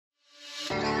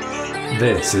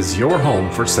This is your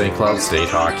home for St. Cloud State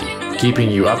hockey,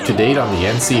 keeping you up to date on the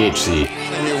NCHC.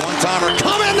 And your one-timer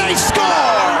come in, they score!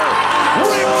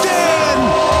 Ripped in!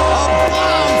 A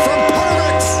bomb from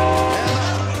Parvix!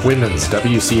 Women's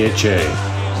WCHA.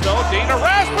 So Dana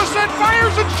Rasmussen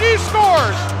fires and she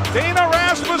scores! Dana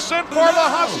Rasmussen for the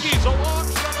Huskies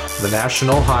alongside The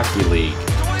National Hockey League.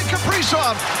 Dwayne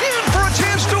Kaprizov in for a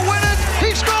chance to win it!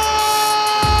 He scores!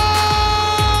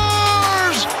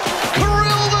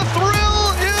 Kirill, the thrill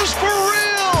is for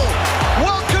real!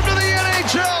 Welcome to the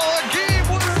NHL, a game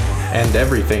winner! And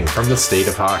everything from the state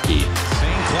of hockey.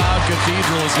 St. Cloud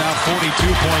Cathedral is now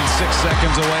 42.6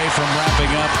 seconds away from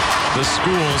wrapping up the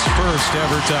school's first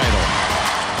ever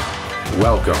title.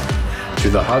 Welcome to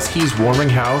the Huskies Warming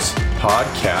House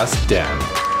Podcast Den.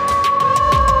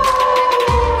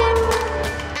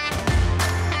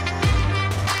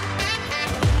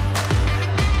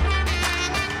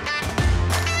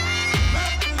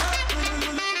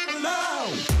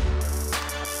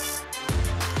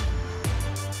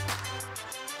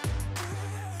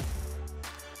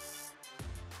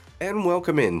 And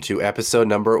welcome into episode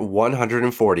number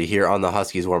 140 here on the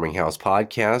Huskies Warming House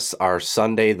podcast, our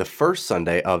Sunday, the first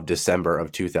Sunday of December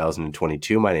of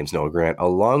 2022. My name's Noah Grant,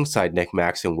 alongside Nick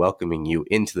Maxon, welcoming you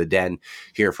into the den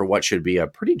here for what should be a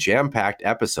pretty jam-packed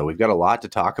episode. We've got a lot to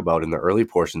talk about in the early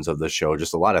portions of the show,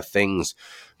 just a lot of things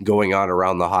going on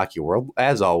around the hockey world,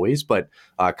 as always, but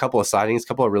a couple of signings, a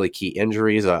couple of really key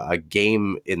injuries, a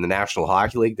game in the National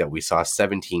Hockey League that we saw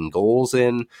 17 goals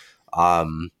in, a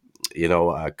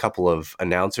couple of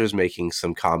announcers making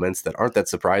some comments that aren't that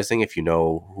surprising if you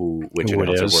know which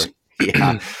announcers were.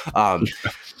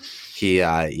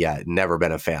 Yeah. Never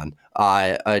been a fan.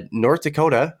 North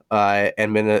Dakota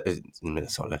and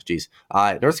Minnesota.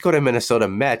 North Dakota and Minnesota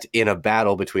met in a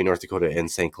battle between North Dakota and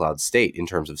St. Cloud State in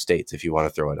terms of states. If you want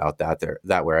to throw it out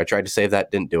that way, I tried to save that,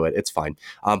 didn't do it. It's fine.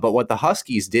 But what the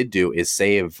Huskies did do is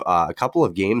save a couple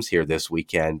of games here this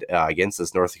weekend against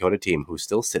this North Dakota team, who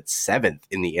still sits 7th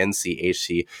in the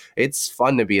NCHC. It's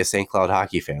fun to be a St. Cloud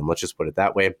hockey fan. Let's just put it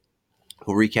that way.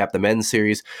 We'll recap the men's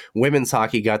series. Women's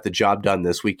hockey got the job done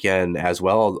this weekend as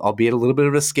well, albeit a little bit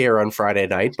of a scare on Friday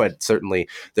night, but certainly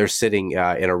they're sitting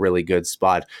in a really good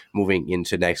spot moving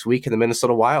into next week. And the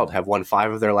Minnesota Wild have won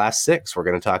 5 of their last 6. We're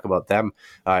going to talk about them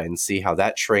and see how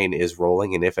that train is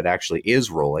rolling and if it actually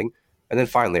is rolling. And then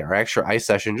finally, our extra ice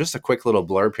session, just a quick little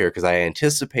blurb here because I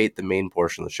anticipate the main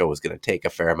portion of the show is going to take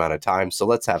a fair amount of time. So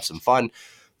let's have some fun.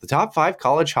 The top 5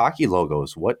 college hockey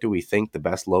logos. What do we think the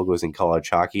best logos in college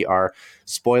hockey are?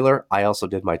 Spoiler, I also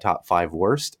did my top 5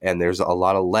 worst, and there's a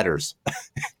lot of letters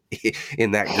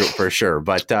in that group for sure.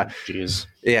 But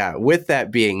yeah, with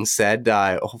that being said,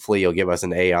 hopefully you'll give us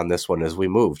an A on this one as we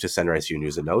move to Center Ice View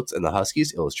News and Notes and the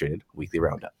Huskies Illustrated Weekly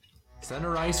Roundup.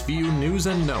 Center Ice View News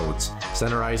and Notes.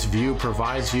 Center Ice View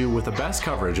provides you with the best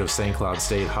coverage of St. Cloud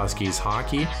State Huskies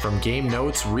hockey, from game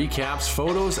notes, recaps,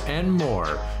 photos, and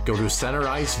more. Go to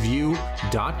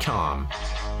centericeview.com.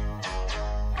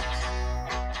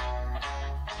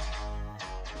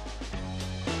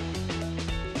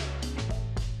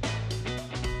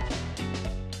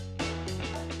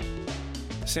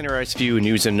 Center Ice View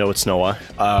News and Notes, Noah.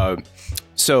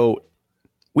 So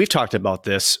we've talked about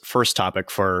this first topic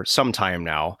for some time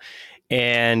now,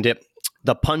 and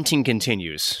the punting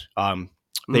continues. The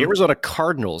Arizona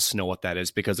Cardinals know what that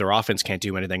is because their offense can't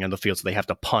do anything on the field, so they have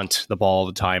to punt the ball all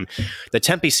the time. The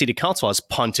Tempe City Council has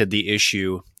punted the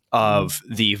issue of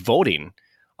the voting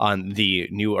on the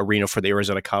new arena for the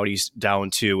Arizona Coyotes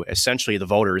down to essentially the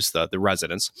voters, the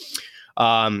residents.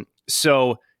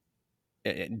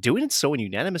 Doing it so in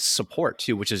unanimous support,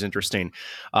 too, which is interesting.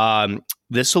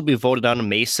 This will be voted on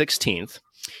May 16th,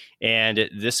 and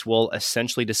this will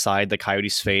essentially decide the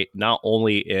Coyotes' fate, not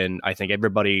only in, I think,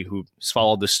 everybody who's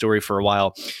followed this story for a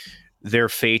while, their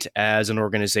fate as an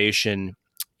organization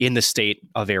in the state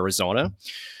of Arizona,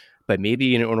 but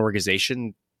maybe in an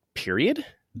organization, period.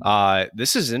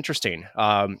 This is interesting.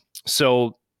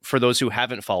 So for those who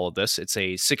haven't followed this, it's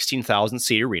a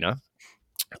 16,000-seat arena.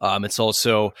 It's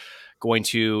also going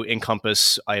to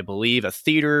encompass, I believe, a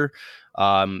theater,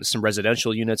 some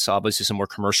residential units, obviously some more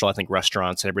commercial, I think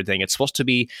restaurants and everything. It's supposed to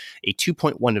be a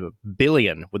 $2.1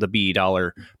 billion with a B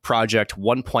dollar project,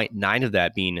 1.9 of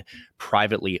that being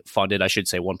privately funded. I should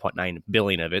say 1.9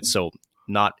 billion of it. So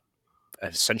not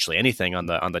essentially anything on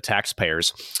the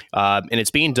taxpayers. And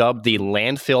it's being dubbed the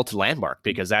landfill to landmark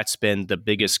because that's been the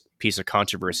biggest piece of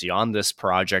controversy on this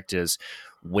project is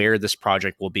where this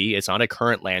project will be. It's on a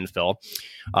current landfill.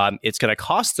 It's going to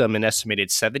cost them an estimated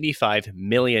 $75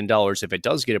 million if it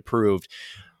does get approved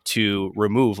to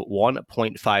remove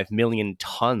 1.5 million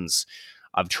tons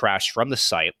of trash from the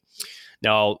site.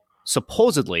 Now,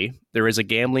 supposedly there is a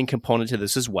gambling component to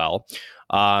this as well.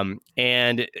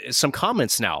 And some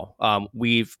comments now.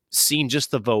 We've seen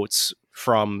just the votes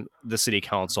from the city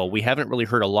council. We haven't really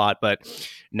heard a lot, but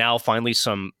now finally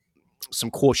some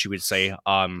quotes, you would say.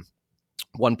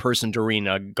 One person,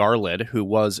 Doreen Garland, who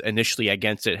was initially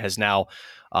against it, has now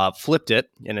flipped it,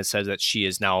 and it says that she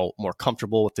is now more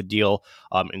comfortable with the deal,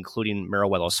 including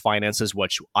Marijuelo's finances,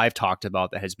 which I've talked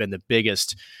about. That has been the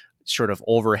biggest sort of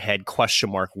overhead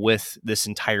question mark with this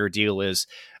entire deal is,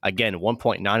 again,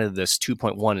 1.9 of this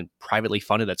 2.1 privately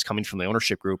funded that's coming from the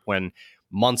ownership group, when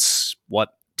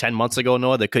 10 months ago,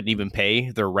 Noah, they couldn't even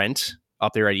pay their rent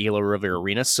up there at Gila River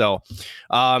Arena. So,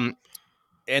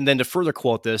 and then to further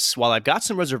quote this, while I've got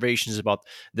some reservations about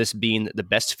this being the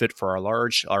best fit for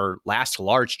our last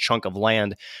large chunk of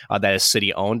land that is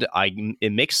city owned,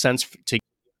 it makes sense to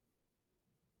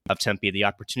of Tempe the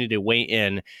opportunity to weigh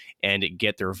in and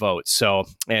get their vote. So,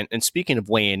 and speaking of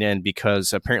weighing in,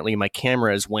 because apparently my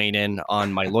camera is weighing in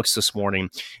on my looks this morning,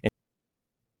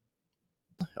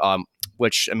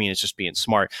 which, I mean, it's just being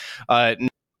smart.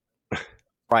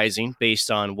 Rising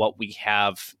based on what we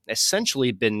have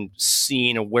essentially been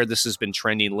seeing and where this has been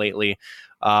trending lately.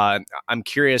 I'm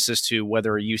curious as to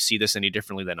whether you see this any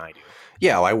differently than I do.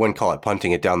 Yeah, well, I wouldn't call it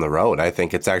punting it down the road. I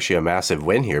think it's actually a massive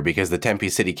win here because the Tempe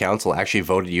City Council actually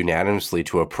voted unanimously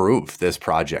to approve this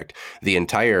project. The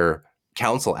entire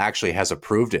council actually has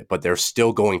approved it, but they're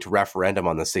still going to referendum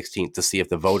on the 16th to see if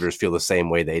the voters feel the same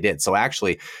way they did. So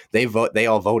actually, they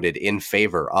all voted in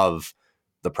favor of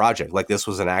the project. Like, this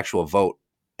was an actual vote,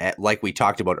 like we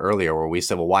talked about earlier, where we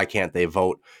said, well, why can't they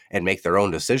vote and make their own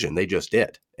decision? They just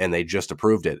did, and they just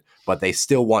approved it. But they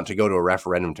still want to go to a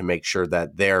referendum to make sure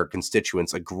that their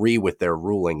constituents agree with their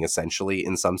ruling, essentially,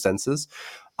 in some senses.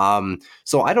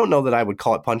 So I don't know that I would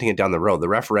call it punting it down the road. The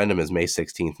referendum is May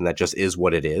 16th, and that just is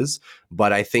what it is.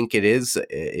 But I think it is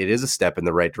a step in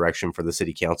the right direction for the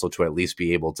city council to at least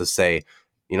be able to say,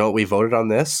 you know, we voted on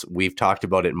this. We've talked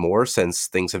about it more since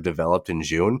things have developed in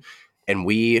June, and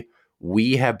we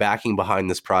have backing behind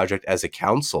this project as a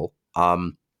council,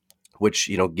 which,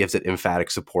 you know, gives it emphatic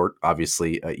support,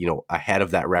 obviously, you know, ahead of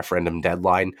that referendum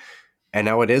deadline. And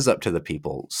now it is up to the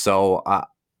people. So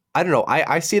I don't know.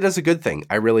 I see it as a good thing.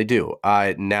 I really do.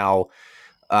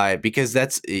 Because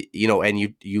that's, you know,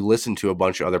 and you listen to a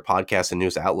bunch of other podcasts and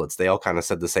news outlets. They all kind of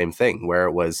said the same thing, where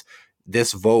it was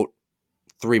this vote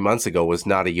 3 months ago was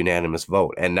not a unanimous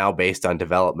vote. And now, based on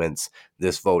developments,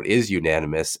 this vote is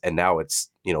unanimous. And now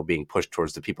it's, you know, being pushed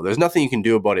towards the people. There's nothing you can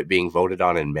do about it being voted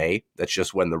on in May. That's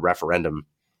just when the referendum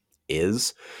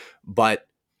is. But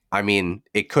I mean,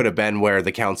 it could have been where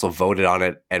the council voted on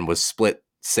it and was split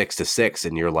 6-6.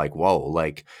 And you're like, whoa,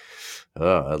 like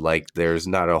there's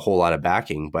not a whole lot of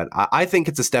backing. But I think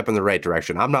it's a step in the right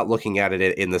direction. I'm not looking at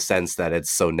it in the sense that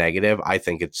it's so negative. I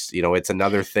think it's, you know, it's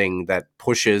another thing that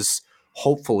pushes,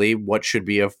 hopefully, what should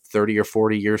be a 30 or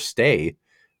 40 year stay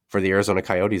for the Arizona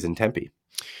Coyotes in Tempe.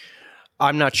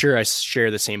 I'm not sure I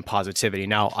share the same positivity.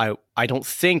 Now, I don't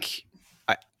think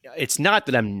it's not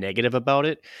that I'm negative about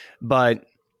it, but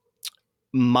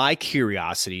my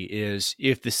curiosity is,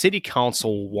 if the city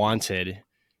council wanted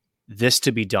this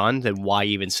to be done, then why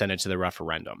even send it to the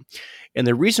referendum? And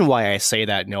the reason why I say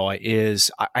that, Noah, is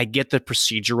I get the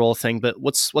procedural thing, but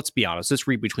let's be honest. Let's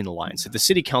read between the lines. If the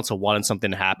city council wanted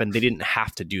something to happen, they didn't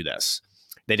have to do this.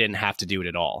 They didn't have to do it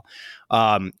at all.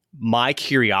 My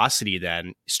curiosity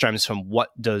then stems from, what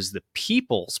does the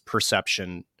people's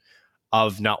perception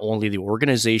of not only the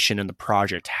organization and the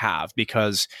project have?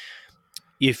 Because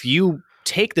if you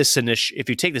take this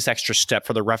extra step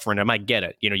for the referendum, I get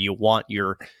it. You know, you want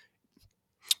your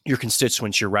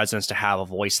constituents, your residents, to have a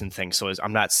voice in things. So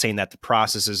I'm not saying that the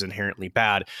process is inherently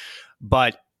bad,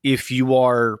 but if you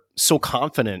are so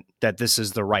confident that this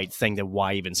is the right thing, then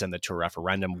why even send it to a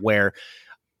referendum where,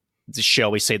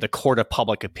 shall we say, the court of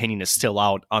public opinion is still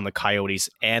out on the Coyotes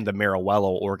and the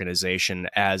Marijuelo organization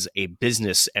as a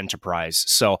business enterprise?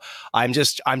 So I'm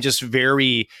just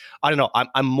very, I don't know.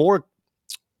 I'm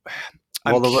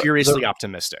curiously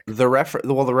optimistic. The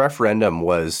referendum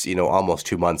was, you know, almost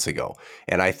 2 months ago,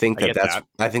 and I think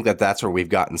that's where we've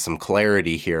gotten some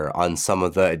clarity here on some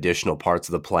of the additional parts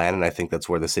of the plan, and I think that's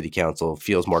where the city council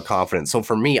feels more confident. So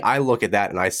for me, I look at that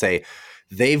and I say,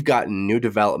 they've gotten new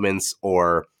developments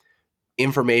or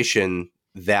information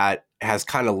that has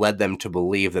kind of led them to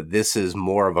believe that this is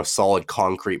more of a solid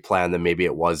concrete plan than maybe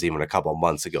it was even a couple of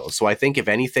months ago. So I think, if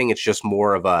anything, it's just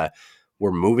more of a,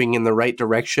 we're moving in the right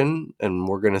direction and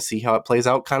we're going to see how it plays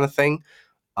out kind of thing.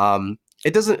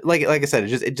 It doesn't, like I said,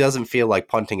 it doesn't feel like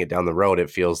punting it down the road. It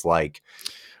feels like,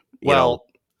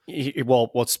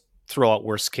 let's throw out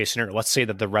worst case scenario. Let's say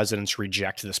that the residents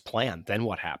reject this plan. Then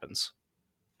what happens?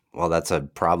 Well, that's a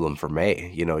problem for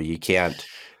May. You can't.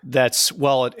 That's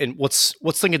well, and let's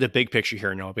think of the big picture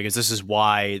here, Noah, because this is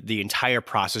why the entire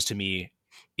process to me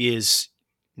is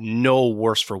no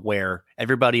worse for wear.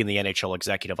 Everybody in the NHL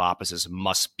executive offices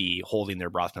must be holding their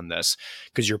breath on this,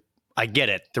 because I get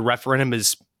it. The referendum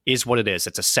is what it is.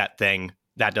 It's a set thing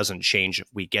that doesn't change.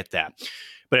 We get that.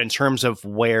 But in terms of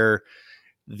where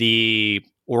the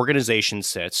organization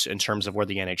sits, in terms of where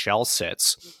the NHL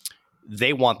sits,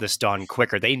 they want this done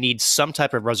quicker. They need some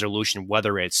type of resolution,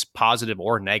 whether it's positive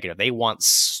or negative. They want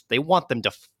them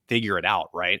to figure it out,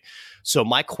 right? So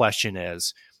my question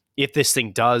is, if this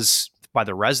thing does, by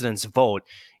the residents' vote,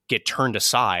 get turned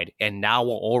aside, and now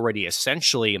we'll already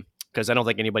essentially, because I don't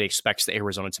think anybody expects the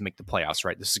Arizona to make the playoffs,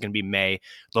 right? This is going to be May.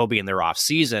 They'll be in their off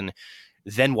season.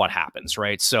 Then what happens,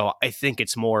 right? So I think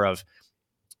it's more of,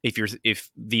 if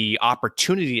the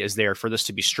opportunity is there for this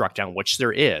to be struck down, which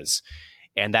there is,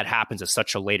 and that happens at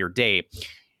such a later date,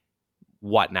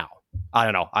 what now? I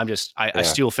don't know. I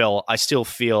still feel I'm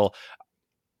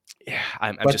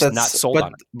just not sold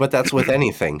on it. But that's with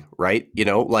anything, right?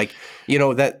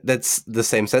 That's the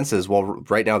same sense as, well,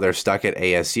 right now they're stuck at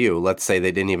ASU. Let's say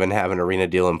they didn't even have an arena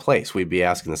deal in place. We'd be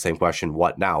asking the same question,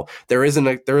 what now? There isn't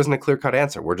a clear-cut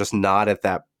answer. We're just not at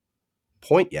that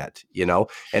point yet,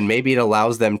 and maybe it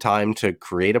allows them time to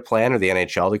create a plan, or the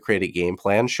NHL to create a game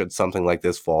plan should something like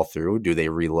this fall through. Do they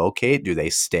relocate? Do they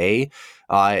stay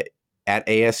at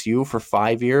ASU for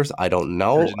 5 years? I don't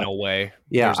know. There's no way.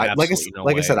 Yeah, like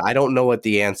I said, I don't know what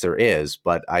the answer is,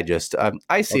 but I just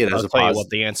I see it as a positive. I'll tell you what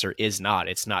the answer is not.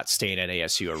 It's not staying at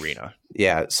ASU Arena.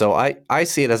 Yeah, so I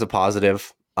see it as a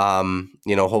positive.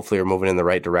 Hopefully we're moving in the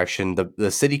right direction.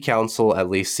 The city council at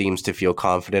least seems to feel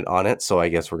confident on it. So I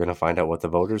guess we're going to find out what the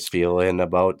voters feel in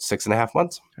about 6.5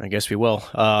 months. I guess we will.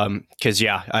 Cause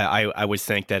I would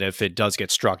think that if it does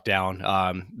get struck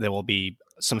down, there will be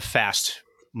some fast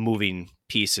moving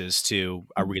pieces to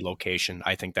a relocation.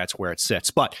 I think that's where it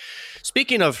sits. But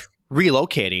speaking of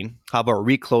relocating, how about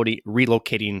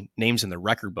relocating names in the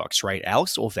record books, right?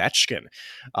 Alex Ovechkin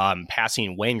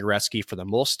passing Wayne Gretzky for the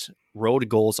most road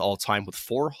goals all time with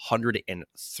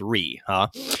 403.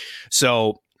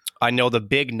 So I know the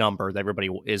big number that everybody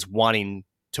is wanting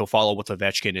to follow with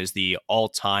Ovechkin is the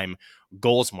all-time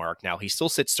goals mark. Now, he still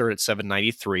sits third at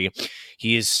 793.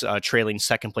 He is trailing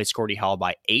second place Gordie Howe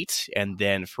by 8, and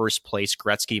then first place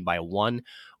Gretzky by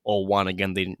 101.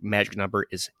 Again, the magic number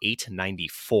is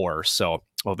 894. So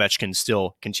Ovechkin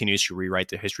still continues to rewrite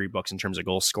the history books in terms of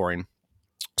goal scoring.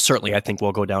 Certainly, I think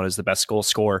will go down as the best goal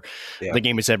scorer the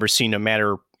game has ever seen, no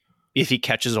matter if he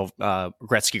catches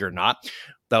Gretzky or not.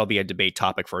 That'll be a debate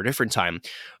topic for a different time.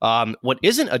 What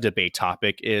isn't a debate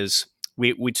topic is,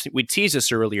 we teased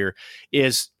this earlier,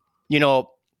 is,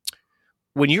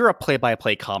 when you're a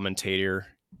play-by-play commentator,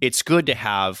 it's good to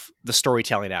have the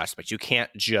storytelling aspect. You can't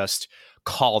just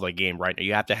call the game right now.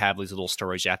 You have to have these little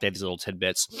stories. You have to have these little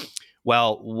tidbits.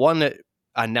 Well, one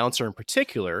announcer in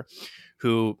particular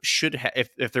who should have,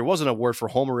 if there wasn't a award for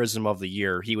homerism of the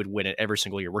year, he would win it every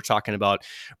single year. We're talking about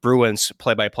Bruins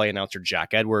play-by-play announcer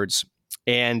Jack Edwards.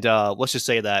 And let's just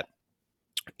say that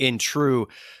in true,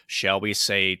 shall we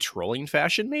say, trolling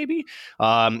fashion, maybe,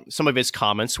 some of his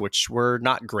comments, which were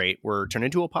not great, were turned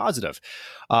into a positive.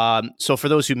 So for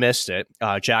those who missed it,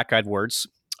 Jack Edwards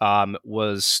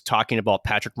was talking about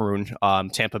Patrick Maroon.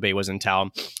 Tampa Bay was in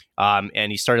town,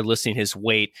 and he started listing his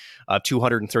weight of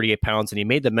 238 pounds. And he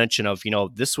made the mention of,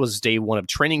 this was day one of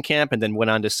training camp, and then went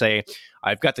on to say,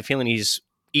 I've got the feeling he's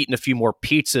eaten a few more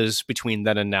pizzas between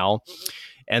then and now.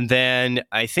 And then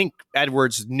I think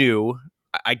Edwards knew,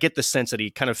 I get the sense that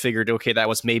he kind of figured, okay, that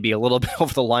was maybe a little bit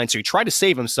over the line. So he tried to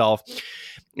save himself.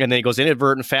 And then he goes,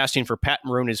 inadvertent fasting for Pat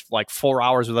Maroon is like 4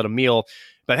 hours without a meal.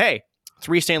 But hey,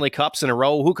 3 Stanley Cups in a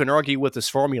row. Who can argue with this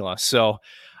formula? So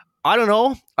I don't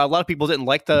know. A lot of people didn't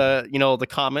like the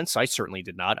comments. I certainly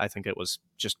did not. I think it was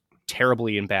just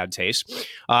terribly in bad taste.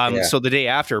 So the day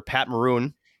after, Pat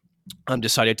Maroon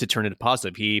decided to turn it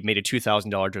positive. He made a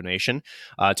 $2,000 donation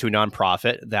to a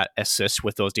nonprofit that assists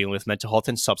with those dealing with mental health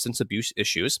and substance abuse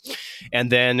issues.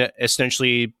 And then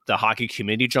essentially the hockey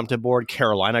community jumped aboard.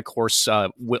 Carolina, of course,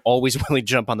 always willing to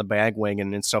jump on the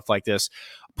bandwagon and stuff like this,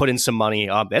 put in some money.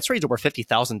 That's raised over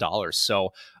 $50,000.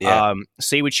 So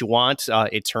say what you want.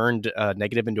 It turned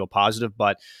negative into a positive,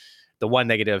 but the one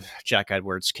negative, Jack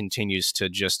Edwards continues to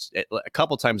just a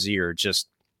couple times a year, just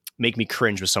make me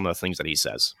cringe with some of the things that he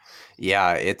says.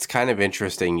 Yeah, it's kind of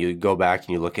interesting. You go back and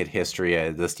you look at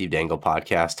history. The Steve Dangle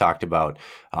podcast talked about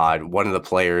one of the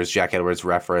players, Jack Edwards,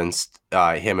 referenced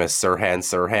him as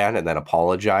Sirhan, and then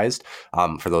apologized.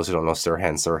 For those who don't know,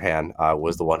 Sirhan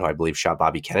was the one who I believe shot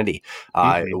Bobby Kennedy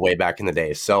way back in the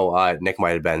day. So Nick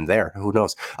might have been there. Who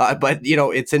knows? But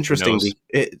it's interesting.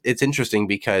 It's interesting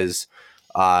because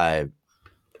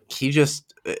he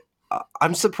just.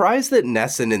 I'm surprised that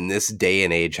Nesson in this day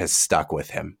and age has stuck with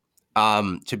him.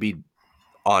 To be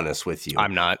honest with you,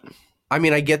 I'm not. I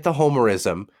mean, I get the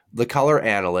homerism. The color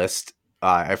analyst,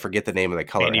 I forget the name of the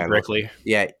color Andy analyst. Brickley.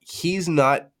 Yeah, he's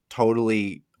not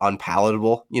totally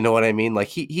unpalatable. You know what I mean? Like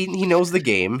he knows the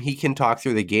game. He can talk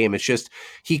through the game. It's just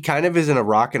he kind of is in a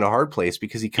rock and a hard place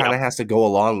because he kind of has to go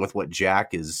along with what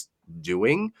Jack is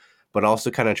doing, but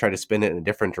also kind of try to spin it in a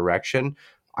different direction.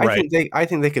 I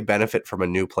think they could benefit from a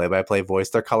new play-by-play voice.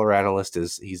 Their color analyst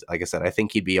he's like I said, I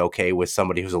think he'd be okay with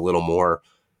somebody who's a little more,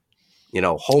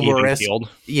 homerist.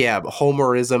 Yeah,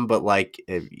 homerism, but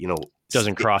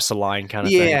doesn't cross the line kind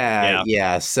of thing.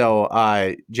 Yeah.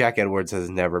 So Jack Edwards has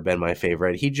never been my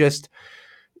favorite.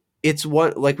 It's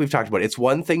one, like we've talked about, it's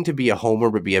one thing to be a homer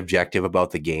but be objective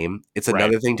about the game. It's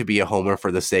another thing to be a homer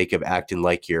for the sake of acting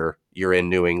like you're in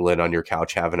New England on your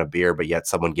couch having a beer, but yet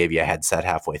someone gave you a headset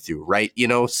halfway through, right?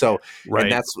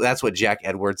 And that's what Jack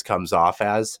Edwards comes off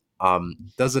as.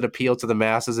 Does it appeal to the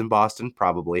masses in Boston?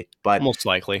 Probably, but most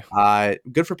likely.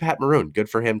 Good for Pat Maroon. Good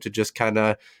for him to just kind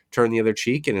of turn the other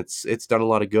cheek, and it's done a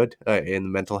lot of good in the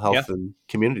mental health and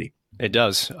community. It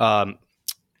does.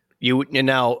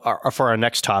 For our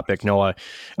next topic, Noah,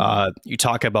 you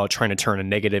talk about trying to turn a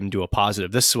negative into a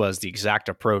positive. This was the exact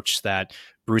approach that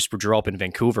Bruce Boudreau up in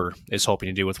Vancouver is hoping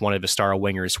to do with one of his star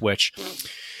wingers, which,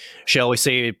 shall we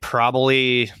say,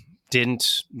 probably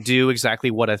didn't do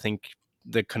exactly what I think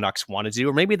the Canucks wanted to do,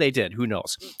 or maybe they did. Who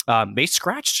knows? They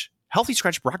healthy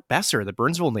scratch Brock Besser, the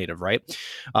Burnsville native, right?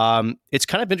 It's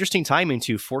kind of interesting timing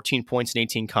to 14 points in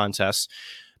 18 contests,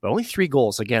 but only 3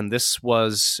 goals. Again, this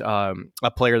was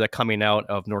a player that coming out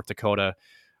of North Dakota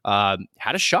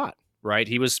had a shot, right?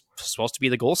 He was supposed to be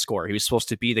the goal scorer. He was supposed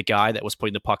to be the guy that was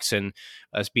putting the pucks in,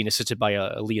 as being assisted by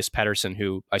Elias Pettersson,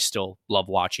 who I still love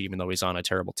watching, even though he's on a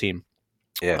terrible team.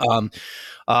 Yeah.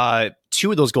 2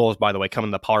 of those goals, by the way, come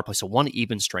in the power play. So 1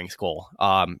 even strength goal.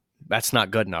 That's not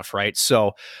good enough, right?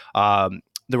 So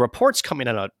the reports coming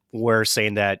out were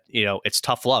saying that, it's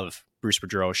tough love Bruce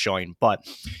Boudreau is showing, but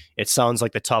it sounds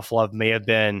like the tough love may have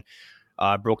been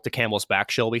broke the camel's back,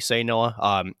 shall we say,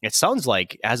 Noah? It sounds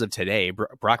like, as of today,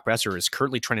 Brock Besser is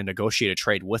currently trying to negotiate a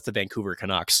trade with the Vancouver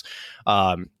Canucks.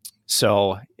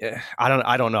 So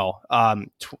I don't know.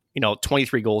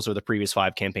 23 goals over the previous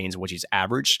 5 campaigns, which he's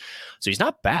averaged. So he's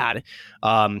not bad.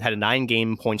 Had a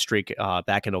 9-game point streak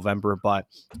back in November, but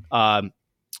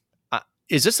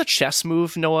is this a chess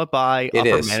move, Noah, by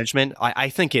upper management? I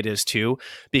think it is too,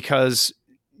 because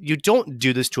you don't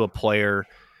do this to a player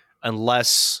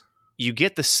unless you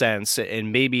get the sense,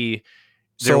 and maybe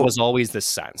there was always this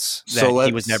sense that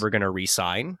he was never going to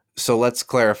re-sign. So let's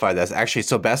clarify this. Actually,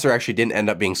 so Besser actually didn't end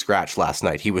up being scratched last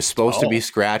night. He was supposed to be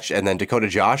scratched, and then Dakota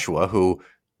Joshua, who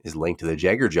is linked to the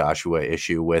Jagger Joshua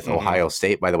issue with Ohio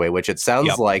State, by the way, which it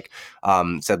sounds like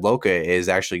said Loka is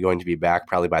actually going to be back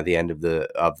probably by the end of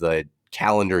the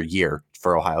calendar year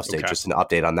for Ohio State. Just an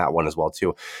update on that one as well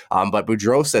too. But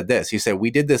Boudreau said this. He said,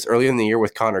 "We did this earlier in the year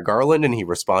with Connor Garland, and he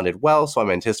responded well. So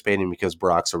I'm anticipating, because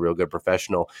Brock's a real good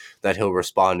professional, that he'll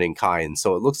respond in kind."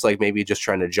 So it looks like maybe just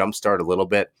trying to jumpstart a little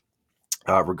bit.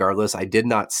 Regardless, I did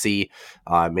not see,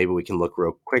 maybe we can look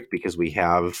real quick because we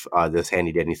have this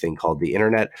handy dandy thing called the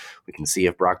internet. We can see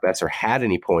if Brock Besser had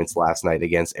any points last night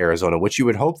against Arizona, which you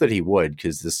would hope that he would,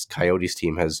 because this Coyotes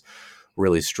team has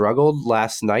really struggled.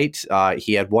 Last night,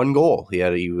 he had 1 goal. He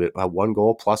had 1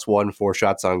 goal plus 1, 4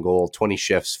 shots on goal, 20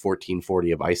 shifts,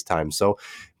 1440 of ice time. So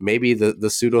maybe the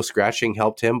pseudo scratching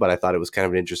helped him, but I thought it was kind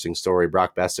of an interesting story.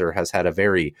 Brock Besser has had a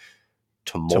very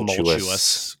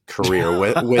tumultuous career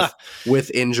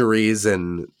with injuries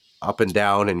and up and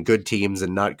down and good teams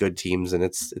and not good teams, and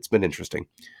it's been interesting.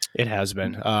 It has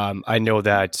been. I know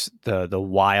that the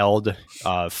Wild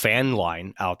fan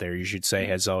line out there, you should say,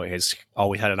 has always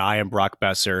had an eye on Brock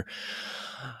Besser.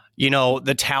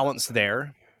 The talent's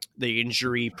there. The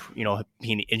injury,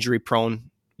 being injury prone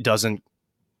doesn't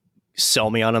sell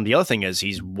me on him. The other thing is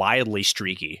he's wildly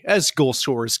streaky, as goal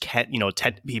scorers tend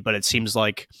to be, but it seems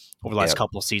like over the last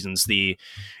couple of seasons,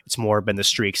 it's more been the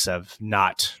streaks of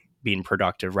not being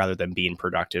productive rather than being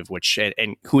productive, which,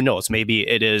 and who knows, maybe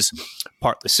it is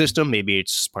part of the system, maybe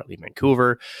it's partly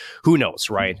Vancouver, who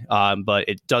knows, right? But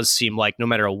it does seem like no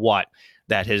matter what,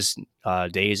 that his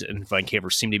days in Vancouver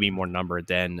seem to be more numbered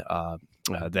than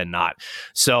not.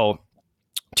 So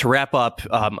to wrap up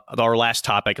our last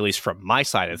topic, at least from my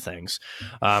side of things,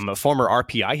 a former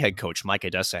RPI head coach, Mike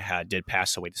Odessa, did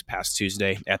pass away this past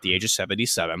Tuesday at the age of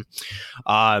 77.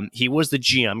 He was the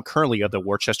GM currently of the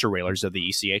Worcester Railers of the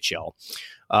ECHL.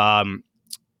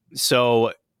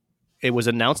 So it was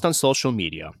announced on social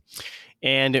media.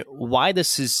 And why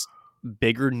this is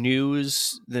bigger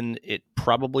news than it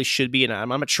probably should be, and I'm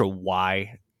not sure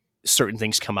why certain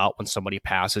things come out when somebody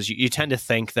passes. You tend to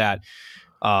think that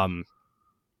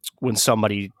when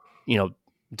somebody,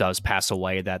 does pass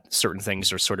away, that certain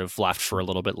things are sort of left for a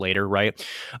little bit later, right?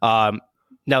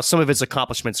 Now, some of his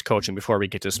accomplishments coaching, before we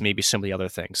get to this, maybe some of the other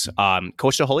things.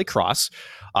 Coached at Holy Cross,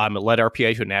 led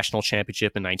RPA to a national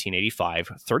championship in 1985,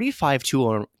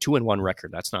 35-2-1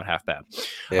 record. That's not half bad.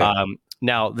 Yeah.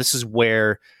 Now, this is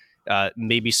where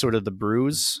maybe sort of the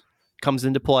bruise comes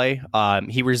into play.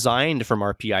 He resigned from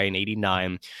RPI in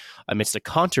 89 amidst a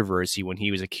controversy when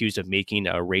he was accused of making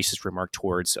a racist remark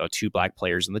towards two black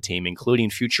players in the team, including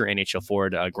future NHL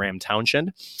forward Graham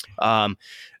Townsend.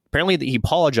 Apparently, he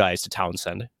apologized to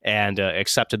Townsend and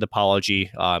accepted the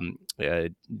apology,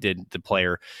 did the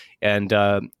player. And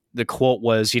the quote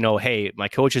was, hey, my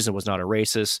coach was not a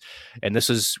racist. And this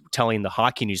is telling the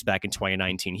Hockey News back in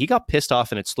 2019. He got pissed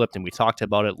off and it slipped, and we talked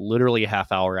about it literally a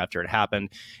half hour after it happened,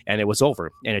 and it was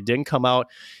over. And it didn't come out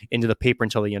into the paper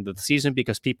until the end of the season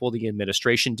because people in the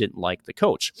administration didn't like the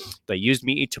coach. They used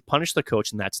me to punish the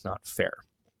coach, and that's not fair.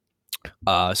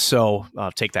 So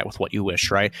take that with what you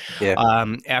wish, right? Yeah.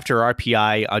 After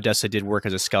RPI, Odessa did work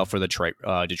as a scout for the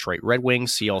Detroit Red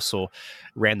Wings. He also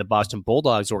ran the Boston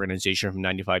Bulldogs organization from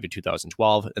 95 to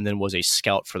 2012, and then was a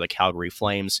scout for the Calgary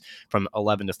Flames from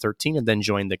 11 to 13, and then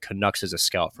joined the Canucks as a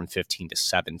scout from 15 to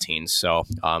 17. So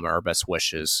our best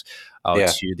wishes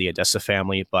to the Odessa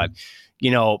family. But,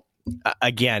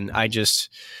 again,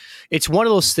 it's one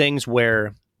of those things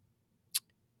where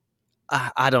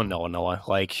I don't know, Noah.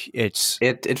 Like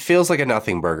it feels like a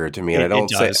nothing burger to me, and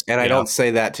I don't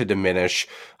say that to diminish.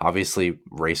 Obviously,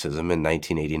 racism in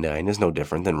 1989 is no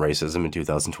different than racism in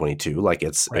 2022. Like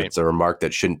it's a remark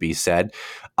that shouldn't be said.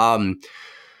 And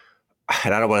I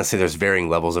don't want to say there's varying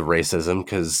levels of racism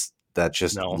because that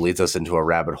just leads us into a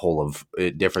rabbit hole of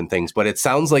different things. But it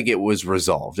sounds like it was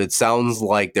resolved. It sounds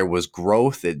like there was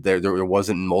growth. There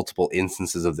wasn't multiple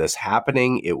instances of this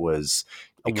happening. It was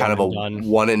kind of a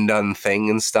one and done thing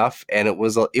and stuff. And it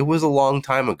was a long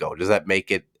time ago. Does that make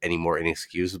it any more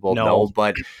inexcusable? No.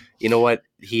 But you know what?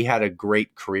 He had a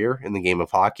great career in the game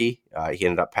of hockey. He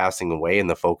ended up passing away, and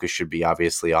the focus should be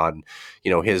obviously on,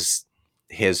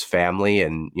 his family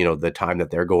and, the time that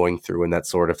they're going through and that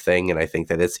sort of thing. And I think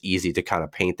that it's easy to kind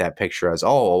of paint that picture as,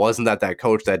 oh, wasn't that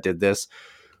coach that did this?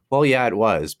 Well, yeah, it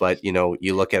was. But,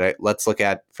 you look at it, let's look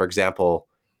at, for example,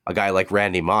 a guy like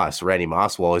Randy Moss. Randy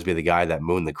Moss will always be the guy that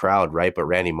mooned the crowd, right? But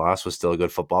Randy Moss was still a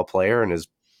good football player and is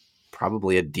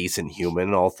probably a decent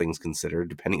human, all things considered,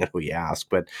 depending on who you ask.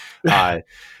 But,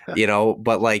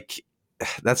 but like,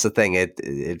 that's the thing.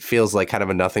 It feels like kind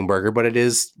of a nothing burger, but it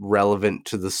is relevant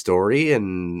to the story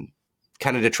and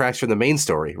kind of detracts from the main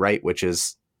story, right? Which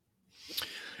is,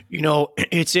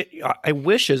 I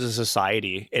wish as a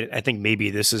society, and I think maybe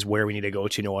this is where we need to go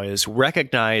to, Noah, is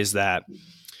recognize that,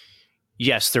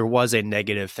 yes, there was a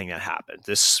negative thing that happened.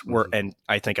 And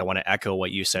I think I want to echo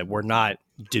what you said. We're not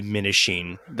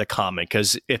diminishing the comment,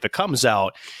 because if it comes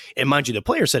out, and mind you, the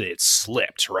player said it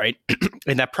slipped, right?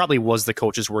 And that probably was the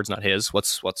coach's words, not his.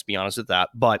 Let's be honest with that.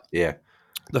 But yeah,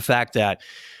 the fact that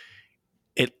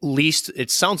at least it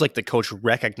sounds like the coach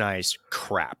recognized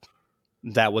crap.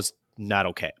 That was not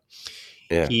okay.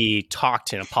 Yeah. He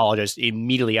talked and apologized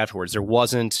immediately afterwards. There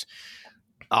wasn't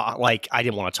like, I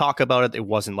didn't want to talk about it. It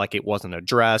wasn't like it wasn't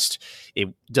addressed. It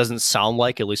doesn't sound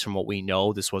like, at least from what we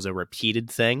know, this was a repeated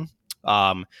thing.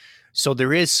 So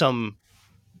there is some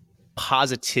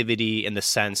positivity in the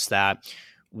sense that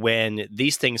when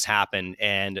these things happen,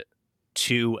 and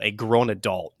to a grown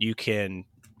adult, you can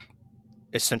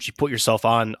essentially put yourself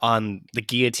on the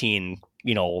guillotine,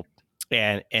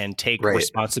 and take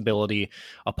responsibility,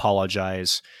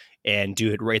 apologize, and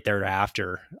do it right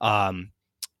thereafter.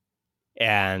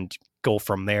 And go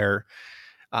from there.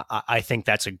 I think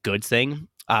that's a good thing.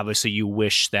 Obviously, you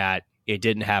wish that it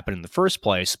didn't happen in the first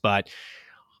place, but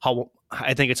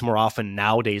I think it's more often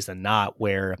nowadays than not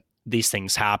where these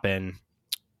things happen,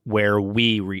 where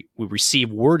we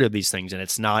receive word of these things, and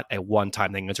it's not a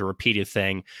one-time thing; it's a repeated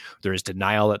thing. There is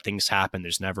denial that things happen.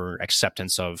 There's never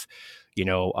acceptance of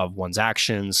one's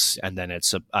actions, and then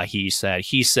it's a he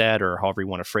said, or however you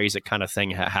want to phrase it, kind of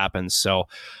thing happens. So,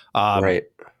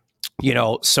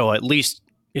 so at least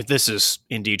if this is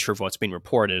indeed true of what's being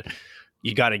reported,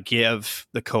 you got to give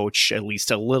the coach at least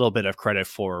a little bit of credit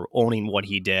for owning what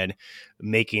he did,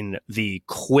 making the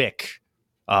quick,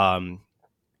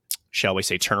 shall we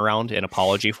say, turnaround and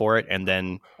apology for it. And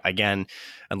then again,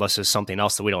 unless there's something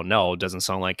else that we don't know, it doesn't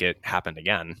sound like it happened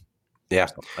again. Yeah.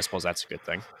 So I suppose that's a good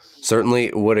thing.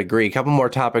 Certainly would agree. A couple more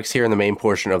topics here in the main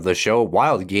portion of the show.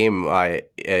 Wild game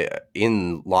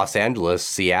in Los Angeles.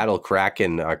 Seattle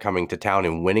Kraken coming to town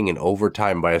and winning in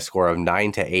overtime by a score of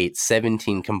 9-8,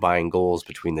 17 combined goals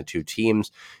between the two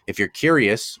teams. If you're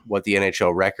curious what the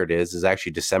NHL record is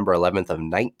actually December 11th of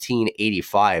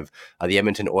 1985. The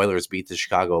Edmonton Oilers beat the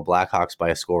Chicago Blackhawks by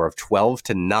a score of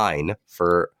 12-9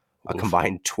 for a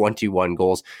combined 21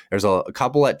 goals. There's a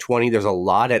couple at 20. There's a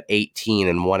lot at 18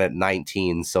 and one at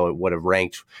 19. So it would have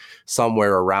ranked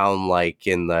somewhere around like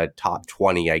in the top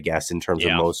 20, I guess, in terms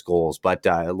of most goals. But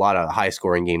a lot of high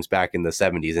scoring games back in the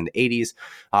 70s and 80s.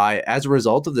 As a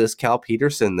result of this, Cal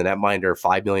Peterson, the netminder,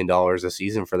 $5 million a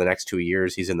season for the next 2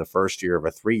 years. He's in the first year of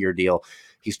a 3-year deal.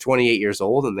 He's 28 years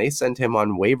old, and they sent him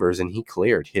on waivers, and he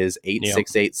cleared. His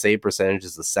 .868 save percentage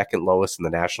is the second lowest in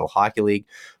the National Hockey League,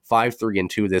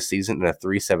 5-3-2 this season, and a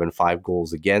 .375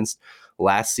 goals against.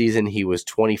 Last season, he was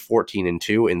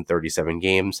 20-14-2 in 37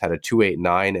 games, had a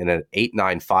 .289 and an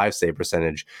 .895 save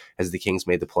percentage as the Kings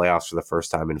made the playoffs for the first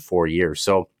time in 4 years.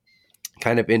 So,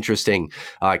 kind of interesting.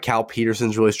 Cal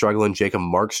Peterson's really struggling. Jacob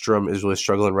Markstrom is really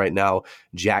struggling right now.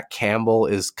 Jack Campbell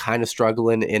is kind of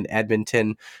struggling in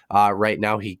Edmonton right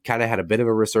now. He kind of had a bit of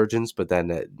a resurgence, but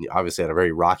then obviously had a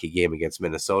very rocky game against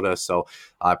Minnesota. So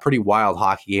pretty wild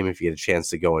hockey game if you get a chance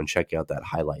to go and check out that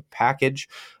highlight package.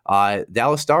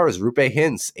 Dallas Stars, Rupe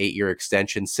Hintz, 8-year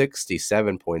extension,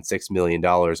 $67.6 million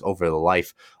over the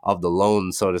life of the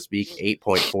loan, so to speak,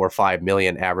 $8.45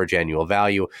 million average annual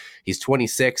value. He's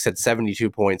 26, had 72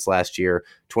 points last year,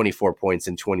 24 points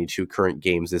in 22 current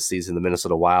games this season. The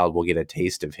Minnesota Wild will get a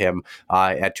taste of him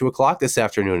at 2 o'clock this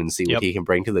afternoon and see what he can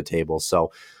bring to the table.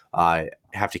 So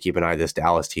have to keep an eye. This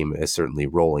Dallas team is certainly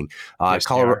rolling. Yes,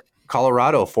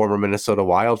 Colorado, former Minnesota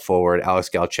Wild forward Alex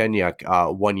Galchenyuk,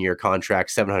 1-year contract,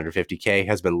 $750K,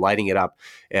 has been lighting it up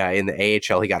in the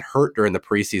AHL. He got hurt during the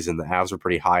preseason. The Avs were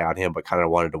pretty high on him, but kind of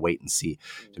wanted to wait and see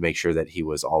to make sure that he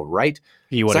was all right.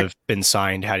 He would have been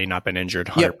signed had he not been injured,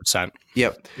 100%.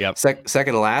 Yep.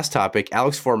 Second to last topic,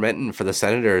 Alex Formenton for the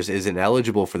Senators is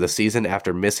ineligible for the season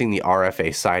after missing the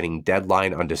RFA signing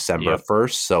deadline on December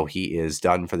 1st, so he is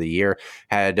done for the year.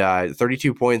 Had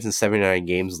 32 points in 79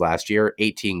 games last year,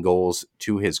 18 goals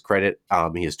to his credit.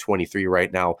 He is 23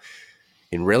 right now.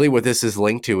 And really what this is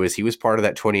linked to is he was part of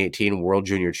that 2018 World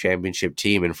Junior Championship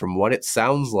team, and from what it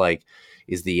sounds like,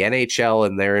 is the NHL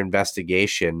and their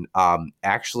investigation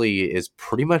actually is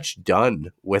pretty much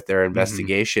done with their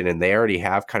investigation, and they already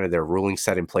have kind of their ruling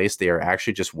set in place. They are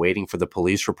actually just waiting for the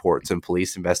police reports and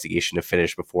police investigation to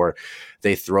finish before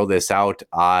they throw this out.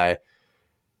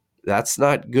 That's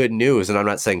not good news, and I'm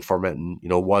not saying Formenton,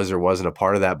 was or wasn't a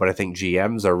part of that, but I think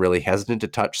GMs are really hesitant to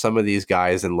touch some of these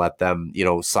guys and let them,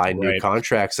 sign new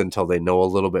contracts until they know a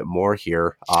little bit more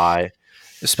here.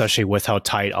 Especially with how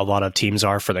tight a lot of teams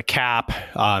are for the cap,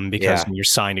 because when you're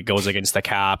signed, it goes against the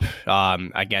cap.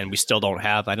 Again, we still don't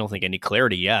have, I don't think, any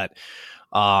clarity yet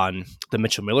on the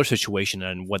Mitchell Miller situation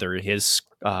and whether his,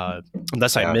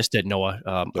 unless I missed it, Noah,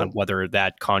 on whether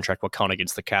that contract will count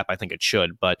against the cap. I think it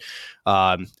should, but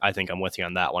I think I'm with you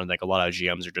on that one. I think a lot of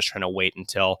GMs are just trying to wait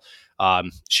until,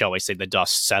 shall we say, the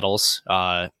dust settles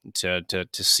to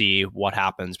see what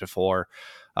happens before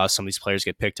some of these players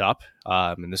get picked up.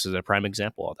 And this is a prime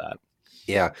example of that.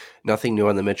 Yeah, nothing new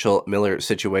on the Mitchell Miller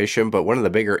situation, but one of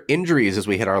the bigger injuries as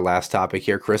we hit our last topic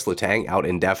here, Chris Letang out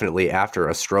indefinitely after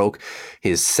a stroke.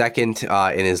 His second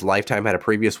in his lifetime, had a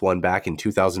previous one back in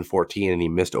 2014, and he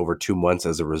missed over 2 months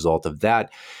as a result of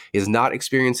that. Is not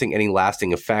experiencing any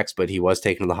lasting effects, but he was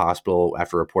taken to the hospital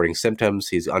after reporting symptoms.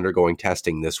 He's undergoing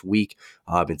testing this week.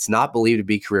 It's not believed to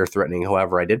be career-threatening.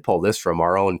 However, I did pull this from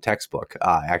our own textbook,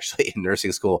 actually in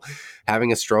nursing school.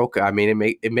 Having a stroke, I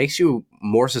mean, it makes you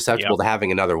more susceptible to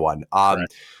having another one.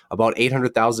 About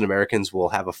 800,000 Americans will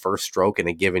have a first stroke in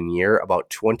a given year. About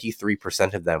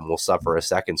 23% of them will suffer a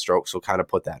second stroke. So kind of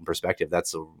put that in perspective.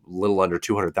 That's a little under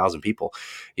 200,000 people,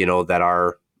 that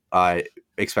are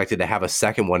expected to have a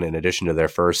second one in addition to their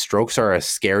first. Strokes are a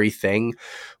scary thing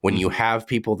when you have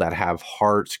people that have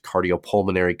heart,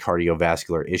 cardiopulmonary,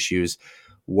 cardiovascular issues.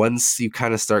 Once you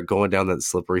kind of start going down that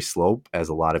slippery slope, as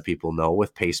a lot of people know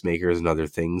with pacemakers and other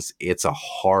things, it's a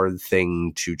hard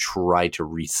thing to try to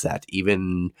reset,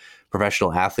 even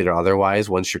professional athlete or otherwise,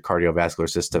 once your cardiovascular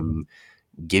system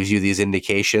gives you these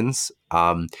indications.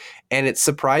 And it's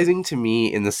surprising to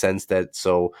me in the sense that,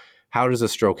 how does a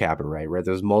stroke happen, right?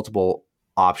 There's multiple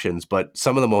options, but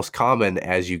some of the most common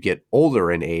as you get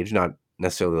older in age, not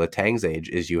necessarily Letang's age,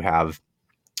 is you have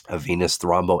a venous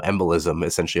thromboembolism,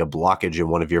 essentially a blockage in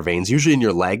one of your veins, usually in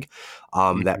your leg,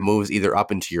 that moves either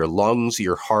up into your lungs,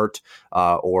 your heart,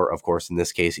 or, of course, in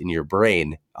this case, in your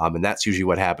brain. And that's usually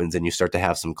what happens, and you start to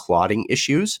have some clotting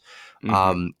issues,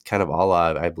 kind of a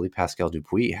la, I believe Pascal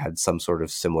Dupuis had some sort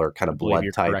of similar kind of blood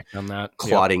type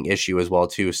clotting issue as well,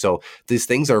 too. So these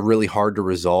things are really hard to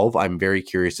resolve. I'm very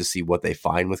curious to see what they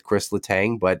find with Chris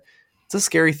Letang, but it's a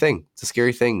scary thing. It's a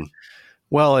scary thing.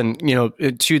 Well, and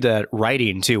to that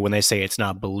writing too, when they say it's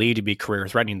not believed to be career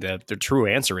threatening, the true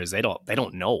answer is they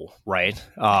don't know, right?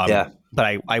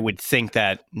 But I would think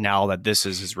that now that this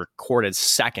is his recorded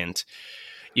second,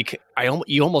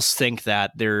 you almost think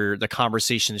that the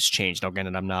conversation has changed. Now,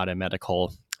 again, I'm not a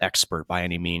medical expert by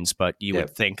any means, but you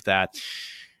would think that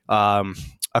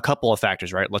a couple of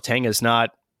factors, right? Letang is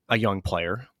not a young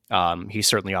player. He's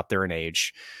certainly up there in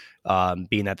age.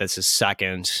 Being that this is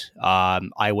second,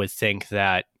 I would think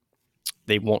that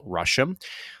they won't rush him.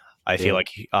 I feel like,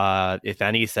 if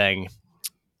anything,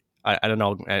 I don't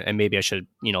know, and maybe I should,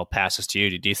 pass this to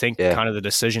you. Do you think kind of the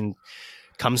decision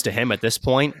comes to him at this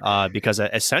point? Because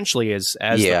essentially as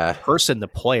the person, the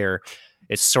player,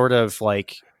 it's sort of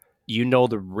like,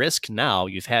 the risk now.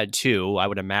 You've had two. I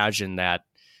would imagine that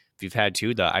if you've had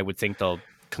two, I would think the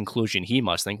conclusion he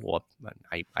must think, well,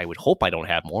 I would hope I don't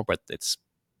have more, but it's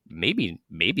maybe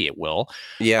it will.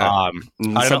 I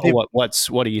don't know.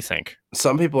 What do you think?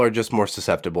 Some people are just more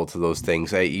susceptible to those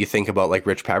things. You think about like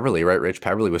Rich Peverly, right? Rich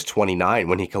Peverly was 29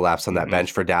 when he collapsed on that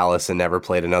bench for Dallas and never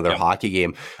played another hockey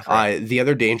game. The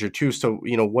other danger too. So,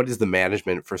 what is the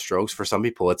management for strokes? For some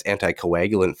people, it's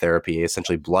anticoagulant therapy,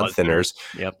 essentially blood thinners.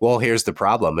 Well, here's the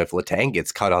problem. If Letang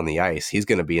gets cut on the ice, he's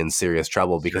going to be in serious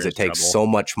trouble because it takes so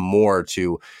much more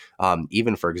to,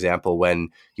 even for example, when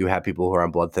you have people who are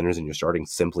on blood thinners and you're starting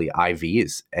simply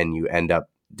IVs and you end up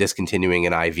discontinuing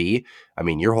an IV, I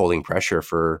mean, you're holding pressure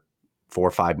for 4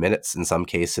 or 5 minutes in some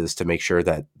cases to make sure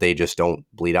that they just don't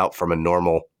bleed out from a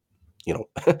normal,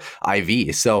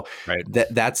 IV. So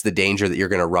that's the danger that you're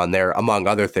going to run there, among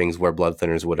other things where blood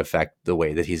thinners would affect the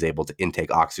way that he's able to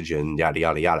intake oxygen, yada,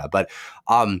 yada, yada. But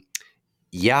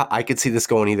I could see this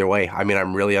going either way. I mean,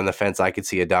 I'm really on the fence. I could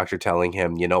see a doctor telling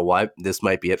him, you know what, this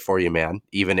might be it for you, man,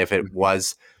 even if it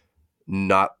was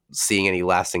not seeing any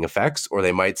lasting effects. Or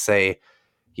they might say,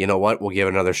 you know what, we'll give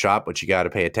it another shot, but you got to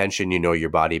pay attention. You know your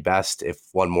body best. If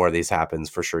one more of these happens,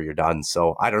 for sure you're done.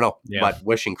 So I don't know, but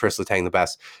wishing Chris Letang the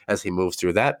best as he moves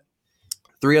through that.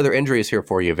 3 other injuries here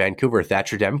for you. Vancouver,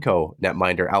 Thatcher Demko,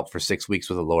 netminder, out for 6 weeks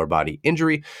with a lower body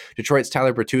injury. Detroit's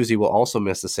Tyler Bertuzzi will also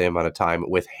miss the same amount of time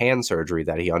with hand surgery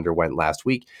that he underwent last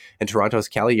week. And Toronto's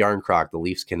Kelly Yarncroc, the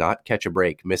Leafs cannot catch a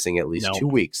break, missing at least 2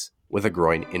 weeks with a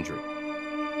groin injury.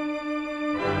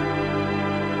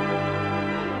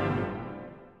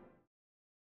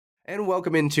 And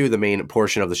welcome into the main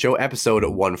portion of the show, episode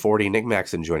 140. Nick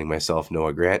Maxon joining myself,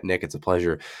 Noah Grant. Nick, it's a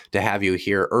pleasure to have you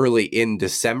here early in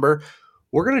December.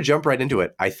 We're going to jump right into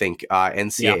it, I think.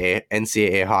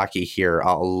 NCAA hockey here,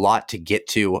 a lot to get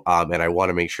to, and I want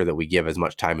to make sure that we give as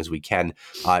much time as we can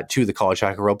to the college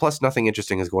hockey world. Plus, nothing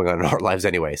interesting is going on in our lives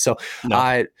anyway. So,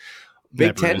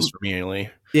 Big Ten for me,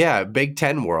 anyway. Yeah, Big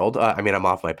Ten world. I mean, I'm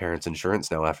off my parents' insurance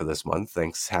now after this month.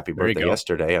 Thanks. Happy birthday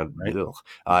yesterday on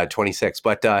 26.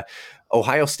 But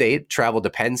Ohio State traveled to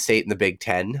Penn State in the Big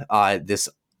Ten this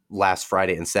last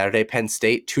Friday and Saturday. Penn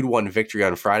State 2-1 victory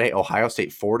on Friday. Ohio State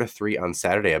 4-3 on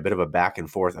Saturday. A bit of a back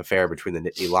and forth affair between the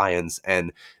Nittany Lions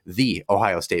and the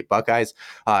Ohio State Buckeyes.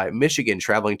 Michigan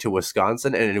traveling to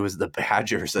Wisconsin, and it was the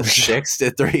Badgers, a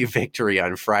 6-3 victory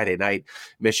on Friday night.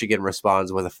 Michigan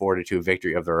responds with a 4-2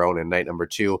 victory of their own in night number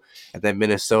 2, and then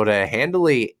Minnesota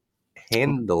handling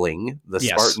the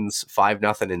Spartans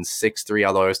 5-0 and 6-3.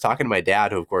 Although I was talking to my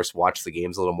dad, who of course watched the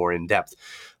games a little more in depth,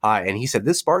 and he said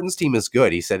this Spartans team is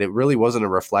good. He said it really wasn't a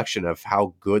reflection of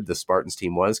how good the Spartans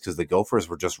team was because the Gophers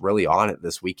were just really on it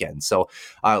this weekend. So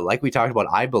like we talked about,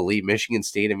 I believe Michigan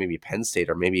State and maybe Penn State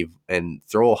and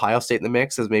throw Ohio State in the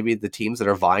mix as maybe the teams that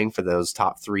are vying for those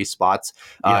top 3 spots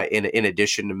in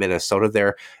addition to Minnesota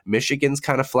there. Michigan's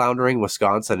kind of floundering.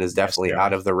 Wisconsin is definitely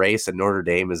out of the race, and Notre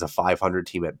Dame is a 500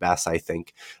 team at best, I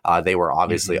think. They were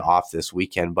obviously off this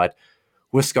weekend, but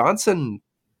Wisconsin,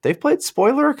 they've played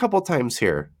spoiler a couple times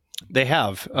here. They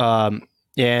have.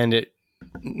 And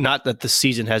not that the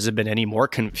season hasn't been any more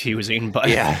confusing, but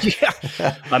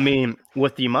I mean,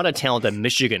 with the amount of talent that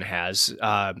Michigan has,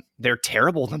 they're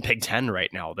terrible in the Big Ten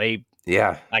right now.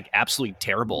 Like absolutely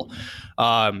terrible.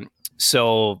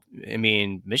 So, I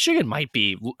mean, Michigan might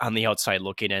be on the outside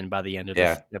looking in by the end of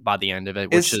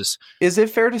it, which is it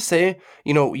fair to say,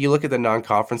 you look at the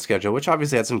non-conference schedule, which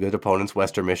obviously had some good opponents,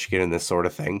 Western Michigan and this sort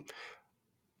of thing.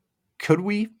 Could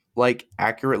we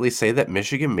accurately say that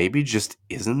Michigan maybe just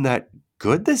isn't that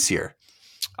good this year?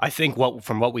 I think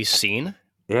from what we've seen,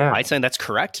 yeah, I'd say that's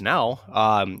correct now.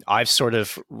 I've sort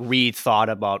of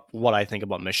rethought about what I think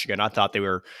about Michigan. I thought they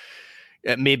were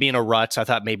maybe in a rut. I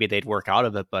thought maybe they'd work out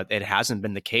of it, but it hasn't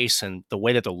been the case. And the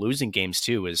way that they're losing games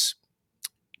too is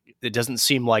it doesn't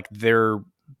seem like they're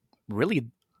really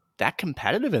that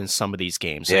competitive in some of these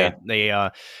games. Yeah.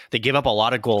 They give up a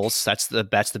lot of goals. That's the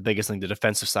biggest thing. The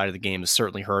defensive side of the game is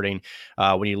certainly hurting.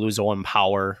 When you lose Owen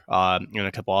Power and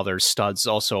a couple other studs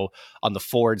also on the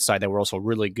forward side that were also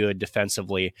really good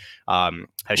defensively,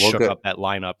 has shook up that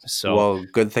lineup. So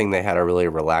good thing they had a really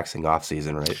relaxing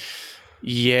offseason, right?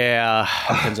 Yeah,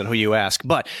 depends on who you ask.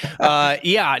 But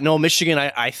Michigan,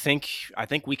 I think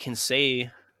we can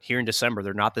say here in December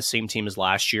they're not the same team as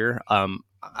last year.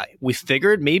 We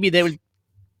figured maybe they would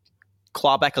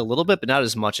claw back a little bit, but not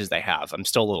as much as they have. I'm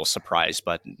still a little surprised,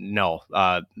 but no,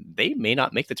 they may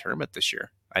not make the tournament this year.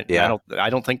 I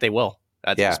don't think they will.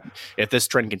 If this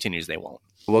trend continues, they won't.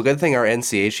 Well, good thing our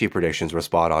NCHC predictions were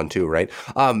spot on too, right?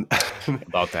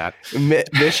 About that.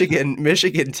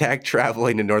 Michigan Tech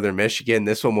traveling to Northern Michigan.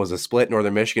 This one was a split.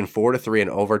 Northern Michigan 4-3 in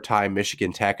overtime.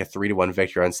 Michigan Tech a 3-1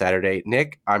 victory on Saturday.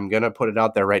 Nick, I'm gonna put it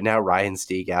out there right now. Ryan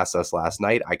Stieg asked us last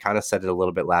night. I kind of said it a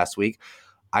little bit last week.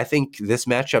 I think this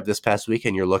matchup this past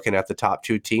weekend, you're looking at the top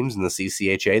two teams in the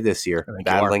CCHA this year,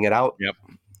 battling it out. Yep,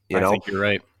 I think you're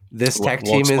right. This Tech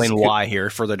team is why here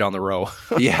further down the row.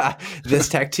 Yeah, this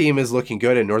Tech team is looking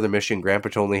good, and Northern Michigan Grant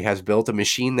Petone has built a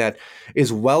machine that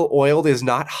is well oiled, is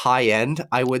not high end,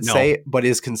 I would say, but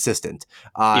is consistent.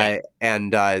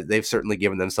 And they've certainly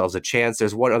given themselves a chance.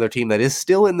 There's one other team that is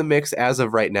still in the mix as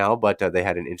of right now, but they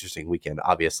had an interesting weekend.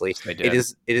 Obviously, they did.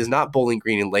 It is not Bowling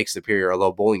Green and Lake Superior,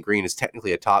 although Bowling Green is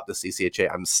technically atop the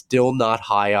CCHA. I'm still not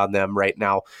high on them right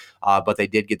now. But they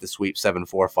did get the sweep 7-4,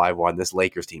 5-1. This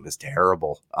Lakers team is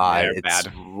terrible. It's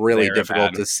really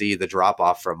difficult to see the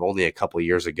drop-off from only a couple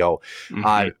years ago.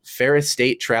 Mm-hmm. Ferris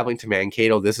State traveling to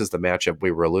Mankato. This is the matchup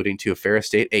we were alluding to. Ferris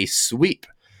State, a sweep,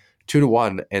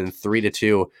 2-1 and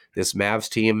 3-2. This Mavs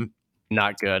team,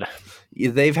 not good.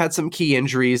 They've had some key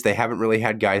injuries. They haven't really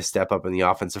had guys step up in the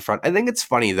offensive front. I think it's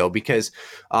funny, though, because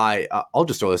I'll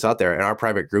just throw this out there. In our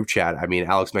private group chat, I mean,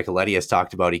 Alex Micheletti has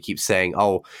talked about, he keeps saying,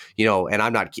 and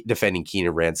I'm not defending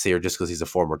Keenan Rancier just because he's a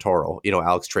former Toro.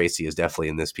 Alex Tracy is definitely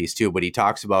in this piece, too. But he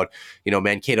talks about,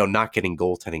 Mankato not getting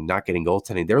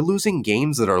goaltending. They're losing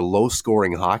games that are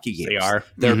low-scoring hockey games. They are.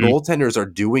 Their goaltenders are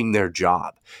doing their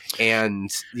job. And,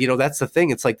 that's the thing.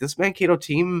 It's like this Mankato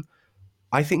team,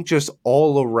 I think just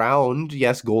all around,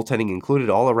 yes, goaltending included,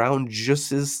 all around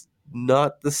just is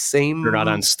not the same. They're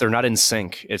not in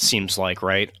sync, it seems like,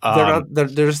 right? They're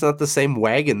just not the same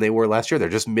wagon they were last year. They're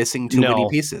just missing too many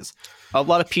pieces. A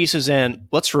lot of pieces, and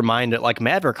let's remind it, like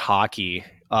Maverick hockey,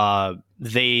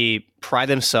 they pride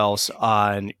themselves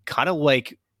on kind of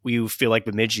like you feel like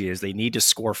Bemidji is. They need to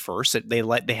score first. They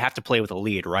have to play with a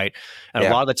lead, right? And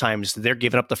a lot of the times they're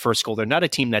giving up the first goal. They're not a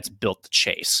team that's built to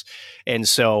chase. And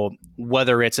so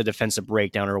whether it's a defensive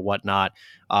breakdown or whatnot,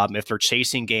 if they're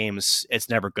chasing games, it's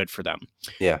never good for them.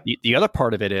 Yeah. The other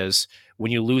part of it is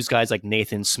when you lose guys like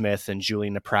Nathan Smith and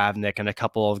Julian Napravnik and a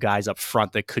couple of guys up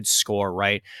front that could score,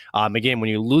 right? Again,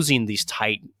 when you're losing these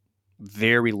tight,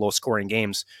 very low scoring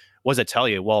games, what does it tell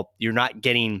you? Well, you're not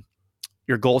getting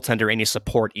your goaltender any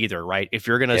support either, right? If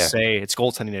you're going to say it's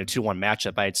goaltending in a 2-1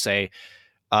 matchup, I'd say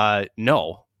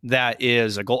no, that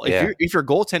is a goal. If your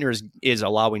goaltender is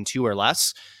allowing 2 or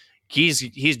less,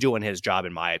 he's doing his job,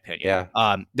 in my opinion.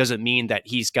 Doesn't mean that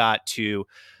he's got to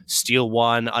steal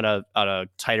one on a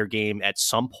tighter game at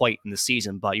some point in the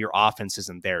season, but your offense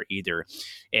isn't there either.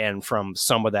 And from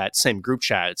some of that same group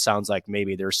chat, it sounds like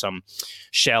maybe there's some,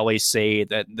 shall we say,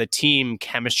 that the team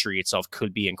chemistry itself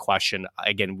could be in question.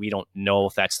 Again, we don't know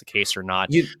if that's the case or not.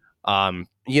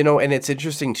 And it's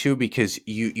interesting too, because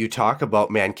you talk about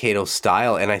Mankato's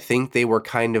style, and I think they were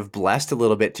kind of blessed a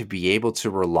little bit to be able to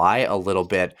rely a little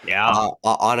bit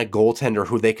on a goaltender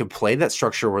who they could play that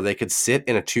structure where they could sit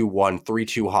in a 2-1,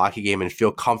 3-2 hockey game and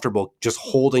feel comfortable just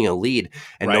holding a lead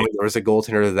and knowing there was a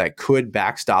goaltender that could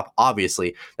backstop.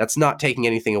 Obviously, that's not taking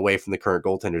anything away from the current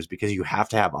goaltenders because you have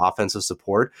to have offensive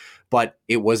support, but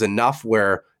it was enough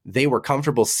where they were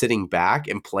comfortable sitting back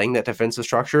and playing that defensive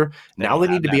structure. Now they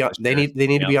need to be on, they need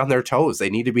to be on their toes. They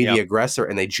need to be the aggressor,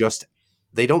 and they just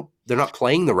they're not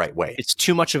playing the right way. It's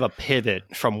too much of a pivot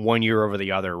from one year over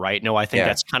the other, right? No, I think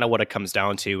that's kind of what it comes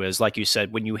down to is, like you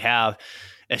said, when you have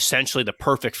essentially the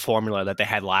perfect formula that they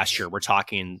had last year, we're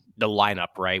talking the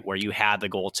lineup, right? Where you had the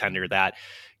goaltender that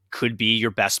could be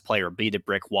your best player, be the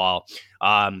brick wall.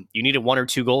 You needed 1 or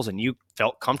 2 goals and you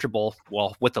felt comfortable,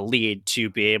 with the lead to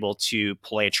be able to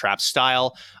play a trap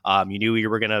style. You knew you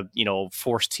were going to,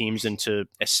 force teams into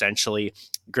essentially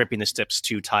gripping the sticks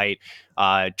too tight,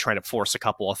 trying to force a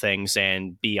couple of things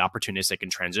and be opportunistic in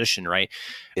transition, right?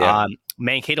 Yeah.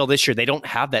 Mankato this year, they don't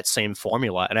have that same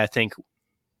formula. And I think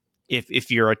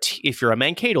if you're a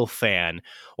Mankato fan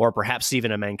or perhaps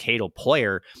even a Mankato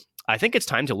player, I think it's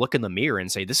time to look in the mirror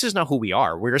and say, this is not who we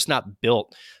are. We're just not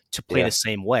built to play the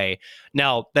same way.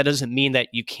 Now, that doesn't mean that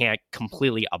you can't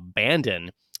completely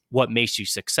abandon what makes you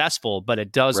successful, but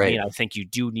it does mean I think you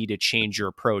do need to change your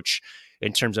approach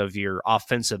in terms of your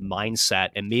offensive mindset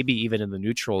and maybe even in the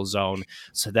neutral zone,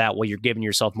 so that way you're giving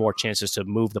yourself more chances to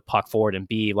move the puck forward and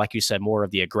be, like you said, more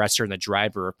of the aggressor and the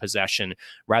driver of possession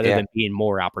rather than being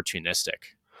more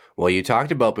opportunistic. Well, you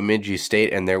talked about Bemidji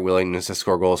State and their willingness to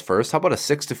score goals first. How about a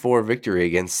 6-4 victory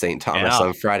against St. Thomas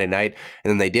on Friday night? And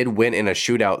then they did win in a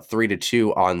shootout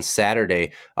 3-2 on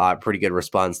Saturday. Pretty good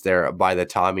response there by the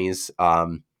Tommies.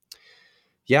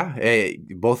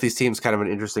 Both these teams kind of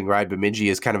an interesting ride. Bemidji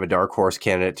is kind of a dark horse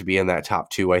candidate to be in that top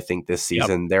 2, I think, this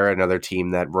season. They're another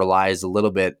team that relies a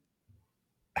little bit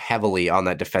heavily on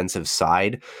that defensive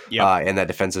side and that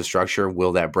defensive structure.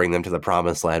 Will that bring them to the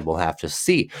promised land? We'll have to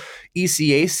see.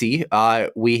 ECAC,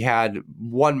 we had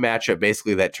one matchup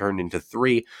basically that turned into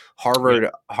 3.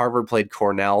 Harvard played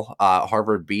Cornell.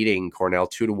 Harvard beating Cornell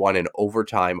 2-1 in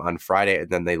overtime on Friday, and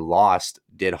then they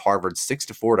did Harvard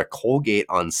 6-4 to Colgate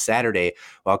on Saturday,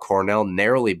 while Cornell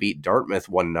narrowly beat Dartmouth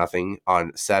 1-0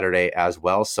 on Saturday as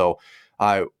well. So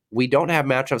we don't have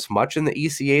matchups much in the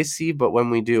ECAC, but when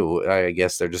we do, I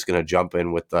guess they're just going to jump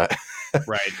in with the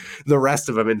the rest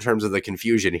of them in terms of the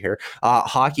confusion here.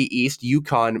 Hockey East,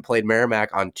 UConn played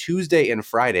Merrimack on Tuesday and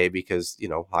Friday because,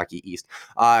 Hockey East.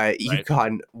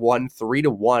 UConn won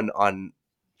 3-1 on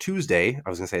Tuesday. I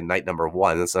was going to say night number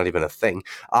 1. That's not even a thing.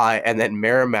 And then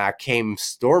Merrimack came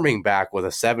storming back with a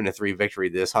 7-3 victory.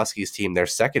 This Huskies team, their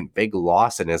second big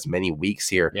loss in as many weeks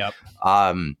here.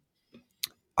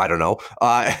 I don't know.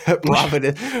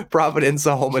 Providence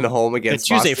a home and home against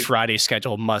the Tuesday Boston. Friday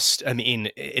schedule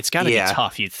it's got to be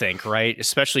tough, you'd think, right?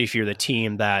 Especially if you're the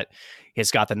team that has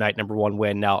got the night number 1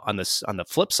 win. Now on the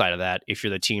flip side of that, if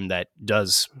you're the team that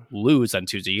does lose on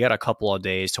Tuesday, you got a couple of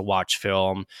days to watch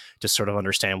film to sort of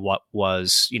understand what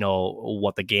was,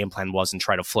 what the game plan was and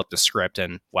try to flip the script.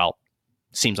 And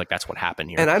seems like that's what happened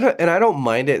here. And I don't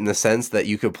mind it in the sense that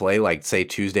you could play, like, say,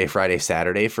 Tuesday, Friday,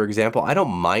 Saturday, for example. I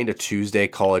don't mind a Tuesday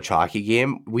college hockey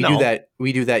game. We do that.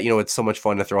 It's so much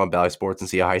fun to throw on Bally Sports and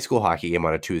see a high school hockey game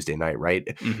on a Tuesday night, right?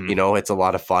 Mm-hmm. It's a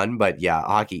lot of fun. But yeah,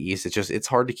 Hockey East, it's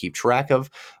hard to keep track of.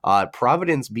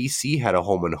 Providence BC had a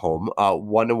home and home,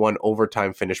 1-1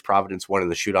 overtime finish. Providence won in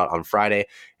the shootout on Friday,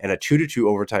 and a 2-2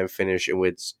 overtime finish in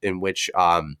which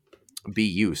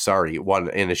BU won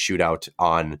in a shootout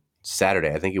on Saturday.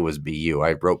 I think it was BU.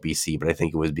 I wrote BC, but I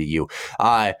think it was BU.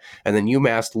 And then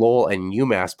UMass Lowell and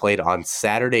UMass played on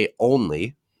Saturday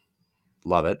only.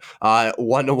 Love it.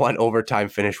 1-1 overtime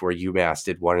finish where UMass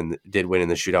did win in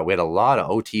the shootout. We had a lot of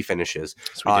OT finishes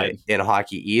in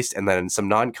Hockey East, and then some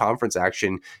non-conference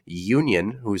action.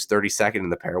 Union, who's 32nd in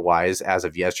the pairwise as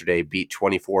of yesterday, beat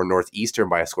 24 Northeastern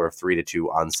by a score of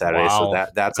 3-2 on Saturday. Wow. So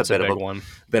that's a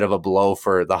bit of a blow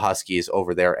for the Huskies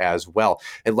over there as well.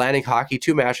 Atlantic Hockey,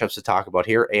 2 matchups to talk about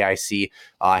here. AIC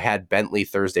had Bentley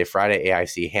Thursday, Friday.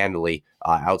 AIC handily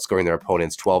outscoring their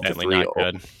opponents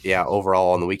 12-3.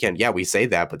 Overall on the weekend. Yeah, we say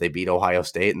that, but they beat Ohio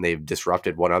State and they've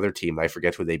disrupted one other team. I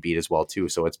forget who they beat as well too.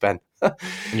 So it's been and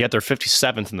yet they're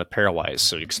 57th in the pairwise.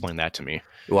 So you explain that to me.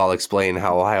 Well, I'll explain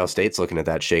how Ohio State's looking at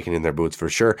that, shaking in their boots for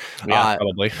sure. Yeah,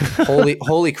 probably.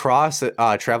 Holy Cross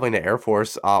traveling to Air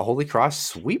Force. Holy Cross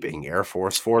sweeping Air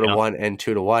Force 4-1 and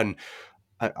 2-1.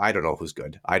 I don't know who's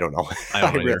good. I don't know.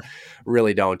 I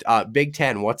really don't. Big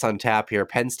Ten, what's on tap here?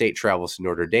 Penn State travels to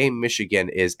Notre Dame. Michigan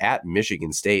is at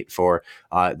Michigan State for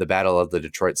the Battle of the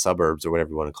Detroit Suburbs, or whatever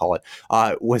you want to call it.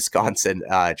 Wisconsin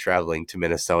traveling to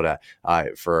Minnesota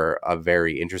for a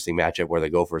very interesting matchup where the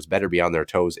Gophers better be on their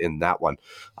toes in that one.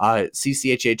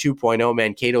 CCHA 2.0,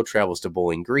 Mankato travels to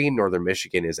Bowling Green. Northern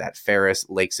Michigan is at Ferris.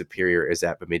 Lake Superior is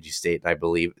at Bemidji State. And I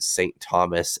believe St.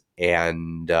 Thomas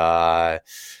and...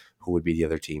 who would be the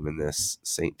other team in this?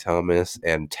 St. Thomas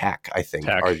and Tech, I think,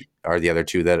 Tech. are the other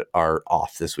two that are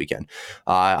off this weekend.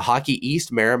 Hockey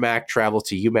East, Merrimack travels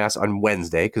to UMass on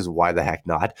Wednesday, because why the heck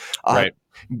not? Right.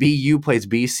 BU plays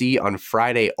BC on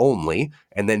Friday only,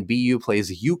 and then BU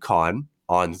plays UConn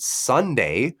on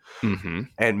Sunday,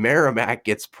 and Merrimack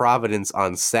gets Providence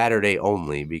on Saturday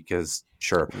only, because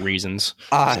sure. Reasons.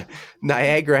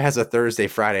 Niagara has a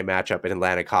Thursday-Friday matchup in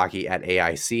Atlantic Hockey at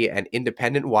AIC, and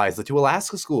independent-wise, the two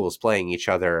Alaska schools playing each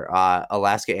other,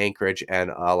 Alaska Anchorage and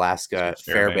Alaska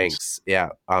Fairbanks. Yeah,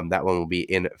 that one will be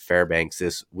in Fairbanks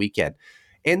this weekend.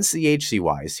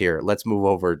 NCHC-wise here, let's move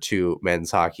over to men's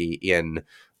hockey in,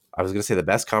 I was going to say the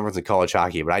best conference in college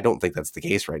hockey, but I don't think that's the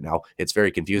case right now. It's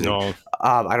very confusing. No.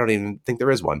 I don't even think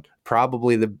there is one.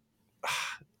 Probably the...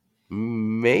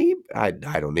 Maybe I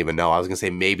don't even know. I was gonna say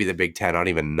maybe the Big Ten. I don't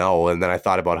even know. And then I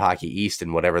thought about Hockey East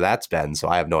and whatever that's been. So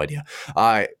I have no idea.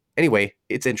 Anyway,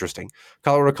 it's interesting.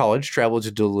 Colorado College traveled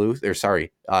to Duluth.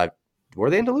 Were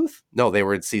they in Duluth? No, they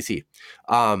were at CC.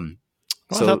 I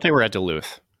thought they were at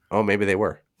Duluth. Oh, maybe they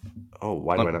were. Oh,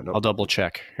 why do I not know? I'll double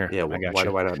check here. Yeah, why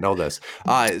do I not know this?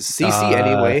 CC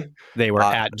anyway. They were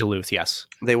at Duluth. Yes,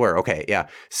 they were. Okay, yeah.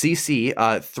 CC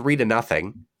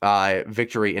 3-0.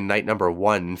 Victory in night number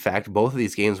 1. In fact, both of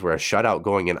these games were a shutout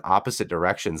going in opposite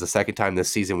directions. The second time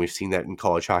this season we've seen that in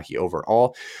college hockey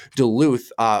overall.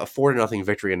 Duluth 4-0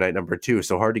 victory in night number 2.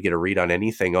 So hard to get a read on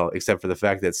anything except for the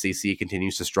fact that CC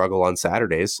continues to struggle on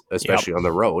Saturdays, especially on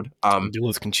the road.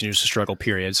 Duluth continues to struggle.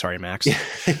 Period. Sorry, Max.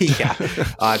 Yeah,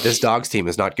 this Dogs team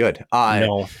is not good.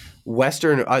 No.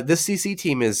 Western, this CC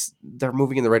team they're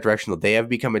moving in the right direction. They have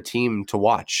become a team to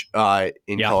watch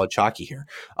in college hockey here.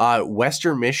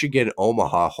 Western Michigan,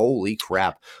 Omaha, holy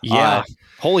crap. Yeah,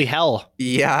 holy hell.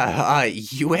 Yeah, UNO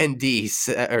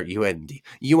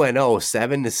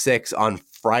 7-6 on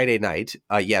Friday night.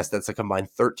 Yes, that's a combined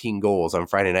 13 goals on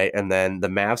Friday night. And then the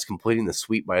Mavs completing the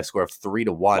sweep by a score of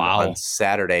 3-1 on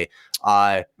Saturday.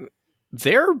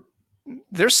 They're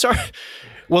sorry.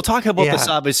 We'll talk about this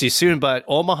obviously soon, but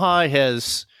Omaha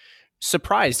has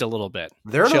surprised a little bit.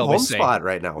 They're in a home spot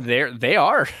right now. They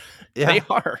are. Yeah. They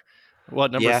are.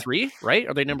 What, number 3, right?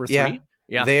 Are they number 3?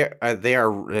 Yeah. They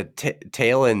are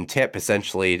tail and tip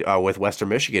essentially with Western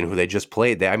Michigan, who they just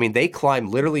played. They climbed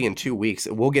literally in 2 weeks.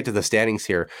 We'll get to the standings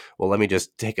here. Well, let me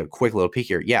just take a quick little peek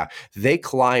here. Yeah, they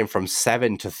climbed from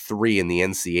 7 to 3 in the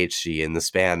NCHC in the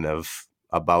span of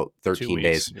about 13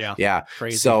 days. Yeah.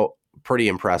 Crazy. So pretty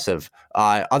impressive.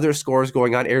 Other scores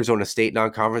going on. Arizona State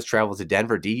non-conference travel to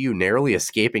Denver. DU narrowly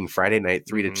escaping Friday night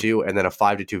 3-2, and then a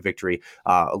 5-2 victory,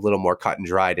 a little more cut and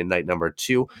dried in night number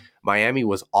 2. Miami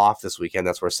was off this weekend.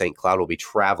 That's where St. Cloud will be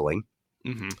traveling.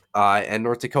 And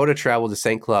North Dakota traveled to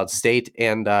St. Cloud State,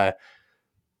 and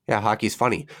hockey's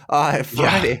funny.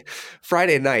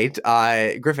 Friday night,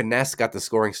 Griffin Ness got the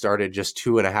scoring started just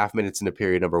 2.5 minutes into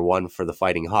period number 1 for the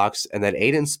Fighting Hawks. And then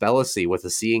Aiden Spellacy with a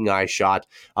seeing eye shot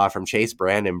from Chase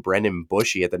Brand and Brendan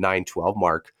Bushy at the 9:12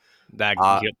 mark. That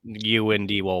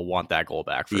UND will want that goal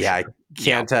back for sure.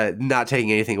 Can't not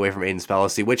taking anything away from Aiden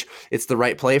Spellacy, which it's the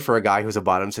right play for a guy who's a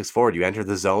bottom 6 forward. You enter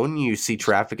the zone, you see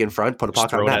traffic in front, put a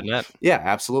puck on net. Yeah,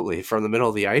 absolutely. From the middle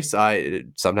of the ice,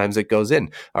 sometimes it goes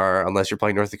in, or unless you're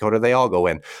playing North Dakota, they all go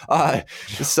in.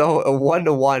 So a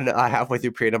 1-1 halfway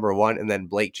through period number 1, and then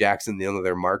Blake Jackson, the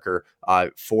other marker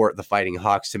for the Fighting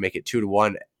Hawks, to make it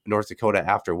 2-1. North Dakota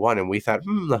after 1, and we thought,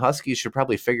 the Huskies should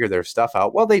probably figure their stuff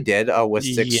out. Well, they did with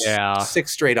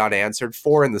six straight unanswered,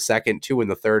 4 in the second, 2 in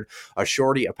the third, a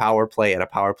shorty, a power play, and a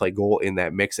power play goal in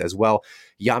that mix as well.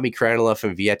 Yami Kranila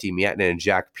from Vietti Miettinen and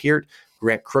Jack Peart.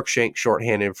 Grant Crookshank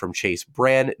shorthanded from Chase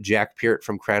Brand, Jack Peart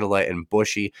from Kranila and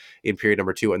Bushy in period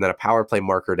number 2, and then a power play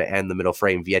marker to end the middle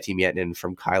frame, Vietti Miettinen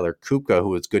from Kyler Kupka, who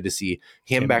was good to see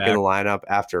him back in the lineup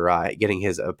after getting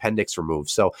his appendix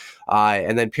removed. So,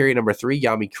 and then period number 3,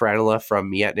 Yami Kranila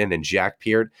from Miettinen and Jack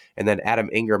Peart, and then Adam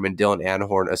Ingram and Dylan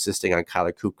Anhorn assisting on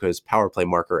Kyler Kupka's power play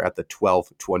marker at the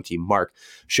 12:20 mark.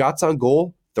 Shots on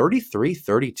goal,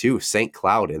 33-32 St.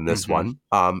 Cloud in this one,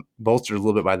 bolstered a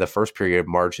little bit by the first period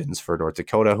margins for North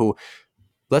Dakota, who,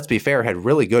 let's be fair, had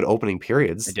really good opening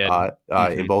periods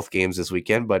in both games this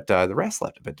weekend, but the rest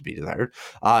left a bit to be desired.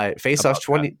 Face-offs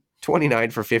 29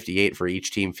 for 58 for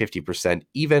each team, 50%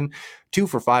 even. 2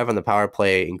 for 5 on the power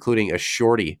play, including a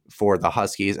shorty for the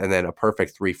Huskies, and then a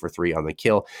perfect 3 for 3 on the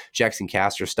kill. Jackson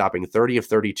Castor stopping 30 of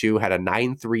 32, had a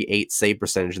 938 save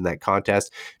percentage in that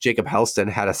contest. Jacob Helston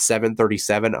had a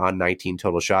 737 on 19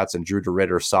 total shots, and Drew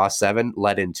DeRitter saw 7,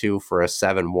 led in 2 for a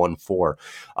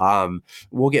 714.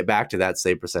 We'll get back to that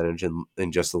save percentage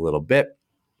in just a little bit.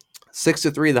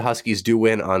 6-3, the Huskies do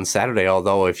win on Saturday,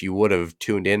 although if you would have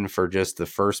tuned in for just the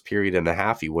first period and a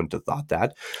half, you wouldn't have thought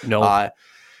that. No.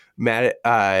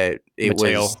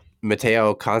 was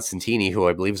Matteo Constantini, who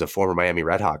I believe is a former Miami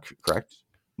Redhawk, correct?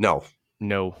 No.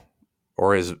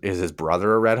 Or is his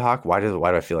brother a Red Hawk? Why do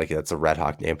I feel like that's a Red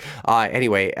Hawk name?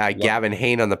 Anyway, Gavin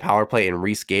Hain on the power play and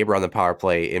Reese Gaber on the power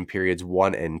play in periods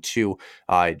 1 and 2.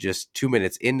 Just 2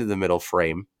 minutes into the middle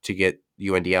frame to get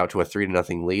UND out to a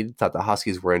 3-0 lead. Thought the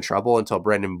Huskies were in trouble until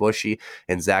Brendan Bushy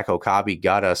and Zach Okabe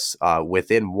got us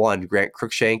within one. Grant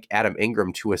Cruikshank, Adam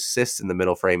Ingram, 2 assists in the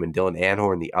middle frame, and Dylan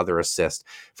Anhorn, the other assist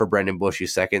for Brendan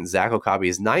Bushy's second. Zach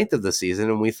Okabe's 9th of the season,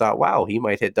 and we thought, wow, he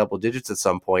might hit double digits at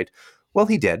some point. Well,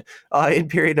 he did in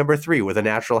period number 3 with a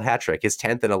natural hat trick, his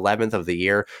 10th and 11th of the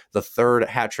year. The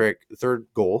third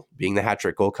goal being the hat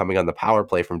trick goal coming on the power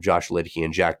play from Josh Lidke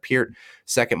and Jack Peart.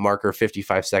 Second marker,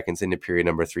 55 seconds into period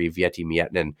number 3, Vieti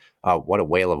Miettinen. What a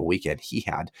whale of a weekend he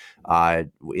had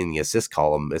in the assist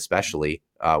column, especially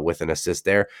with an assist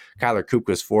there. Kyler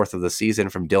Kupka's 4th of the season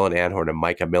from Dylan Anhorn and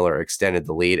Micah Miller extended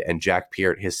the lead, and Jack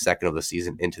Peart his 2nd of the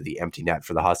season into the empty net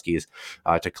for the Huskies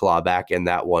to claw back in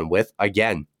that one with,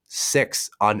 again, 6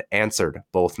 unanswered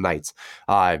both nights.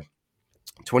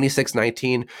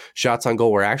 26-19 shots on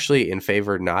goal were actually in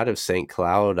favor not of St.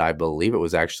 Cloud. I believe it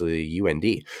was actually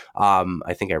UND.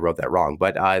 I think I wrote that wrong,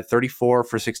 but 34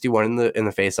 for 61 in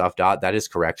the faceoff dot. That is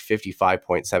correct.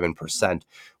 55.7%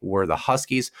 were the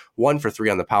Huskies. 1 for 3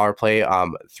 on the power play.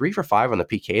 3 for 5 on the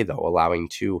PK though, allowing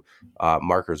 2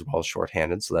 markers while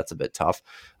shorthanded. So that's a bit tough.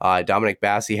 Dominic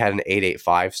Bassi had an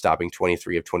 8.85, stopping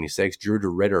 23 of 26. Drew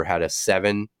DeRitter had a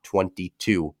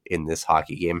 7.22 in this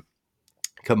hockey game.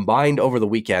 Combined over the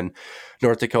weekend,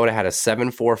 North Dakota had a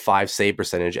 7.45 save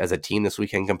percentage as a team this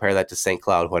weekend. Compare that to St.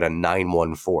 Cloud, who had a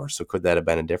 9.14. So could that have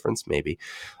been a difference? Maybe.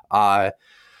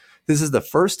 This is the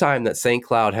first time that St.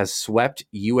 Cloud has swept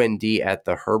UND at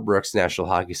the Herb Brooks National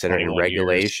Hockey Center in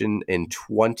regulation in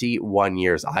 21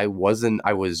 years. I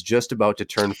was just about to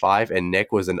turn 5, and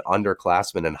Nick was an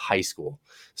underclassman in high school.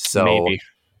 So maybe.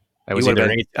 I would have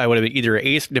been either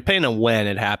eighth, depending on when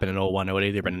it happened in 01. I would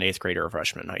have either been an 8th grader or a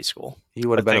freshman in high school. You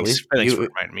would have been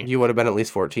you would have been at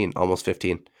least 14, almost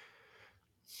 15.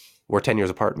 We're 10 years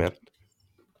apart, man.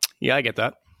 Yeah, I get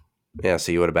that. Yeah,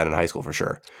 so you would have been in high school for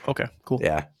sure. Okay, cool.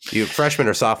 Yeah, you freshman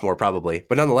or sophomore probably,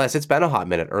 but nonetheless, it's been a hot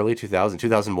minute. Early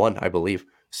 2001, I believe.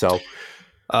 So,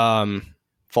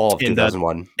 fall of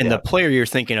 2001. And the player you're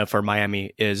thinking of for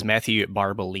Miami is Matthew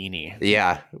Barbolini.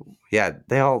 Yeah,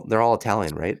 they're all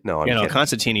Italian, right? No,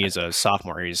 Constantini is a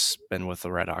sophomore. He's been with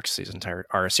the Red Hawks his entire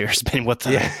RSC. He's been with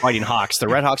the Fighting Hawks. The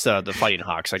Red Hawks, the Fighting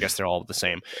Hawks. I guess they're all the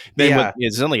same.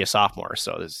 He's only a sophomore,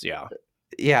 so this,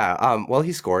 Yeah. Well,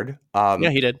 he scored.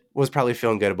 He did. Was probably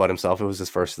feeling good about himself. It was his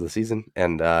first of the season,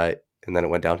 and then it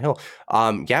went downhill.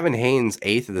 Gavin Hain's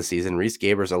 8th of the season. Reese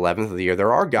Gaber's 11th of the year.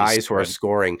 There are guys who are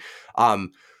scoring.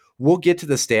 We'll get to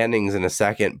the standings in a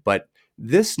second, but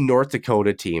this North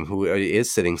Dakota team, who is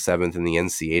sitting 7th in the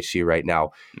NCHC right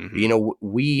now,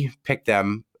 we picked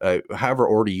them, however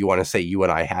order you want to say you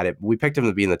and I had it. We picked them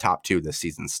to be in the top 2 this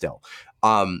season still.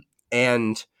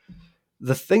 And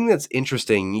the thing that's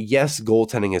interesting, yes,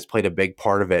 goaltending has played a big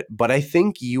part of it, but I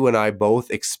think you and I both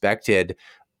expected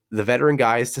the veteran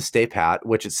guys to stay pat,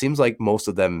 which it seems like most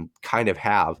of them kind of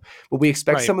have, but we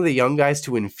expect some of the young guys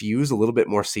to infuse a little bit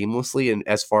more seamlessly. And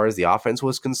as far as the offense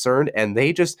was concerned, and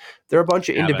they're a bunch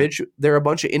of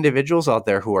individuals out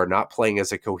there who are not playing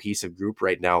as a cohesive group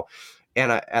right now.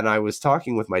 And I was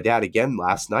talking with my dad again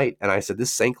last night, and I said,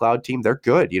 this St. Cloud team, they're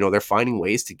good. They're finding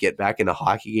ways to get back into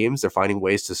hockey games. They're finding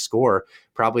ways to score.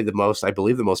 Probably the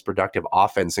most productive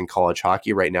offense in college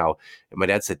hockey right now. And my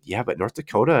dad said, yeah, but North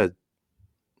Dakota,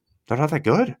 they're not that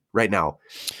good right now.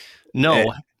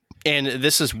 No. And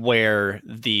this is where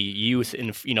the youth,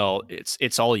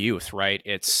 it's all youth, right?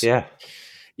 The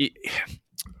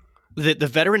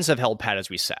veterans have held pat, as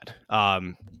we said.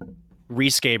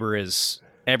 Reese Gaber is,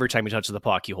 every time he touches the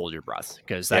puck, you hold your breath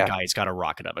because that guy's got a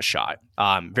rocket of a shot.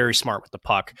 Very smart with the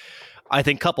puck. I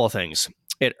think a couple of things.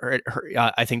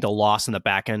 I think the loss in the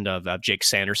back end of Jake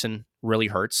Sanderson really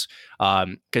hurts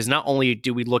because not only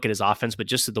do we look at his offense, but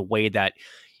just the way that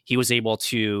he was able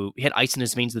to hit ice in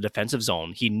his veins in the defensive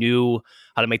zone. He knew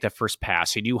how to make that first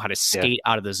pass. He knew how to skate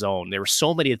out of the zone. There were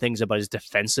so many things about his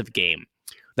defensive game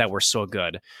that were so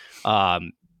good.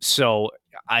 So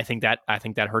I think that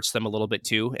hurts them a little bit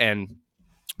too. And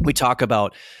we talk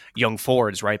about young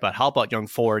forwards, right? But how about young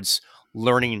forwards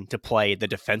learning to play the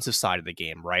defensive side of the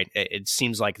game, right? It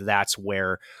seems like that's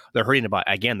where they're hurting about.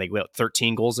 Again, they got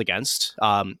 13 goals against.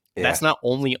 That's not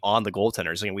only on the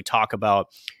goaltenders. We talk about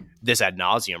this ad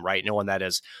nauseum, right? Knowing that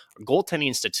is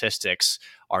goaltending statistics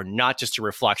are not just a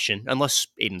reflection, unless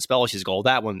Aiden Spellish's goal,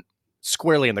 that one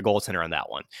squarely in the goaltender on that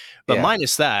one. But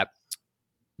minus that,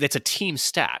 it's a team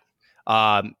stat.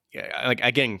 Like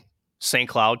again, St.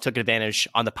 Cloud took advantage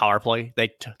on the power play.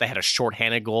 They had a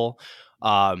shorthanded goal.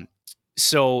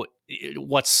 So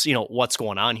what's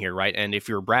going on here, right? And if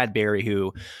you're Brad Berry,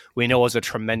 who we know is a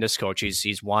tremendous coach,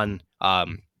 he's won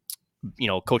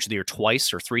coach of the year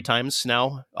twice or three times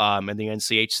now in the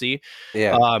NCHC.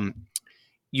 Yeah.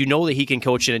 You know that he can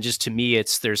coach it, and just to me,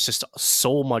 there's just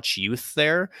so much youth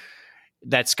there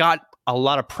that's got a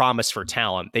lot of promise for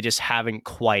talent. They just haven't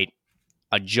quite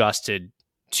adjusted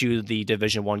to the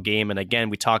Division I game. And again,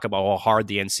 we talk about how hard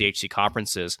the NCHC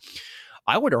conference is.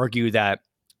 I would argue that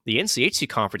the NCHC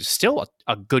conference is still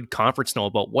a good conference now,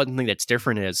 but one thing that's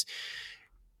different is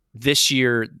this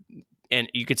year, and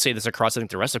you could say this across, I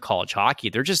think, the rest of college hockey,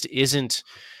 there just isn't,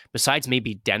 besides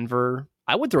maybe Denver,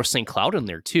 I would throw St. Cloud in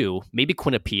there too, maybe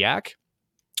Quinnipiac.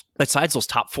 Besides those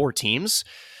top four teams,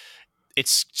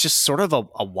 it's just sort of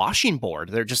a washing board.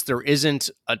 There isn't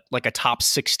a top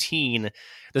 16.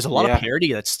 There's a lot of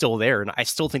parity that's still there, and I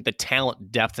still think the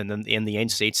talent depth in the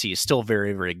NCHC is still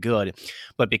very, very good.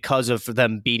 But because of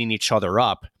them beating each other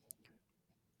up,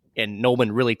 and no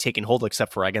one really taking hold,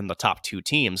 except for again the top two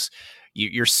teams,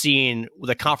 you're seeing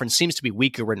the conference seems to be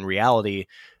weaker in reality.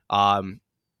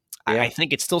 I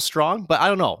think it's still strong, but I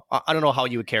don't know. I don't know how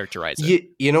you would characterize it.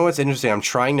 You know what's interesting? I'm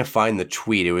trying to find the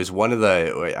tweet. It was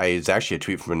it's actually a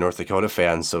tweet from a North Dakota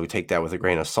fan, so take that with a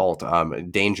grain of salt.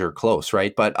 Danger close,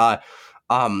 right? But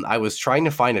I was trying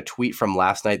to find a tweet from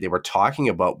last night. They were talking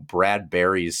about Brad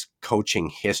Berry's coaching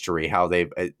history, how they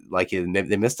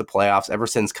missed the playoffs ever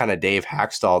since kind of Dave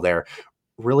Hackstall there.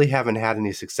 Really haven't had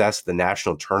any success at the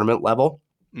national tournament level.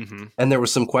 Mm-hmm. And there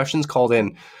was some questions called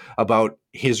in about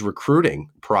his recruiting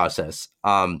process,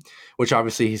 which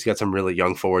obviously he's got some really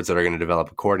young forwards that are going to develop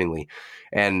accordingly.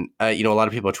 And, a lot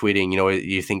of people are tweeting,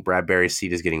 you think Brad Berry's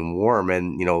seat is getting warm,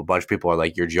 and, a bunch of people are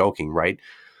like, you're joking, right?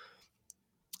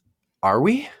 Are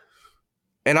we?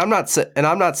 And I'm not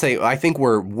saying, I think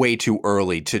we're way too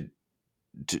early to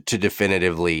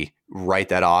definitively write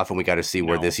that off, and we got to see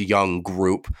where this young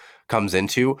group comes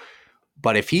into.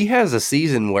 But if he has a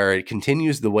season where it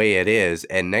continues the way it is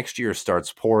and next year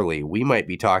starts poorly, we might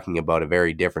be talking about a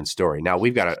very different story. Now,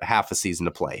 we've got half a season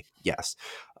to play, yes.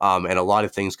 And a lot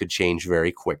of things could change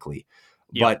very quickly.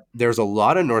 Yep. But there's a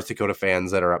lot of North Dakota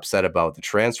fans that are upset about the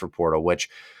transfer portal, which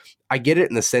I get it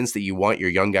in the sense that you want your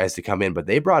young guys to come in, but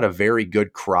they brought a very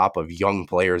good crop of young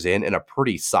players in, and a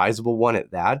pretty sizable one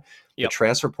at that. Yep. The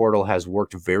transfer portal has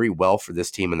worked very well for this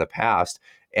team in the past,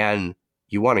 and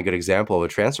you want a good example of a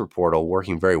transfer portal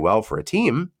working very well for a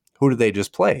team. Who did they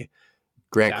just play?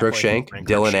 Grant Cruikshank,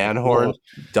 Dylan Anhorn,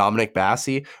 Dominic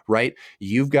Bassi, right?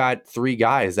 You've got three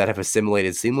guys that have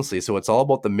assimilated seamlessly. So it's all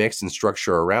about the mix and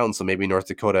structure around. So maybe North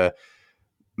Dakota,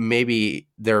 maybe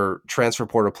their transfer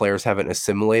portal players haven't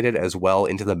assimilated as well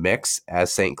into the mix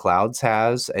as St. Cloud's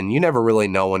has. And you never really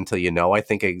know until you know. I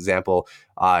think, example,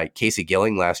 Casey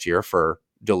Gilling last year for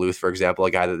Duluth, for example,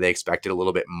 a guy that they expected a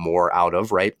little bit more out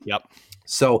of, right? Yep.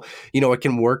 So, it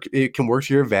can work to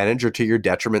your advantage or to your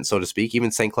detriment, so to speak.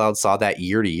 Even St. Cloud saw that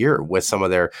year to year with some of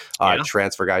their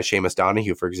transfer guys, Seamus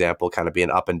Donahue, for example, kind of being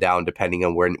up and down depending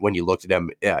on when you looked at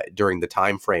him during the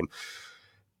time frame.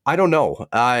 I don't know.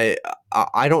 I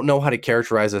don't know how to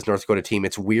characterize this North Dakota team.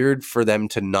 It's weird for them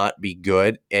to not be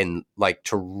good and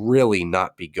to really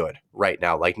not be good right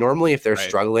now. Like normally if they're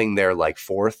struggling, they're like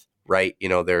fourth, right?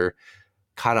 They're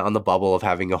kind of on the bubble of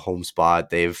having a home spot.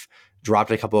 They've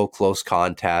dropped a couple of close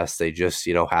contests. They just,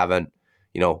 have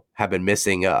been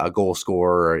missing a goal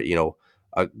scorer or,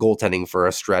 a goaltending for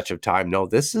a stretch of time. No,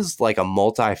 this is like a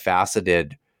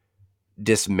multifaceted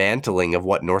dismantling of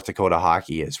what North Dakota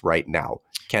hockey is right now.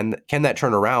 Can that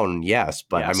turn around? Yes.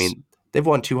 But yes. I mean, they've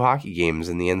won 2 hockey games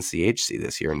in the NCHC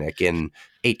this year, Nick, in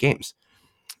 8 games.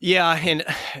 Yeah. And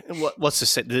what's to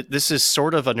say? This is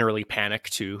sort of an early panic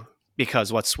too.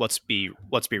 Because let's be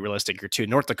realistic here too.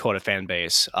 North Dakota fan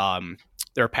base,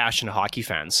 they're passionate hockey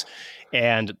fans,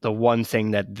 and the one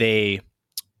thing that they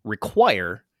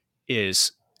require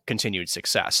is continued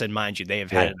success. And mind you, they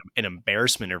have had an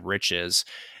embarrassment of riches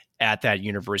at that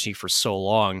university for so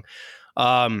long.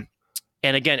 And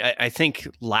again, I think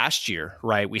last year,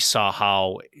 right, we saw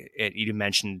how you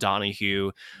mentioned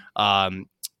Donahue.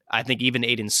 I think even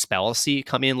Aiden Spellacy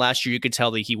come in last year. You could tell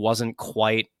that he wasn't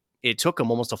quite. It took him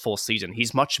almost a full season.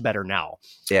 He's much better now.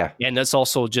 Yeah. And that's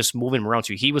also just moving him around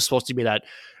too. He was supposed to be that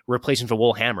replacement for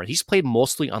Will Hammer. He's played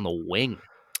mostly on the wing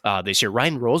this year.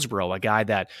 Ryan Roseborough, a guy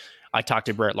that I talked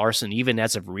to Brett Larson, even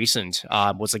as of recent,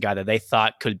 was a guy that they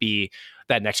thought could be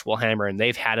that next Will Hammer. And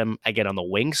they've had him again on the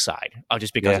wing side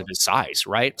just because of his size,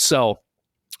 right? So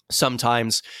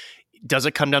sometimes does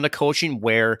it come down to coaching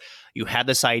where you had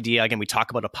this idea, again, we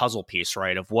talk about a puzzle piece,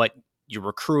 right, of what your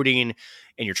recruiting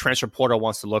and your transfer portal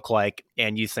wants to look like,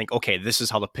 and you think, okay, this is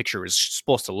how the picture is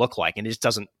supposed to look like, and it just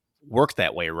doesn't work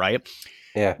that way, right?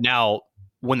 Yeah. Now,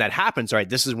 when that happens, right,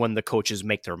 this is when the coaches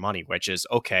make their money, which is,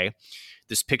 okay,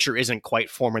 this picture isn't quite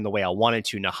forming the way I wanted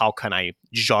to. Now, how can I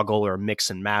juggle or mix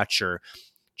and match or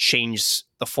change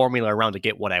the formula around to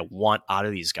get what I want out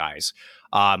of these guys?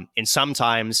 And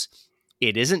sometimes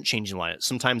it isn't changing line.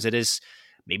 Sometimes it is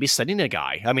maybe setting a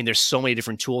guy. I mean, there's so many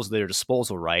different tools at their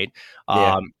disposal, right?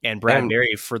 And Brad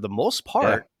Berry, for the most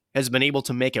part, has been able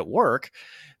to make it work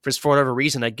for whatever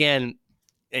reason. Again,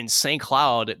 in St.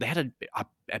 Cloud, they had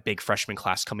a big freshman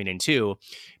class coming in too.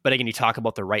 But again, you talk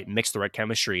about the right mix, the right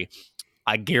chemistry.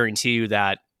 I guarantee you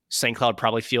that St. Cloud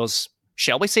probably feels,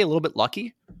 shall we say, a little bit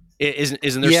lucky? Isn't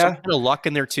there some kind of luck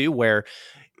in there too, where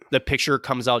the picture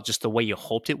comes out just the way you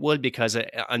hoped it would? Because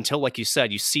until, like you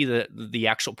said, you see the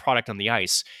actual product on the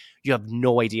ice, you have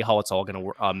no idea how it's all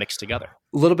going to mix together.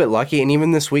 A little bit lucky, and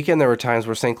even this weekend there were times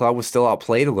where St. Cloud was still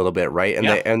outplayed a little bit, right?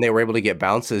 And they were able to get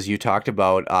bounces. You talked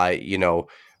about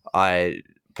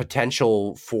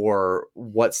potential for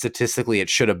what statistically it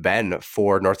should have been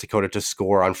for North Dakota to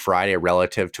score on Friday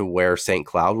relative to where St.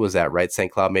 Cloud was at, right? St.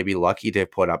 Cloud may be lucky to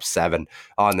put up 7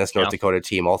 on this North Dakota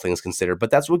team, all things considered, but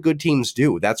that's what good teams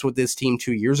do. That's what this team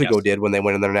 2 years ago did when they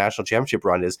went in their national championship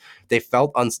run, is they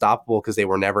felt unstoppable because they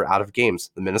were never out of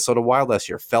games. The Minnesota Wild last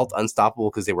year felt unstoppable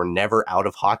because they were never out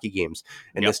of hockey games,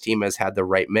 and this team has had the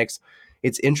right mix.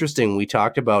 It's interesting. We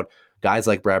talked about guys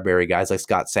like Brad Berry, guys like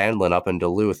Scott Sandlin up in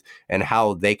Duluth, and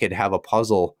how they could have a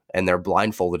puzzle and they're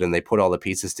blindfolded and they put all the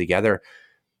pieces together.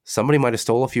 Somebody might have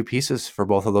stole a few pieces for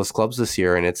both of those clubs this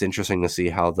year, and it's interesting to see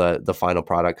how the final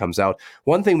product comes out.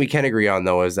 One thing we can agree on,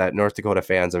 though, is that North Dakota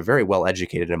fans are very well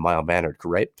educated and mild-mannered,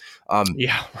 right?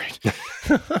 Yeah, right.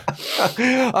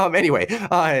 Anyway,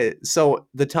 so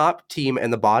the top team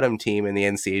and the bottom team in the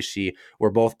NCHC were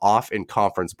both off in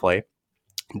conference play.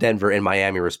 Denver and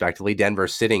Miami, respectively. Denver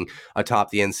sitting atop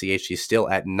the NCHC still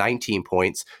at 19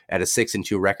 points at a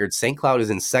 6-2 record. St. Cloud is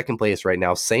in second place right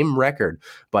now, same record,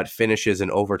 but finishes in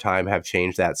overtime have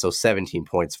changed that. So 17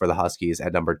 points for the Huskies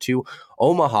at number 2.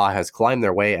 Omaha has climbed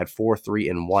their way at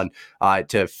 4-3-1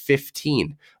 to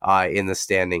 15 in the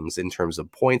standings in terms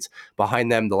of points.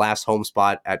 Behind them, the last home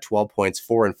spot at 12 points,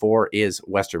 4-4, is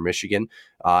Western Michigan.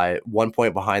 1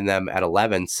 point behind them at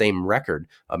 11, same record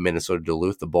of Minnesota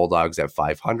Duluth. The Bulldogs at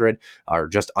 500 are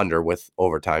just under with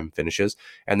overtime finishes.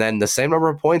 And then the same number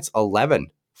of points,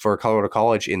 11 for Colorado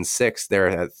College in 6th. They're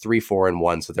at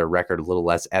 3-4-1, so their record a little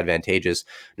less advantageous.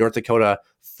 North Dakota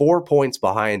 4 points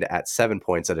behind at 7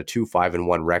 points at a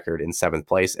 2-5-1 record in 7th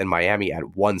place, and Miami at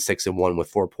 1-6-1 with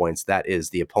 4 points. That is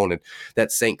the opponent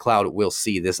that St. Cloud will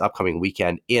see this upcoming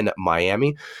weekend in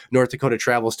Miami. North Dakota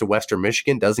travels to Western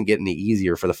Michigan. Doesn't get any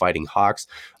easier for the Fighting Hawks.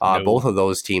 No. Both of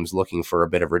those teams looking for a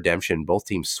bit of redemption. Both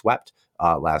teams swept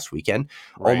last weekend.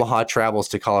 Right. Omaha travels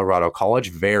to Colorado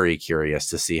College. Very curious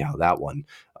to see how that one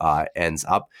ends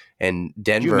up. And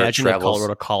Denver, can you imagine that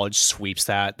Colorado College sweeps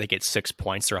that? They get 6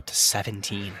 points. They're up to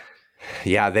 17.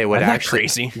 Yeah, they would actually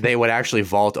crazy. They would actually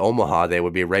vault Omaha. They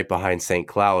would be right behind St.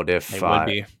 Cloud if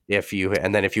you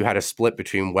had a split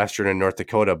between Western and North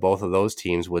Dakota, both of those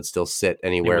teams would still sit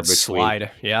anywhere between.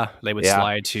 Slide. Yeah, they would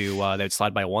slide to they would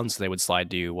slide by 1, so they would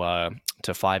slide to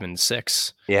 5 and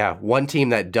 6. Yeah, one team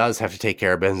that does have to take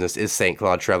care of business is St.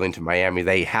 Cloud traveling to Miami.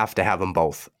 They have to have them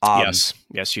both.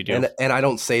 Yes, you do. And I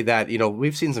don't say that,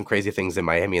 we've seen some crazy things in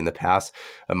Miami in the past.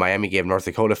 Miami gave North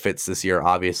Dakota fits this year,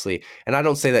 obviously. And I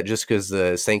don't say that just because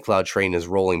the St. Cloud train is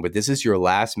rolling, but this is your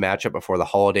last matchup before the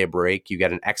holiday break. You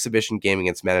got an exhibition game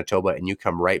against Manitoba, and you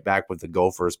come right back with the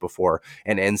Gophers before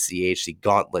an NCHC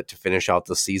gauntlet to finish out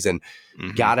the season.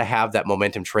 Mm-hmm. Got to have that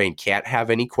momentum train. Can't have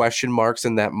any question marks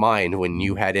in that mind when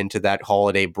you head into that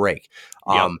holiday break.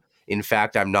 Yep. In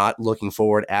fact, I'm not looking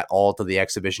forward at all to the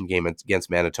exhibition game against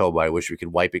Manitoba. I wish we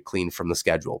could wipe it clean from the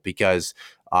schedule because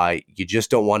you just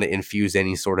don't want to infuse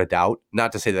any sort of doubt.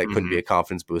 Not to say that couldn't be a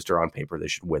confidence booster. On paper, they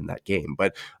should win that game.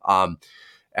 But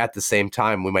at the same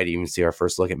time, we might even see our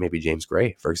first look at maybe James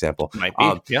Gray, for example. Might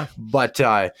be, yeah. But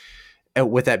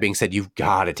with that being said, you've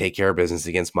got to take care of business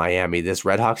against Miami. This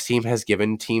Redhawks team has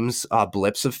given teams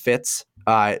blips of fits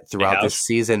throughout this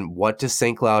season. What does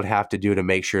St. Cloud have to do to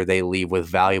make sure they leave with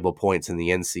valuable points in the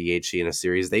NCHC in a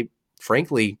series? They,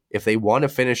 frankly, if they want to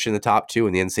finish in the top 2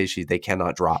 in the NCHC, they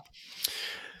cannot drop.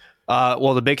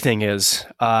 Well, the big thing is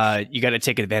you got to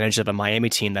take advantage of a Miami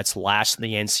team that's last in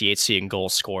the NCHC in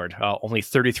goals scored. Only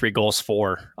 33 goals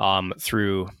for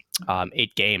through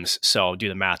 8 games. So do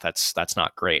the math. That's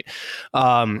not great.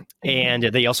 And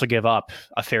they also give up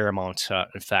a fair amount.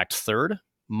 In fact, third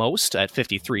most at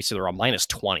 53, so they're a minus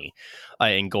 20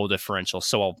 in goal differential.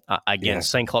 So again,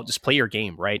 St. Cloud, just play your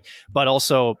game, right? But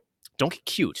also, don't get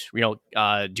cute. Do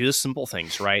the simple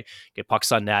things, right? Get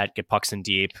pucks on net, get pucks in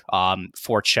deep,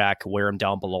 forecheck, wear them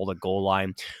down below the goal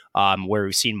line. Where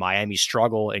we've seen Miami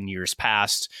struggle in years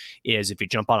past is if you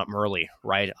jump on them early,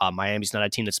 right? Miami's not a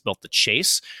team that's built to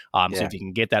chase. So if you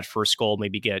can get that first goal,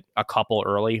 maybe get a couple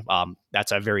early,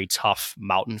 that's a very tough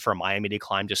mountain for Miami to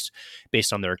climb just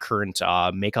based on their current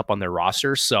makeup on their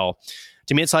roster. So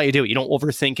to me, it's how you do it. You don't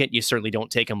overthink it. You certainly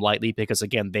don't take them lightly because,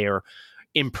 again, they're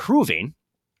improving.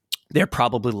 They're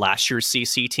probably last year's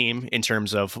CC team in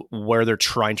terms of where they're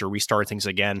trying to restart things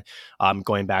again.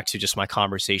 Going back to just my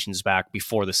conversations back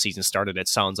before the season started, it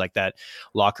sounds like that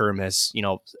locker room has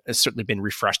certainly been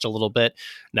refreshed a little bit.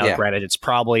 Now, granted, it's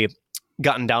probably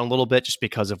gotten down a little bit just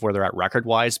because of where they're at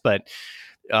record-wise, but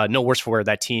no worse for where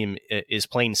that team is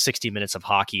playing 60 minutes of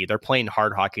hockey. They're playing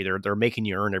hard hockey. They're making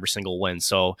you earn every single win.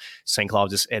 So St.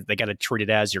 Cloud they got to treat it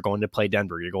as you're going to play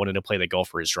Denver. You're going to play the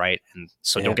Gophers, right? And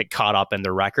so don't get caught up in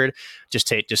the record.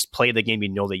 Just play the game you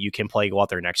know that you can play. Go out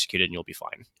there and execute it, and you'll be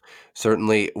fine.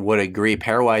 Certainly would agree.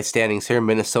 Pairwise standings here: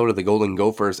 Minnesota, the Golden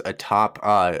Gophers atop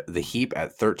the heap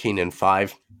at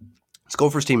 13-5. This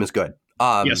Gophers team is good.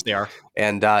 Yes, they are.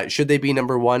 And should they be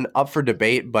number one? Up for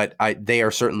debate, but they are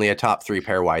certainly a top 3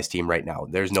 pairwise team right now.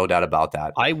 There's no doubt about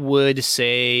that. I would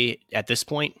say at this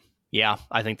point,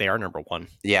 I think they are number one.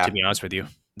 Yeah. To be honest with you.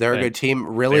 They're a good team.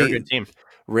 Really, they're a good team.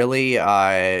 Really,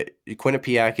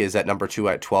 Quinnipiac is at number 2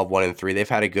 at 12-1-3. They've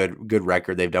had a good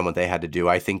record. They've done what they had to do.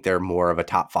 I think they're more of a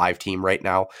top 5 team right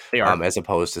now, as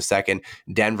opposed to second.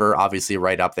 Denver, obviously,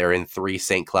 right up there in 3.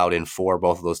 St. Cloud in 4.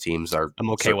 Both of those teams are. I'm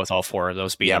okay with all 4 of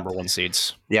those being number 1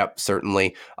 seeds. Yep,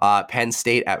 certainly. Penn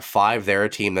State at 5. They're a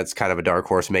team that's kind of a dark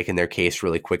horse, making their case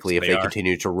really quickly if they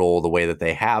continue to roll the way that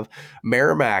they have.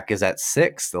 Merrimack is at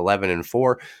 6,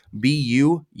 11-4.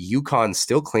 BU, UConn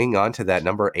still clinging on to that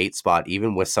number 8 spot,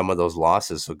 even with some of those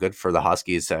losses. So good for the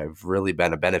Huskies. Have really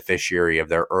been a beneficiary of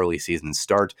their early season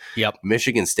start. Yep.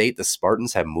 Michigan State, the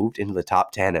Spartans have moved into the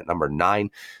top 10 at number 9.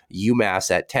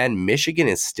 UMass at 10. Michigan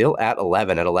is still at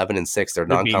 11 at 11-6. Their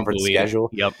non-conference schedule.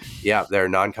 Yep. Yeah, their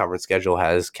non-conference schedule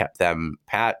has kept them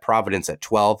pat. Providence at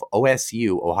 12.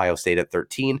 OSU, Ohio State at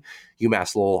 13.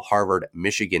 UMass Lowell, Harvard,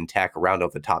 Michigan Tech round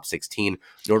out the top 16.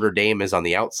 Notre Dame is on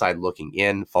the outside looking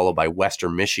in, followed by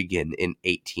Western Michigan in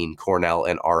 18, Cornell,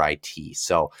 and RIT.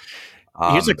 So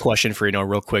here's a question for you,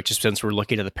 real quick, just since we're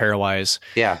looking at the pairwise.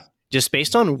 Yeah. Just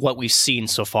based on what we've seen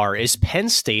so far, is Penn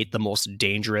State the most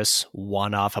dangerous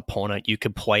one-off opponent you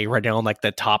could play right now in like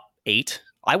the top 8?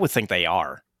 I would think they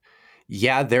are.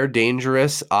 Yeah, they're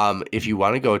dangerous. If you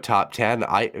want to go top 10,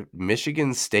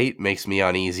 Michigan State makes me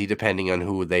uneasy depending on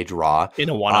who they draw. In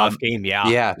a one-off game,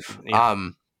 Yeah.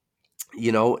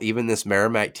 Even this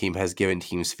Merrimack team has given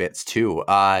teams fits too.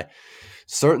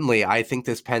 Certainly, I think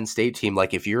this Penn State team,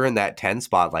 like if you're in that 10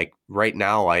 spot, like right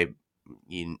now,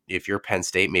 if you're Penn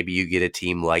State, maybe you get a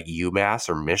team like UMass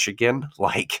or Michigan,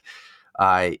 like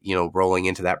rolling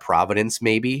into that Providence,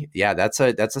 maybe. Yeah, that's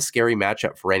a scary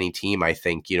matchup for any team. I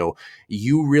think,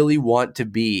 you really want to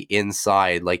be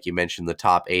inside, like you mentioned, the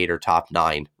top 8 or top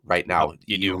 9 right now.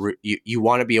 You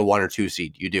want to be a 1 or 2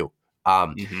 seed. You do.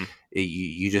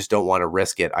 You just don't want to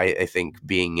risk it. I think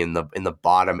being in the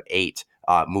bottom 8,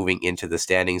 moving into the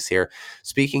standings here.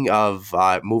 Speaking of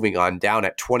moving on down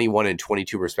at 21 and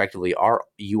 22 respectively, are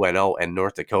UNO and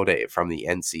North Dakota from the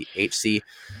NCHC.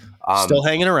 Still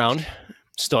hanging around.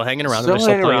 There's still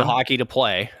plenty of hockey to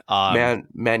play.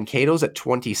 Mankato's at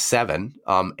 27.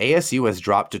 ASU has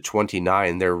dropped to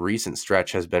 29. Their recent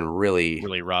stretch has been really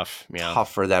rough. Yeah.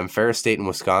 Tough for them. Ferris State and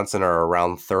Wisconsin are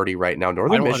around 30 right now.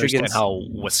 Northern Michigan. Understand how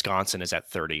Wisconsin is at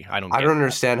 30. I don't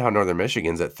understand how Northern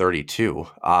Michigan's at 32.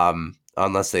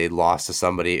 Unless they lost to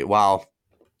somebody. Well,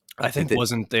 I think they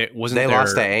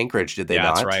lost to Anchorage, did they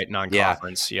not? That's right,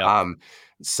 non-conference. Yeah.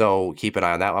 So keep an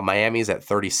eye on that one. Miami's at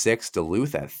 36,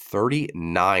 Duluth at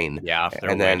 39. Yeah, they're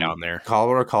and way then down there.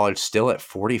 Colorado College still at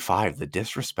 45. The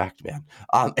disrespect, man.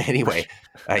 Anyway,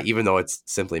 even though it's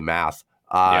simply math.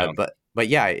 But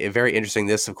yeah, very interesting.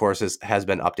 This, of course, has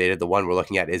been updated. The one we're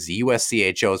looking at is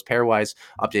USCHO's pairwise,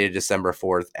 updated December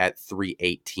 4th at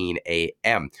 3:18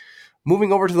 a.m.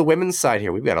 Moving over to the women's side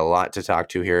here, we've got a lot to talk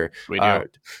to here. We do.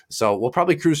 So we'll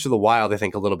probably cruise to the Wild, I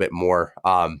think, a little bit more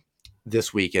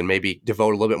this week and maybe devote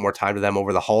a little bit more time to them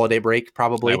over the holiday break,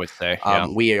 probably. I would say, yeah.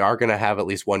 We are going to have at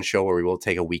least one show where we will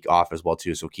take a week off as well,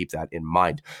 too, so keep that in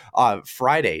mind.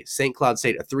 Friday, St. Cloud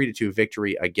State, a 3-2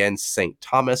 victory against St.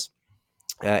 Thomas.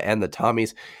 and the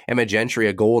Tommies. Emma Gentry,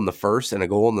 a goal in the first and a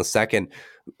goal in the second.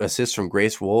 Assists from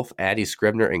Grace Wolf, Addie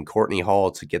Scribner, and Courtney Hall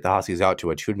to get the Huskies out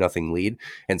to a 2-0 lead.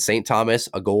 And St. Thomas,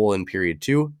 a goal in period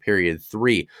 2, period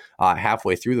 3,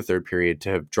 halfway through the third period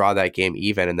to draw that game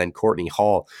even. And then Courtney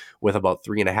Hall with about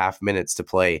 3.5 minutes to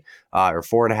play, or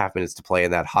 4.5 minutes to play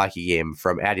in that hockey game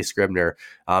from Addie Scribner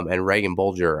and Reagan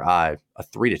Bolger, a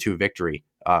 3-2 victory.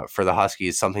 For the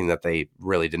Huskies, something that they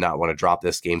really did not want to drop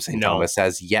this game. St. Thomas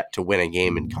has yet to win a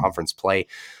game in conference play.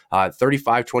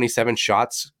 35-27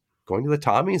 shots going to the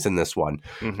Tommies in this one.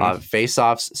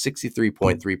 Face-offs,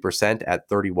 63.3% at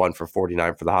 31 for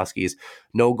 49 for the Huskies.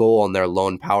 No goal on their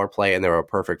lone power play, and they were a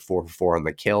perfect 4 for 4 on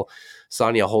the kill.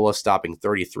 Sonia Hola stopping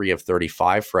 33 of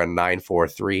 35 for a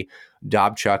 9-4-3.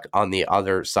 Dobchuk on the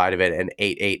other side of it, an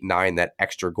 8-8-9, that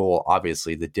extra goal,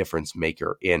 obviously the difference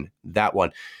maker in that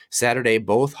one. Saturday,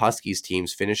 both Huskies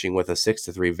teams finishing with a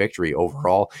 6-3 victory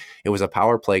overall. It was a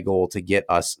power play goal to get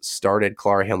us started.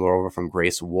 Clara Himlerova from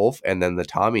Grace Wolf, and then the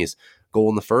Tommies goal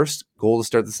in the first, goal to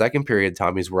start the second period.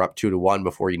 Tommies were up 2-1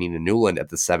 before Yanina Newland at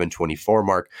the 7:24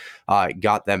 mark.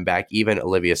 Got them back even.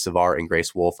 Olivia Savar and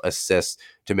Grace Wolf assists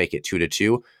to make it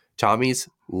 2-2. Tommies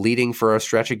leading for a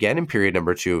stretch again in period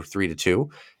number 2, 3-2.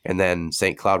 And then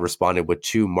St. Cloud responded with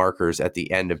 2 markers at the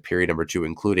end of period number 2,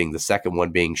 including the second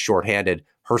one being shorthanded.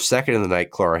 Her second of the night,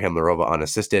 Clara Himlerova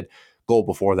unassisted. Goal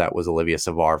before that was Olivia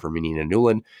Savar for Yanina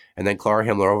Newland. And then Clara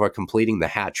Himlerova completing the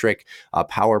hat trick,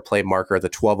 power play marker, the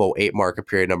 12:08 mark of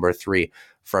period number 3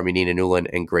 from Yanina Newland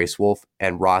and Grace Wolf,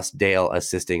 and Ross Dale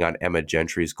assisting on Emma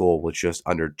Gentry's goal with just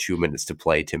under 2 minutes to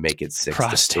play to make it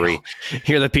 6-3.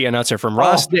 Hear the P announcer from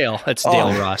Ross Dale. That's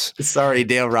Dale Ross. Sorry,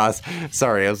 Dale Ross.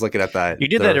 Sorry, I was looking at that. You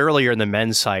did that earlier in the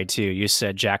men's side too. You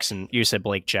said Jackson. You said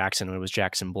Blake Jackson when it was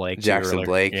Jackson Blake. Jackson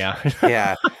Blake. Yeah.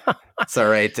 Yeah. It's all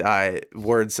right.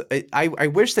 Words. I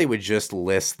wish they would just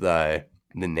list the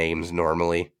names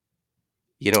normally.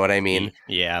 You know what I mean?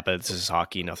 Yeah, but this is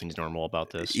hockey. Nothing's normal about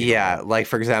this. Yeah, like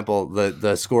for example,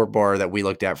 the scoreboard that we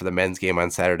looked at for the men's game on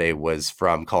Saturday was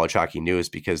from College Hockey News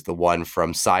because the one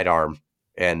from Sidearm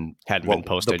and hadn't been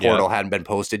posted. The portal hadn't been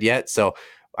posted yet. So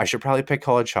I should probably pick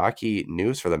College Hockey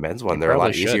News for the men's one. They're a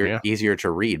lot easier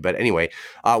to read. But anyway,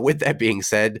 with that being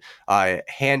said,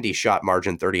 handy shot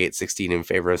margin 38-16 in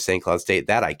favor of St. Cloud State.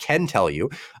 That I can tell you.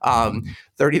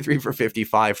 33 for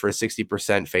 55 for a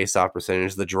 60% face-off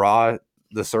percentage. The draw.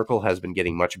 The circle has been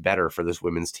getting much better for this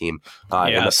women's team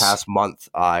in the past month,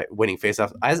 winning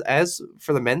faceoffs, as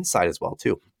for the men's side as well,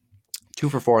 too. 2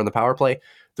 for 4 on the power play,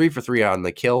 3 for 3 on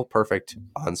the kill, perfect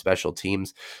on special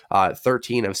teams,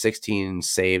 13 of 16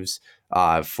 saves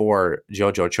for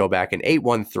JoJo Chobak, an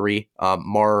 8-1-3.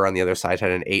 Maurer on the other side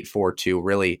had an 8-4-2,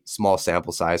 really small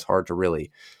sample size, hard to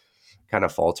really kind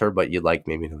of falter, but you'd like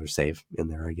maybe another save in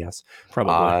there, I guess.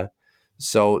 Probably.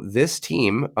 So this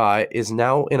team is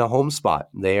now in a home spot.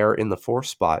 They are in the 4th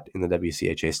spot in the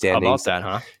WCHA standings. How about that,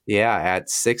 huh? Yeah, at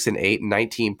 6-8,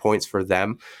 19 points for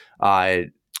them.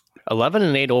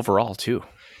 11-8 overall, too.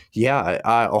 Yeah,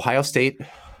 Ohio State,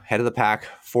 head of the pack,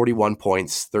 41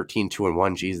 points,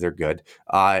 13-2-1. Geez, they're good.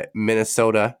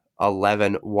 Minnesota,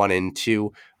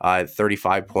 11-1-2,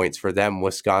 35 points for them.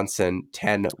 Wisconsin,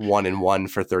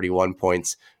 10-1-1 for 31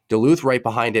 points. Duluth right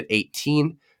behind at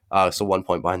 18. So 1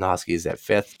 point behind the Huskies at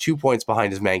 5th. 2 points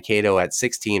behind is Mankato at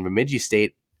 16. Bemidji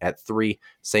State at 3.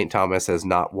 St. Thomas has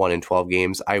not won in 12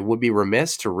 games. I would be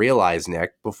remiss to realize,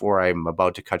 Nick, before I'm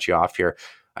about to cut you off here,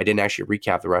 I didn't actually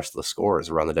recap the rest of the scores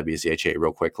around the WCHA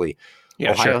real quickly.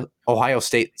 Yeah, Ohio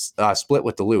State split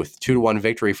with Duluth. 2-1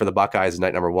 victory for the Buckeyes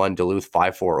night number 1. Duluth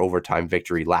 5-4 overtime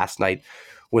victory last night.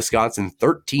 Wisconsin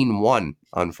 13-1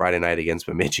 on Friday night against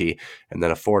Bemidji, and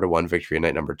then a 4-1 victory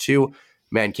night number 2.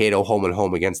 Mankato home and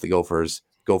home against the Gophers.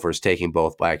 Gophers taking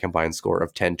both by a combined score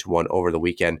of 10-1 over the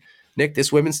weekend. Nick,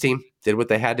 this women's team did what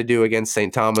they had to do against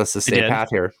St. Thomas to stay pat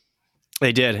here.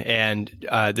 They did. And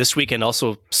this weekend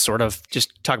also sort of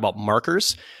just talk about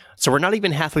markers. So we're not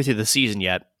even halfway through the season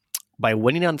yet. By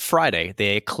winning on Friday,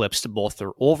 they eclipsed both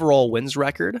their overall wins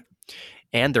record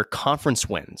and their conference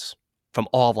wins from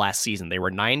all of last season. They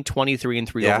were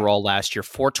 9-23-3 overall last year,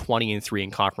 4-20-3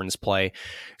 in conference play.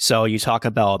 So you talk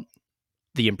about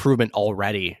the improvement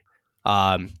already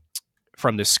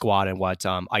from this squad and what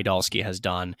Idalski has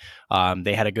done.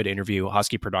 They had a good interview.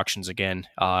 Husky Productions, again,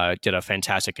 did a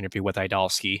fantastic interview with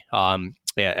Idalski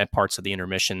at parts of the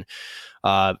intermission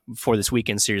for this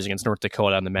weekend series against North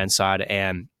Dakota on the men's side.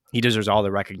 And he deserves all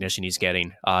the recognition he's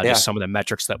getting. Just some of the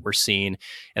metrics that we're seeing.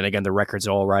 And again, the record's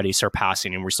already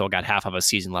surpassing, and we're still got half of a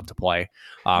season left to play.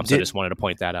 So I just wanted to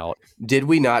point that out. Did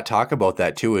we not talk about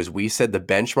that too? As we said, the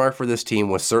benchmark for this team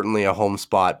was certainly a home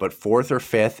spot, but 4th or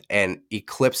 5th and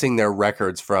eclipsing their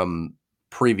records from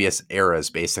previous eras,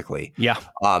 basically. Yeah.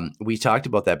 We talked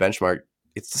about that benchmark.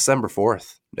 It's December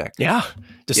 4th, Nick. Yeah.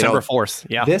 December 4th.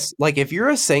 Yeah. This, like, if you're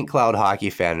a St. Cloud hockey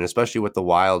fan, and especially with the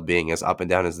Wild being as up and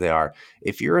down as they are,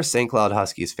 if you're a St. Cloud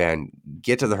Huskies fan,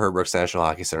 get to the Herbrooks National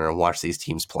Hockey Center and watch these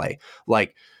teams play.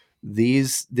 Like,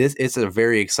 it's a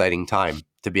very exciting time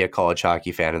to be a college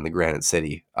hockey fan in the Granite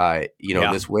City.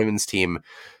 This women's team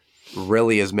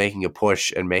really is making a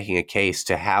push and making a case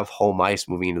to have home ice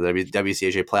moving into the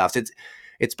WCHA playoffs.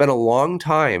 It's been a long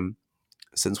time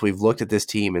since we've looked at this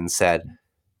team and said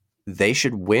they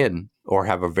should win or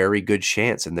have a very good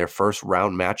chance in their first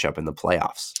round matchup in the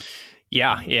playoffs.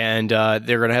 Yeah, and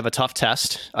they're going to have a tough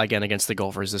test again against the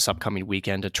Gophers this upcoming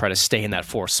weekend to try to stay in that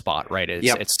fourth spot, right?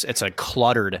 It's a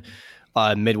cluttered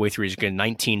midway through. You get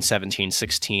 19, 17,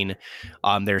 16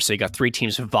 there. So you got 3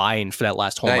 teams vying for that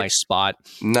last home ice spot.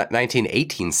 19,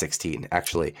 18, 16,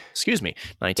 actually. Excuse me,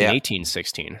 19, 18,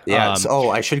 16. Yeah,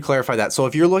 I should clarify that. So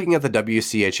if you're looking at the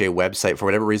WCHA website, for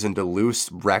whatever reason,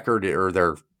 Duluth's record or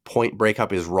their point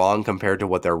breakup is wrong compared to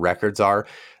what their records are.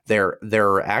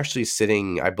 They're actually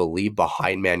sitting, I believe,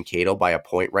 behind Mankato by a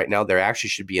point right now. They actually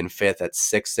should be in 5th at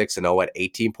 6-6-0 at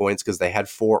 18 points because they had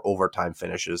 4 overtime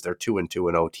finishes. They're 2-2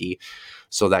 in OT.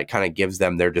 So that kind of gives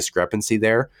them their discrepancy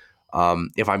there.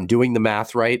 If I'm doing the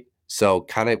math right, so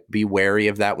kind of be wary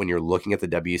of that when you're looking at the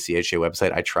WCHA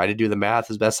website. I try to do the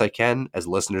math as best I can. As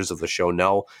listeners of the show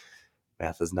know,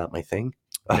 math is not my thing.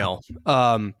 No.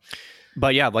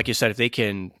 But yeah, like you said, if they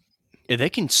can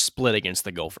split against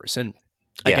the Gophers, and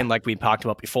again, like we talked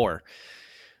about before,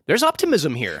 there's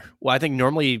optimism here. Well, I think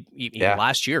normally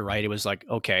last year, right, it was like,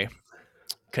 okay,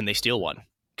 can they steal one?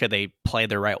 Could they play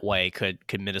the right way? Could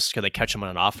they catch them on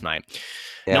an off night?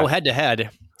 Yeah. No, head to head,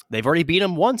 they've already beat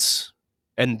them once,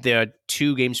 and the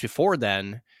 2 games before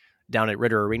then, down at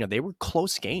Ritter Arena, they were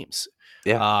close games.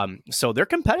 Yeah. So they're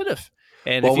competitive.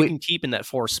 And if you can keep in that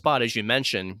 4th spot, as you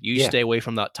mentioned, you stay away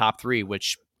from that top 3,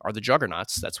 which are the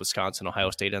juggernauts. That's Wisconsin, Ohio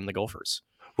State, and the Gophers.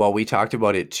 Well, we talked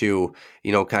about it too,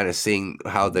 kind of seeing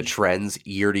how the trends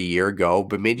year to year go.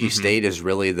 Bemidji State is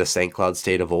really the St. Cloud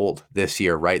State of old this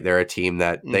year, right? They're a team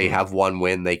that they have 1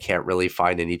 win. They can't really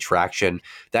find any traction.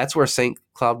 That's where St.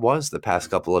 Cloud was the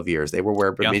past couple of years. They were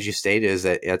where Bemidji State is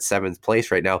at 7th place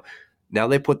right now. Now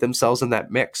they put themselves in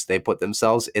that mix. They put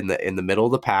themselves in the middle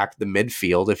of the pack, the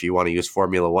midfield, if you want to use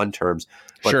Formula One terms.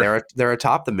 But they're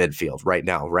atop the midfield right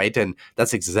now, right? And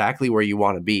that's exactly where you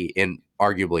want to be in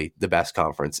arguably the best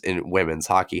conference in women's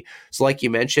hockey. So like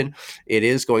you mentioned, it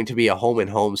is going to be a home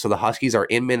and home. So the Huskies are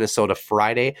in Minnesota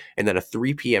Friday and then a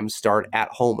 3 p.m. start at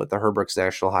home at the Herbrooks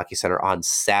National Hockey Center on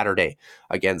Saturday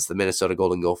against the Minnesota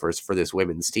Golden Gophers for this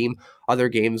women's team. Other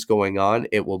games going on,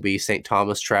 it will be St.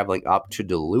 Thomas traveling up to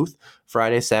Duluth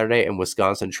Friday, Saturday, and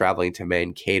Wisconsin traveling to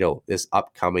Mankato this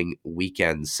upcoming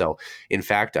weekend. So in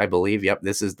fact, I believe,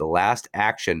 this is the last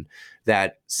action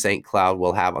that St. Cloud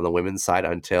will have on the women's side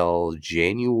until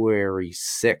January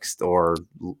 6th or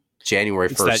January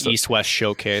 1st. It's that East-West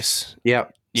showcase.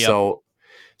 Yep. So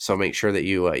make sure that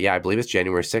you, I believe it's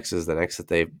January 6th is the next that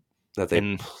they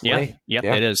play.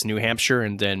 It is New Hampshire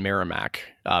and then Merrimack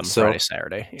Friday,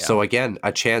 Saturday. Yeah. So again,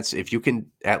 a chance, if you can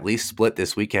at least split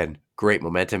this weekend, great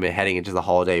momentum heading into the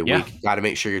holiday week. Got to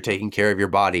make sure you're taking care of your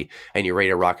body and you're ready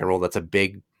to rock and roll. That's a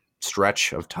big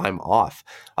stretch of time off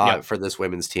for this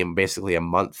women's team, basically a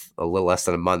month, a little less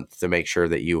than a month to make sure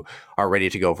that you are ready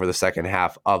to go for the second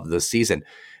half of the season.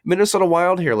 Minnesota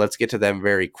Wild here, let's get to them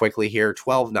very quickly here.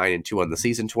 12-9-2 on the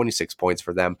season, 26 points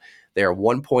for them. They are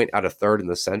 1 point out of 3rd in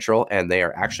the Central, and they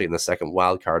are actually in the 2nd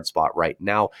wild card spot right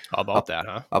now. How about that,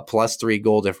 huh? A +3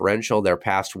 goal differential. Their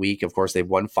past week, of course, they've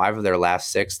won 5 of their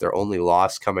last 6. Their only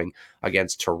loss coming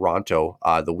against Toronto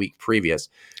the week previous.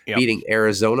 Beating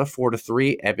Arizona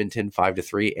 4-3, Edmonton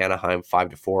 5-3, Anaheim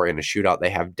 5-4 in a shootout. They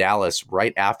have Dallas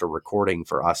right after recording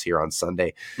for us here on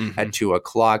Sunday at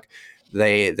 2:00.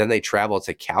 They travel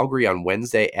to Calgary on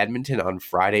Wednesday, Edmonton on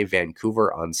Friday,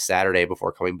 Vancouver on Saturday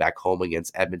before coming back home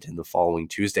against Edmonton the following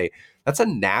Tuesday. That's a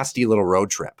nasty little road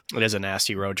trip. It is a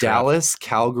nasty road trip. Dallas,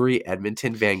 Calgary,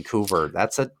 Edmonton, Vancouver.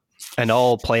 And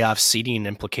all playoff seeding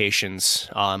implications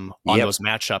on those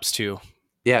matchups too.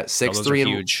 Yeah,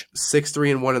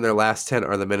 6-3-1 in their last 10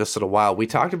 are the Minnesota Wild. We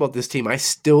talked about this team. I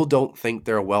still don't think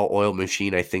they're a well-oiled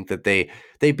machine. I think that they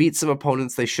beat some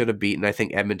opponents they should have beaten. I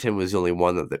think Edmonton was the only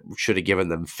one that should have given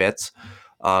them fits.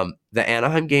 The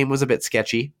Anaheim game was a bit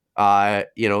sketchy.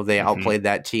 They outplayed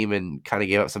that team and kind of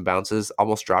gave up some bounces,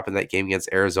 almost dropping that game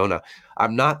against Arizona.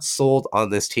 I'm not sold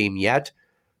on this team yet,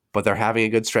 but they're having a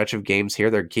good stretch of games here.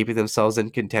 They're keeping themselves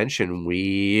in contention.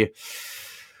 We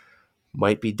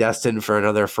might be destined for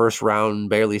another first round,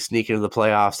 barely sneak into the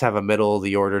playoffs, have a middle of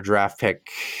the order draft pick.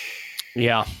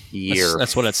 Yeah, year.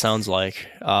 that's what it sounds like.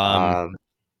 I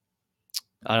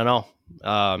don't know.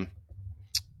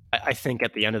 I think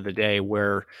at the end of the day,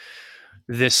 where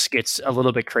this gets a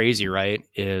little bit crazy, right?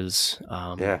 Is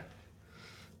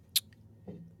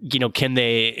can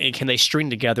they string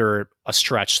together a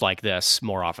stretch like this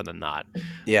more often than not?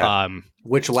 Yeah.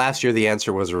 Which last year the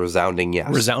answer was a resounding yes.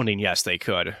 Resounding yes, they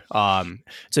could.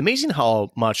 It's amazing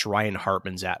how much Ryan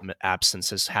Hartman's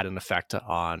absence has had an effect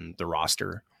on the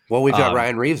roster. Well, we've got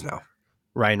Ryan Reeves now.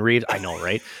 Ryan Reed, I know,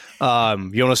 right?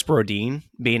 Jonas Brodin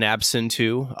being absent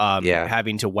too,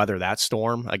 having to weather that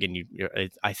storm again.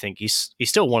 I think he's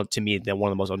still one of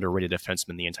the most underrated defensemen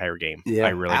in the entire game. Yeah,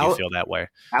 I really do feel that way.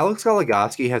 Alex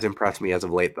Goligoski has impressed me as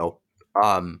of late, though.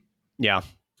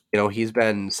 He's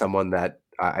been someone that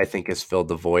I think has filled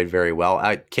the void very well.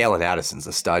 Kalen Addison's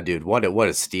a stud, dude. What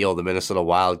a steal the Minnesota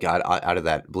Wild got out of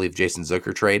that, I believe, Jason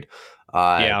Zucker trade.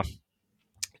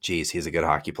 Geez, he's a good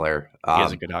hockey player. He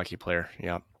is a good hockey player,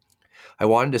 yeah. I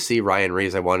wanted to see Ryan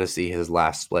Reeves. I wanted to see his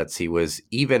last splits. He was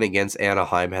even against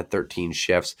Anaheim, had 13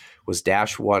 shifts, was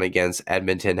 -1 against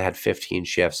Edmonton, had 15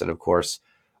 shifts, and of course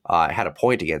had a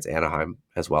point against Anaheim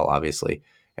as well, obviously,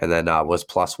 and then was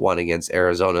 +1 against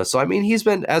Arizona. So, I mean, he's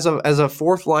been, as a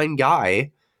fourth-line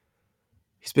guy,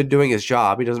 he's been doing his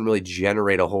job. He doesn't really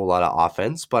generate a whole lot of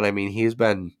offense, but, I mean, he's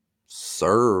been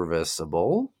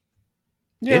serviceable-ish.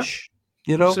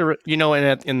 Yeah. So,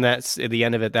 and that's at the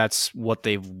end of it. That's what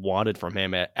they've wanted from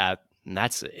him. And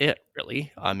that's it,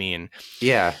 really. I mean,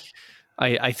 yeah.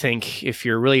 I think if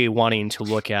you're really wanting to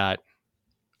look at,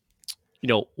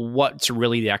 what's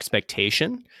really the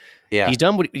expectation, he's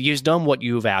done what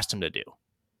you've asked him to do.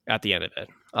 At the end of it,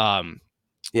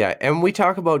 yeah, and we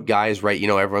talk about guys, right?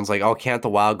 Everyone's like, oh, can't the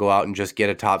Wild go out and just get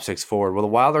a top 6 forward? Well, the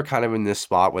Wild are kind of in this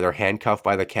spot where they're handcuffed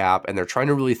by the cap, and they're trying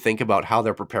to really think about how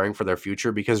they're preparing for their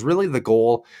future, because really the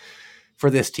goal for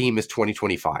this team is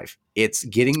 2025. It's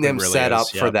getting them set up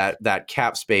for that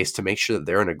cap space to make sure that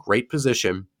they're in a great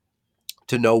position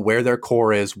to know where their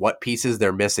core is, what pieces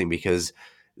they're missing, because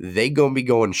they going to be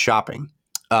going shopping.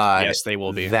 Yes, they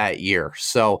will be that year.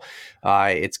 So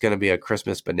it's going to be a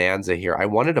Christmas bonanza here. I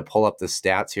wanted to pull up the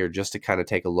stats here just to kind of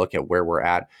take a look at where we're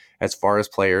at as far as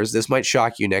players. This might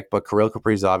shock you, Nick, but Kirill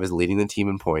Kaprizov is leading the team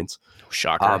in points.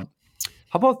 Shocker. How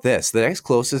about this? The next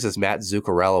closest is Matt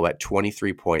Zuccarello at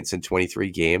 23 points in 23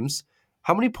 games.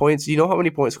 How many points? Do you know how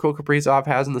many points Kirill Kaprizov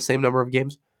has in the same number of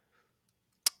games?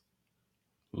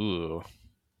 Ooh.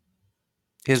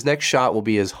 His next shot will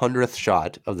be his 100th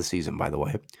shot of the season, by the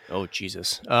way. Oh,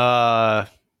 Jesus. I'm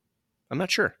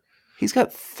not sure. He's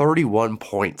got 31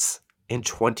 points in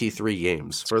 23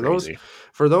 games. That's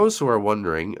for those who are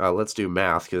wondering, let's do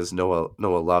math, because Noah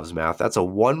loves math. That's a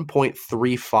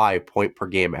 1.35 point per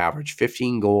game average,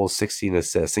 15 goals, 16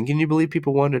 assists. And can you believe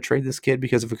people wanted to trade this kid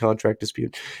because of a contract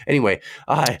dispute? Anyway,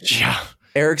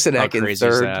 Eriksson Ek in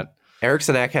third.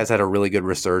 Eriksson Ek has had a really good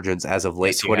resurgence as of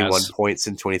late, 21 points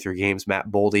in 23 games.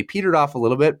 Matt Boldy petered off a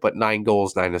little bit, but 9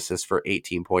 goals, 9 assists for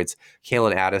 18 points.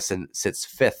 Kalen Addison sits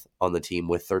 5th on the team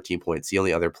with 13 points, the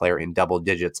only other player in double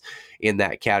digits in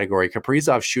that category.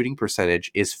 Kaprizov's shooting percentage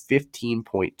is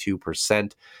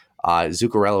 15.2%.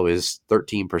 Zuccarello is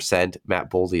 13%.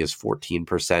 Matt Boldy is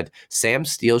 14%. Sam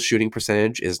Steele's shooting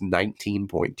percentage is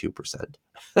 19.2%.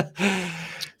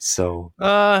 So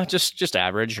just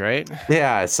average, right?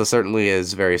 Yeah, so certainly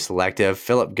is very selective.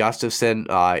 Philip Gustafson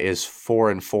is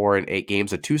 4-4 in 8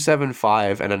 games, a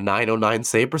 .275 and a .909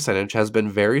 save percentage. Has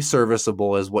been very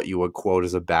serviceable as what you would quote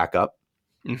as a backup.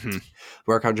 Mm-hmm.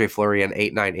 Marc-Andre Fleury an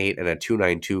 .898 and a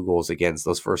 .292 goals against.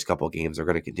 Those first couple games are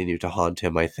going to continue to haunt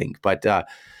him, I think. But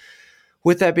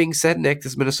with that being said, Nick,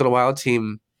 this Minnesota Wild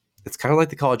team, it's kind of like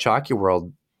the college hockey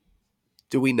world.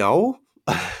 Do we know?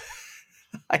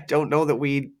 I don't know that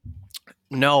we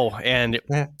know. And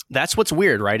that's what's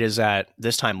weird, right? Is that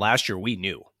this time last year, we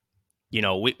knew,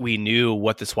 we knew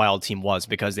what this Wild team was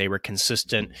because they were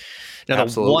consistent. Now,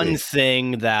 the one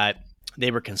thing that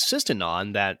they were consistent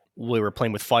on that we were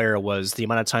playing with fire was the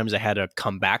amount of times they had to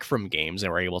come back from games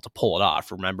and were able to pull it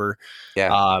off. Remember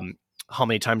how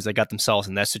many times they got themselves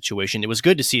in that situation? It was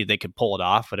good to see they could pull it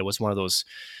off, but it was one of those,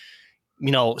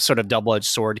 sort of double-edged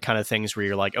sword kind of things where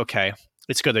you're like, okay,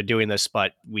 it's good they're doing this,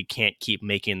 but we can't keep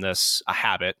making this a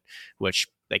habit, which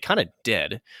they kind of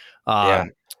did.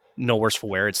 No worse for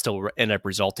wear. It still ended up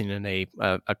resulting in a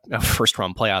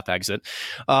first-round playoff exit.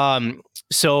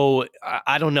 So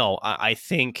I don't know. I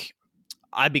think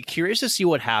I'd be curious to see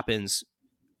what happens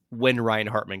when Ryan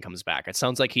Hartman comes back. It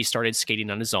sounds like he started skating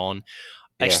on his own.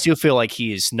 I still feel like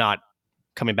he is not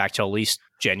coming back till at least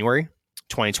January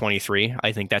 2023.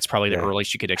 I think that's probably the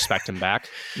earliest you could expect him back.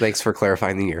 Thanks for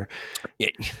clarifying the year.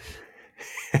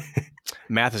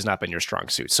 Math has not been your strong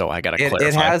suit, so I got to clarify.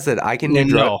 It hasn't. I can do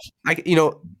no.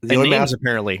 The only names math,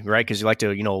 apparently, right? Because you like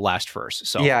to, last first.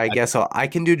 So yeah, I guess so. I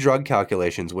can do drug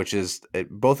calculations, which is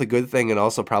both a good thing and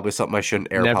also probably something I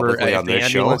shouldn't air publicly on this show.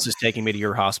 If the ambulance is taking me to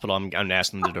your hospital, I'm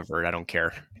asking them to divert. I don't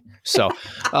care. So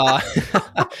at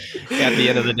the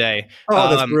end of the day,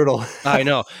 that's brutal. I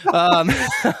know,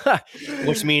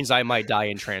 which means I might die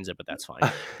in transit, but that's fine.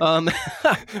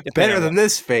 Better than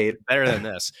this fate. Better than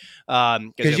this.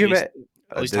 Because you at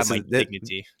least have my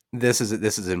dignity. This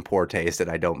is in poor taste, and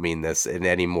I don't mean this in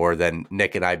any more than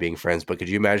Nick and I being friends. But could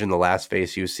you imagine the last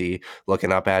face you see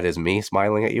looking up at is me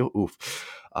smiling at you? Oof.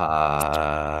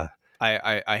 I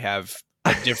have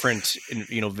a different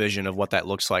vision of what that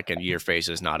looks like, and your face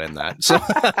is not in that. So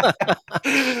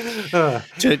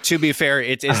to be fair,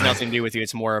 it is nothing to do with you.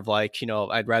 It's more of like,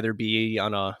 I'd rather be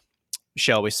on a,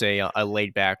 shall we say, a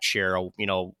laid back chair,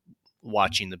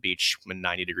 watching the beach in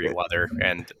 90-degree weather,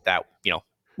 and that,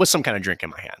 with some kind of drink in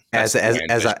my hand.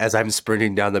 As I'm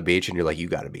sprinting down the beach, and you're like, you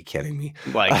got to be kidding me.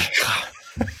 Like,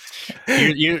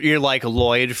 you're like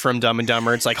Lloyd from Dumb and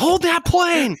Dumber. It's like, hold that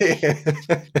plane.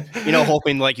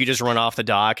 Hoping like you just run off the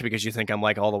dock because you think I'm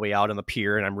like all the way out on the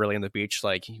pier and I'm really in the beach.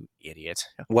 Like, you idiot.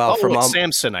 Well, from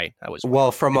Samsonite,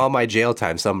 from all my jail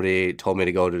time, somebody told me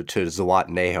to go to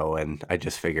Zawatenejo, and I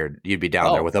just figured you'd be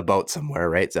down there with a boat somewhere,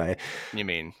 right? So you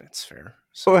mean that's fair.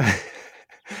 So.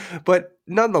 But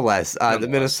nonetheless,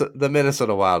 the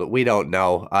Minnesota Wild, we don't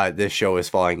know. This show is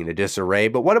falling into disarray.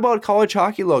 But what about college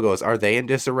hockey logos? Are they in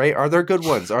disarray? Are there good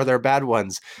ones? Are there bad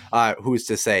ones? Who's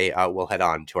to say? We'll head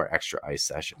on to our extra ice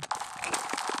session.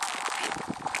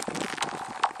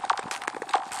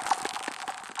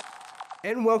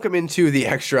 And welcome into the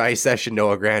extra ice session,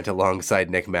 Noah Grant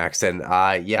alongside Nick Maxon.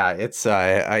 It's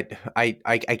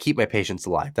I keep my patients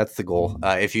alive. That's the goal.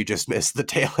 If you just missed the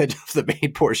tail end of the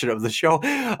main portion of the show,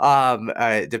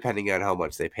 depending on how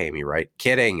much they pay me, right?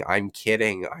 Kidding. I'm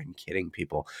kidding,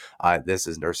 people. This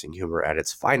is nursing humor at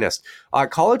its finest.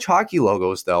 College hockey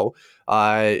logos, though.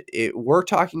 We're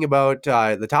talking about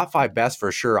the top 5 best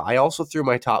for sure. I also threw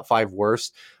my top 5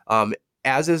 worst.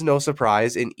 As is no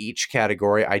surprise, in each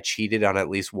category, I cheated on at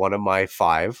least one of my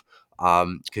 5.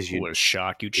 Because what a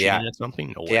shock! You cheated at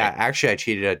something? No way. Yeah, actually, I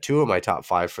cheated at 2 of my top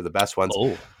 5 for the best ones.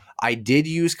 Oh. I did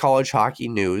use college hockey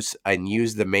news and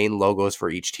use the main logos for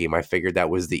each team. I figured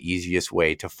that was the easiest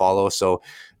way to follow. So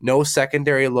no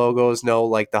secondary logos, no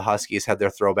like the Huskies had their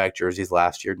throwback jerseys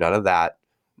last year. None of that.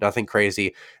 Nothing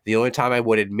crazy. The only time I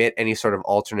would admit any sort of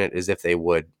alternate is if they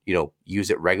would,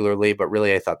 use it regularly. But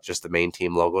really, I thought just the main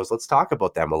team logos. Let's talk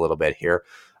about them a little bit here.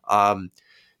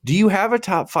 Do you have a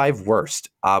top 5 worst?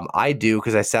 I do,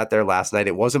 because I sat there last night.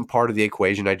 It wasn't part of the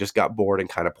equation. I just got bored and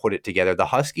kind of put it together. The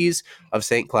Huskies of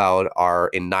St. Cloud are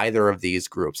in neither of these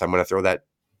groups. I'm going to throw that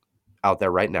out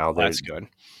there right now. That's good.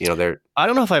 I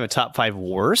don't know if I have a top 5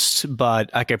 worst, but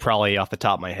I could probably off the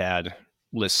top of my head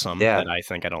list some that I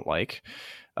think I don't like.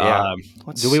 Yeah.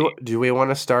 Do we want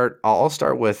to start? I'll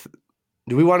start with.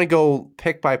 Do we want to go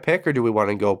pick by pick, or do we want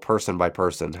to go person by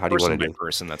person? How do you want to do?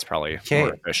 Person. That's probably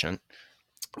more efficient.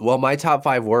 Well, my top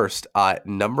 5 worst.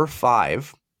 Number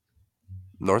 5,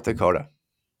 North Dakota.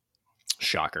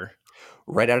 Shocker.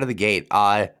 Right out of the gate.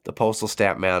 The postal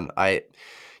stamp man.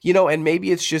 And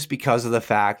maybe it's just because of the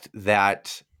fact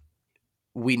that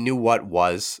we knew what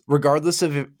was, regardless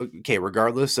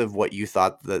of what you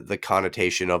thought the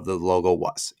connotation of the logo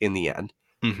was in the end.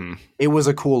 Mm-hmm. It was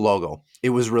a cool logo.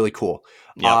 It was really cool.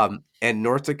 Yep. And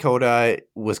North Dakota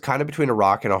was kind of between a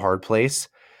rock and a hard place.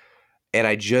 And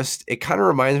it kind of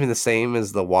reminds me the same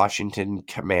as the Washington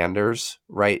Commanders,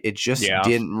 right? It just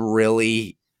didn't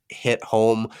really hit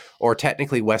home, or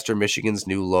technically Western Michigan's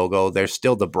new logo. They're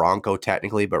still the Bronco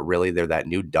technically, but really they're that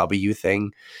new W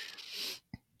thing.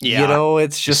 Yeah,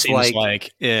 it's just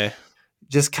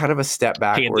just kind of a step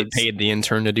backwards. They paid the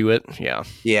intern to do it. Yeah.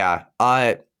 Yeah.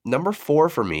 Number 4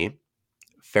 for me,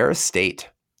 Ferris State.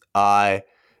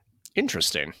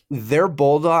 Interesting. Their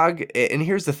Bulldog, and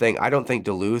here's the thing, I don't think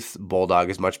Duluth Bulldog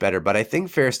is much better, but I think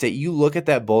Ferris State, you look at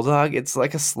that Bulldog, it's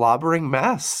like a slobbering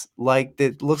mess. Like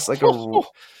it looks like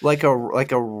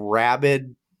a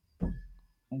rabid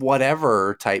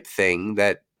whatever type thing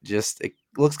that just it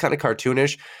looks kind of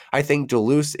cartoonish. I think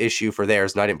Duluth's issue for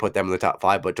theirs, and I didn't put them in the top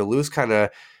 5, but Duluth's kind of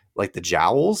like the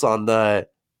jowls on the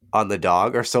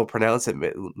dog are so pronounced. It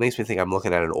makes me think I'm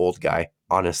looking at an old guy,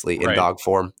 honestly, in dog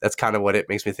form. That's kind of what it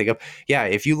makes me think of. Yeah,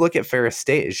 if you look at Ferris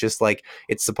State, it's just like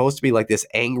it's supposed to be like this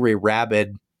angry,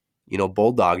 rabid,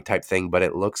 bulldog type thing, but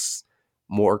it looks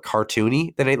more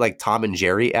cartoony than like Tom and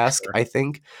Jerry-esque, I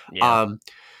think. Yeah.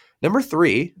 Number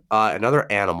 3, another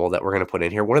animal that we're going to put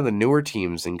in here, one of the newer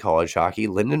teams in college hockey,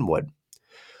 Lindenwood.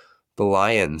 The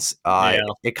Lions. Yeah.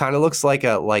 It kind of looks like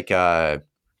a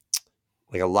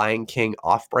Lion King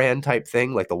off-brand type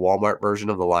thing, like the Walmart version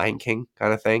of the Lion King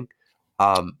kind of thing.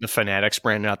 The Fanatics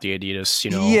brand, not the Adidas,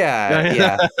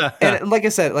 Yeah. And like I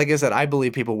said, I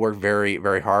believe people work very,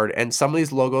 very hard. And some of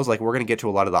these logos, like we're going to get to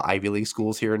a lot of the Ivy League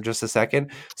schools here in just a second.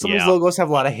 Some of these logos have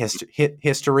a lot of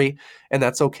history, and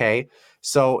that's okay.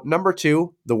 So number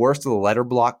 2, the worst of the letter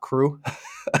block crew.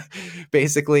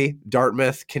 Basically,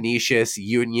 Dartmouth, Canisius,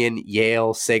 Union,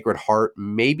 Yale, Sacred Heart,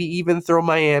 maybe even throw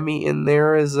Miami in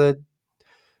there as a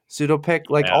pseudo pick.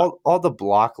 Like all the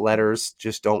block letters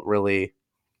just don't really.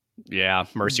 Yeah,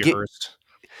 Mercyhurst.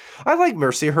 I like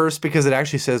Mercyhurst because it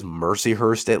actually says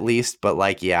Mercyhurst at least, but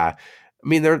like, yeah, I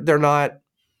mean they're not.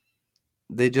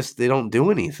 They don't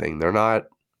do anything. They're not.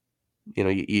 You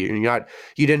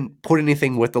didn't put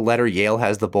anything with the letter. Yale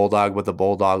has the bulldog, but the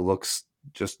bulldog looks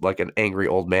just like an angry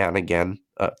old man again.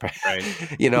 Right.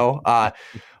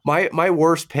 My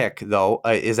worst pick though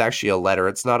is actually a letter.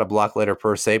 It's not a block letter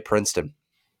per se. Princeton.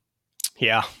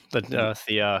 Yeah,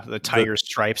 the tiger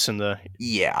stripes and the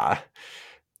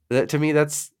To me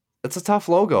that's a tough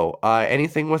logo.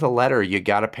 Anything with a letter, you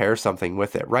got to pair something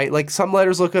with it, right? Like some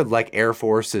letters look good, like Air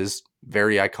Force is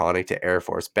very iconic to Air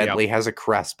Force. Bentley has a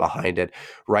crest behind it,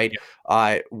 right?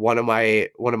 One of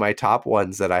my top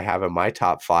ones that I have in my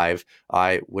top 5,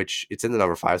 which it's in the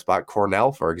number 5 spot,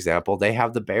 Cornell, for example, they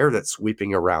have the bear that's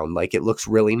sweeping around. Like it looks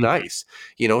really nice,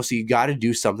 so you got to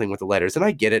do something with the letters. And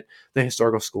I get it. The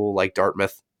historical school like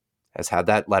Dartmouth has had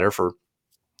that letter for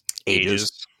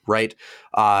ages. Right.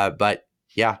 But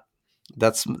yeah,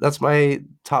 that's my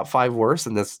top 5 worst.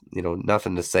 And that's,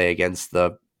 nothing to say against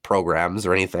the programs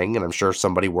or anything. And I'm sure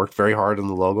somebody worked very hard on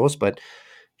the logos, but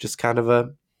just kind of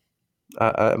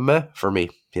a meh for me,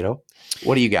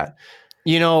 What do you got?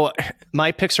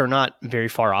 My picks are not very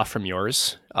far off from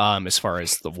yours as far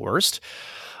as the worst.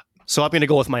 So I'm going to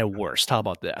go with my worst. How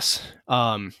about this?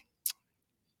 And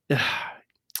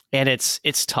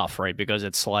it's tough, right? Because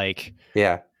it's like,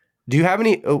 yeah. Do you have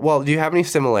any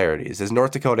similarities? Is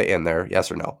North Dakota in there?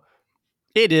 Yes or no?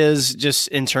 It is, just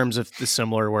in terms of the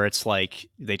similar, where it's like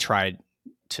they tried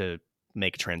to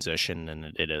make a transition, and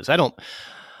it is. I don't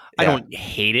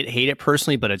hate it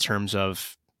personally, but in terms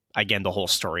of, again, the whole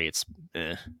story, it's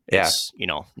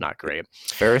not great.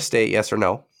 Ferris State, yes or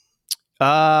no?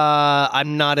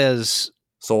 I'm not as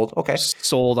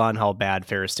sold on how bad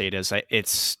Ferris State is.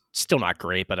 It's still not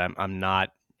great, but I'm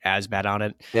not as bad on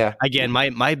it. Yeah. Again,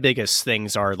 my biggest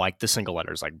things are like the single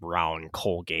letters, like Brown,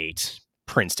 Colgate,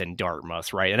 Princeton,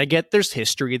 Dartmouth, right? And I get there's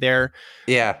history there.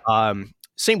 Yeah.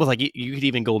 Same with like you could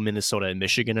even go Minnesota and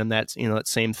Michigan in that that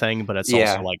same thing, but it's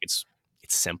also like it's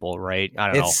simple, right?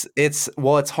 I don't know.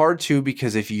 It's hard too,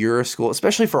 because if you're a school,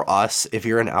 especially for us, if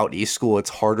you're an out east school, it's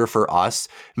harder for us.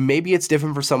 Maybe it's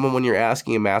different for someone when you're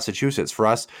asking in Massachusetts. For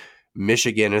us,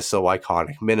 Michigan is so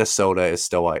iconic. Minnesota is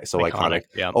still so iconic.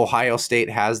 Yeah. Ohio State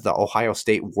has the Ohio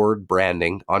State word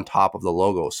branding on top of the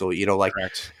logo. So,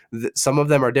 some of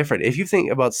them are different. If you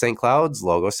think about St. Cloud's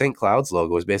logo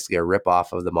is basically a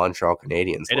ripoff of the Montreal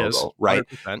Canadiens logo, is, right?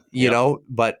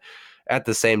 But at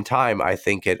the same time, I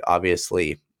think it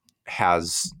obviously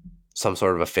has some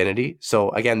sort of affinity. So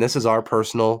again, this is our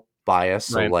personal bias.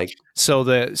 So right.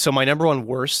 So my number one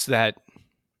worst that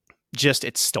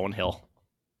it's Stonehill.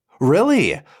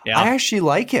 Really? Yeah. I actually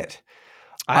like it.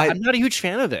 I'm not a huge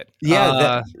fan of it.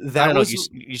 Yeah, that was.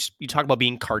 You talk about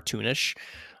being cartoonish.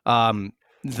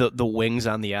 The wings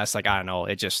on the S, like I don't know,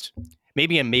 it just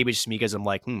maybe just me because I'm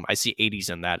like, I see 80s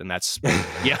in that, and that's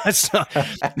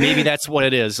maybe that's what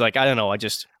it is. Like I don't know,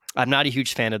 I'm not a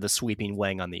huge fan of the sweeping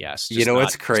wing on the S.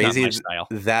 It's crazy.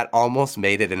 That almost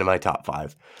made it into my top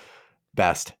 5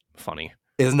 best. Funny.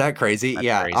 Isn't that crazy?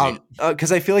 That's crazy.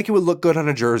 Because I feel like it would look good on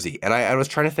a jersey, and I was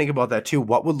trying to think about that too.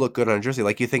 What would look good on a jersey?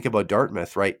 Like you think about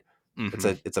Dartmouth, right?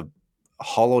 Mm-hmm. It's a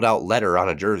hollowed out letter on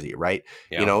a jersey, right?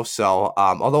 Yeah. So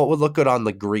although it would look good on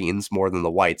the greens more than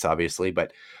the whites, obviously,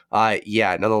 but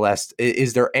nonetheless,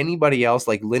 is there anybody else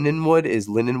like Lindenwood? Is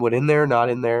Lindenwood in there? Not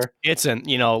in there? It's in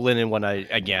Lindenwood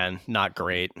again, not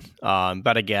great.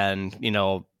 But again,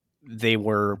 they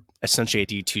were essentially a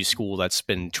D2 school that's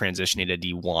been transitioning to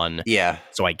D1. Yeah.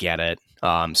 So I get it.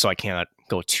 So I cannot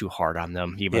go too hard on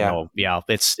them, even though,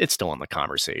 it's still in the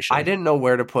conversation. I didn't know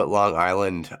where to put Long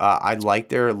Island. I like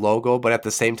their logo, but at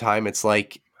the same time, it's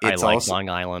like, it's also Long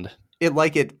Island. It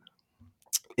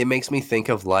makes me think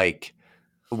of like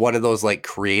one of those like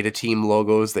create a team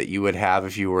logos that you would have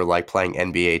if you were like playing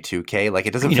NBA 2K. Like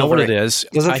it doesn't feel what it is.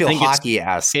 It doesn't feel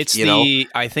hockey-esque.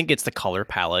 I think it's the color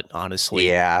palette, honestly.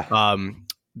 Yeah.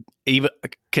 Even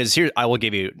because here I will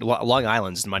give you Long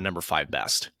Island's my number 5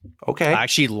 best. Okay. I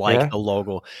actually like the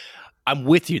logo. I'm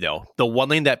with you though. The one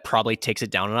thing that probably takes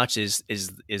it down a notch is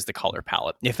the color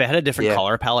palette. If it had a different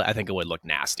color palette, I think it would look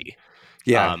nasty.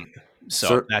 Yeah.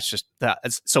 So that's just that.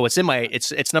 So it's in my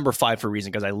it's number 5 for a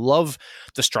reason, because I love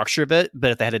the structure of it. But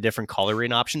if they had a different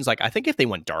coloring options, like I think if they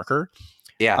went darker,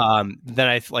 then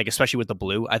I like, especially with the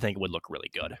blue, I think it would look really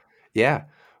good. Yeah.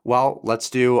 Well,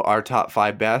 let's do our top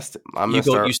 5 best.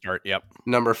 You start. Yep.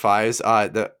 Number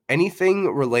 5s.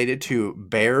 Anything related to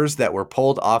bears that were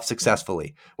pulled off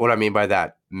successfully. What I mean by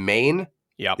that, Maine.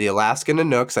 Yep. The Alaskan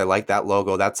Canucks, I like that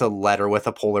logo. That's a letter with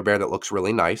a polar bear that looks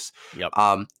really nice. Yep.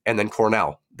 And then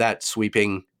Cornell, that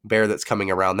sweeping bear that's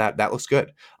coming around, that looks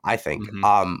good, I think.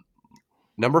 Mm-hmm.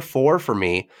 Number 4 for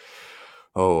me,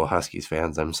 Huskies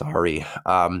fans, I'm sorry.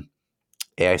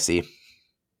 AIC.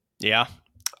 Yeah.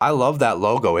 I love that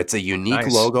logo. It's a unique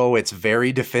logo. It's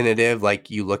very definitive. Like,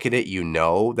 you look at it, you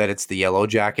know that it's the Yellow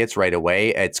Jackets right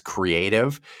away. It's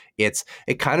creative. It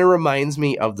kind of reminds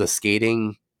me of the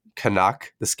skating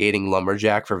Canuck, the skating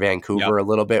lumberjack for Vancouver a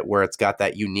little bit, where it's got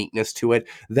that uniqueness to it.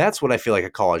 That's what I feel like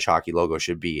a college hockey logo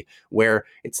should be, where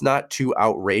it's not too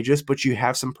outrageous, but you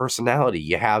have some personality.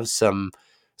 You have some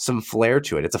flair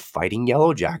to it. It's a fighting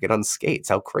Yellow Jacket on skates.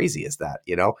 How crazy is that?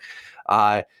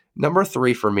 Number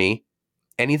 3 for me,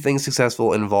 anything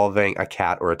successful involving a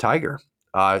cat or a tiger.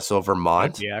 So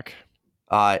Vermont.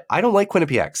 I don't like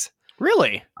Quinnipiacs.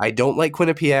 Really? I don't like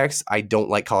Quinnipiacs. I don't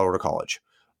like Colorado College.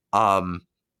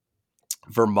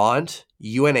 Vermont,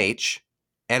 UNH,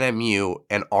 NMU,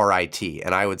 and RIT.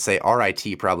 And I would say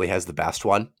RIT probably has the best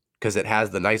one, because it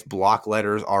has the nice block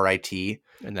letters RIT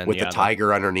and then, with the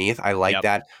tiger underneath. I like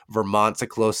that. Vermont's a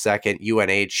close second.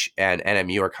 UNH and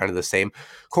NMU are kind of the same.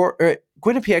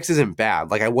 Quinnipiacs isn't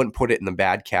bad. Like, I wouldn't put it in the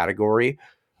bad category,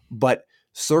 but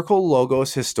circle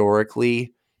logos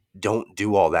historically don't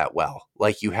do all that well.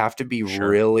 Like, you have to be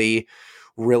really,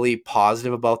 really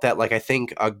positive about that. Like, I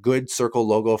think a good circle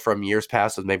logo from years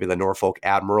past was maybe the Norfolk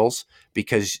Admirals,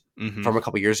 because from a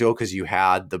couple years ago, because you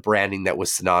had the branding that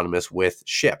was synonymous with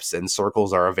ships, and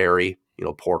circles are a very,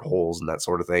 portholes and that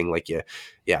sort of thing.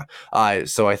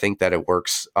 So I think that it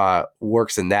works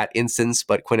in that instance,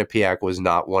 but Quinnipiac was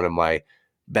not one of my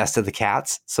best of the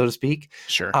cats, so to speak.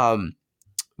 Sure.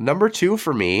 Number 2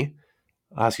 for me,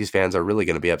 Huskies fans are really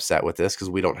going to be upset with this, because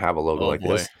we don't have a logo like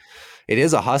this. It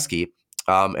is a Husky.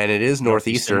 And it is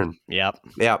Northeastern. Yep.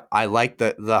 I like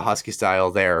the Husky style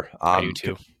there. I do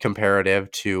too. Comparative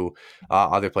to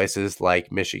other places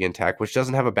like Michigan Tech, which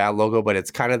doesn't have a bad logo, but it's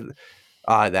kind of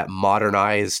that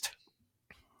modernized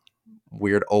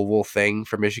weird oval thing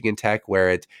for Michigan Tech,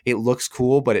 where it looks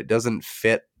cool, but it doesn't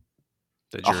fit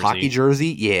a hockey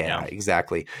jersey. Yeah,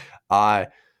 exactly.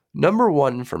 Number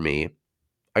 1 for me,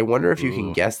 I wonder if you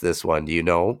can guess this one. Do you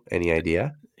know? Any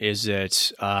idea? Is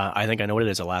it? I think I know what it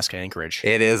is. Alaska Anchorage.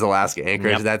 It is Alaska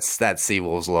Anchorage. Yep. That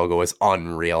Seawolves logo is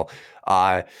unreal.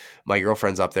 My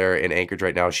girlfriend's up there in Anchorage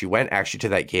right now. She went actually to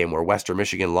that game where Western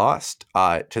Michigan lost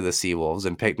to the Seawolves,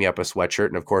 and picked me up a sweatshirt.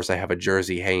 And of course, I have a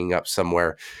jersey hanging up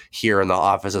somewhere here in the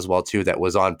office as well too, that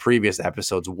was on previous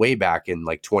episodes way back in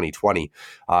like 2020.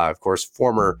 Of course,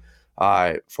 former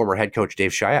head coach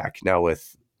Dave Shayak, now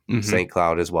with St.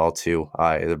 Cloud as well too,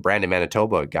 the Brandon,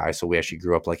 Manitoba guy. So we actually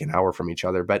grew up like an hour from each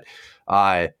other, but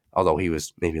although he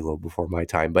was maybe a little before my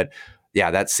time. But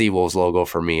yeah, that Seawolves logo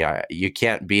for me, you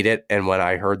can't beat it. And when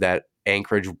I heard that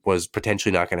Anchorage was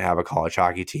potentially not going to have a college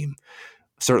hockey team,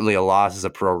 certainly a loss as a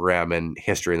program and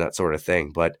history and that sort of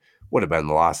thing, but would have been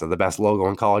the loss of the best logo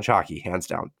in college hockey, hands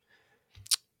down.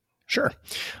 Sure.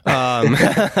 So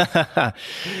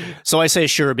I say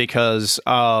sure because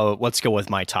let's go with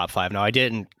my top 5. Now, I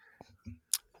didn't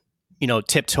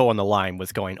tiptoe on the line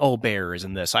with going, Bears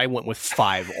and this. I went with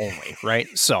 5 only, right?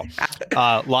 So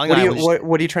Long Island.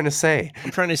 What are you trying to say? I'm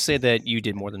trying to say that you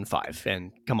did more than 5.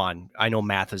 And come on, I know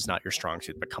math is not your strong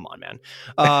suit, but come on, man.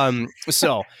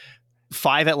 So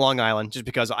 5 at Long Island, just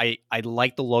because I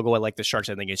like the logo. I like the Sharks.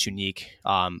 I think it's unique.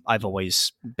 I've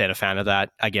always been a fan of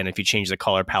that. Again, if you change the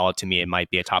color palette, to me, it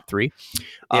might be a top 3.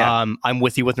 Yeah. I'm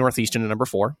with you with Northeastern at number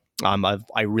 4.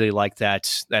 I really like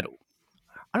that.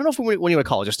 I don't know what you would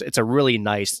call it. Just it's a really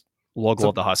nice logo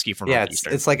of the Husky from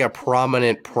Northeastern. It's like a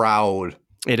prominent, proud.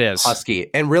 It is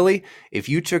Husky. And really, if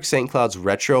you took St. Cloud's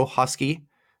retro Husky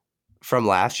from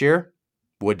last year,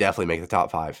 would definitely make the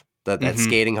top 5. That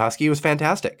skating Husky was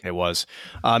fantastic. It was.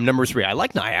 Number 3, I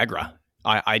like Niagara.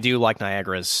 I do like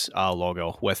Niagara's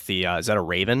logo with the, is that a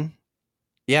raven?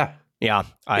 Yeah. Yeah.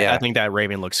 I think that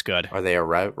raven looks good. Are they a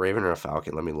raven or a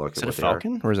falcon? Let me look. Is it a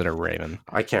falcon or is it a raven?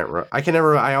 I can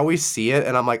never, I always see it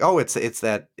and I'm like, it's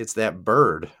that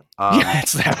bird.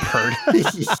 It's that bird.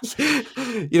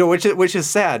 Which is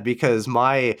sad, because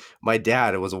my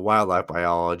dad was a wildlife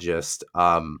biologist,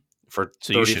 for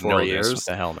So 34 you should know years. this. What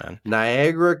the hell, man?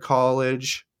 Niagara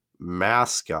College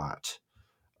mascot.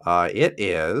 It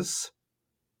is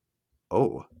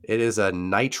a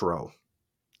Nitro.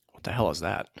 What the hell is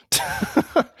that?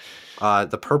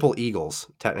 The Purple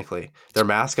Eagles, technically. Their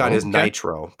mascot is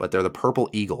Nitro, but they're the Purple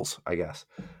Eagles, I guess.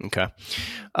 Okay.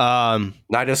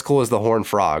 Not as cool as the Horned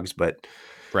Frogs, but...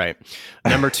 Right.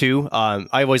 Number 2,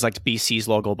 I always liked BC's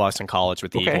logo, Boston College,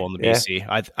 with the eagle and the BC.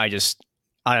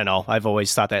 I don't know. I've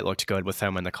always thought that looked good with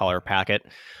them in the color packet.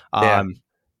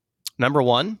 Number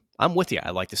 1, I'm with you.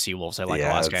 I like the Seawolves. I like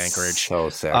Alaska Anchorage. So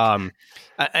sick. And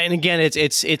again,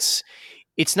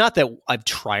 it's not that I'm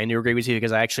trying to agree with you,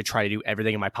 because I actually try to do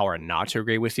everything in my power not to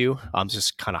agree with you. It's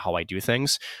just kind of how I do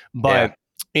things. But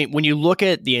when you look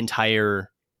at the entire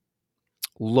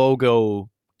logo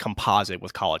composite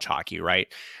with college hockey, right?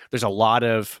 There's a lot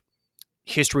of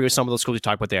history with some of those schools. We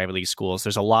talk about the Ivy League schools.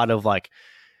 There's a lot of like,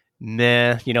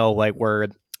 meh, like where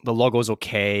the logo's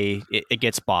okay, it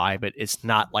gets by, but it's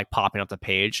not like popping up the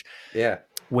page. Yeah.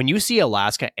 When you see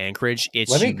Alaska Anchorage, it's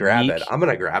Let me grab it. I'm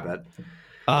gonna grab it.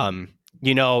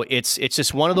 It's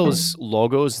just one of those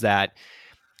logos that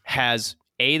has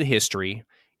the history.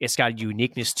 It's got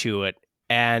uniqueness to it,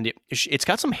 and it's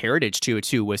got some heritage to it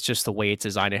too, with just the way it's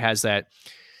designed. It has that.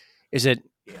 Is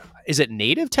it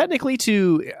native technically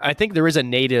to? I think there is a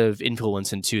native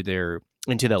influence into their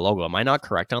logo. Am I not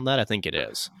correct on that? I think it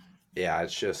is. Yeah,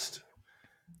 it's just.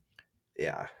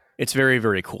 Yeah. It's very,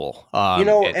 very cool.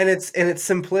 And it's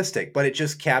simplistic, but it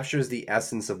just captures the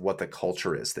essence of what the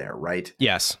culture is there, right?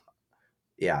 Yes.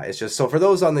 Yeah, it's just so for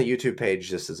those on the YouTube page,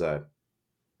 this is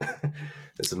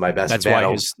my best.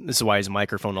 This is why his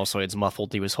microphone also is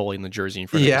muffled. He was holding the jersey in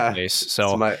front of his face.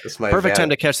 So it's my perfect time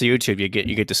to catch the YouTube. You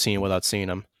get to see him without seeing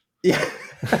him. Yeah.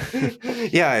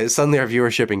 Yeah, suddenly our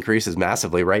viewership increases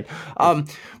massively, right?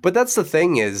 But that's the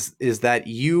thing is that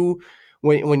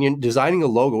when you're designing a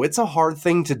logo, it's a hard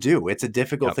thing to do. It's a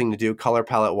difficult thing to do color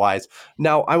palette wise.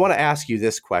 Now, I want to ask you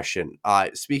this question.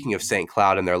 Speaking of St.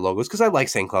 Cloud and their logos, because I like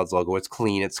St. Cloud's logo. It's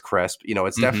clean, it's crisp.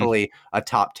 It's definitely a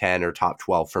top 10 or top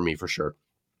 12 for me for sure.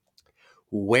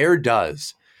 Where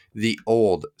does the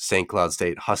old St. Cloud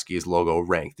State Huskies logo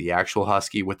rank? The actual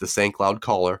Husky with the St. Cloud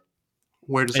collar.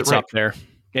 Where does it rank? It's up there.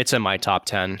 It's in my top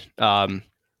 10. I'm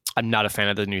not a fan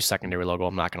of the new secondary logo.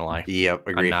 I'm not going to lie. Yep,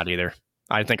 agreed. I'm not either.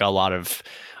 I think a lot of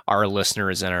our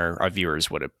listeners and our viewers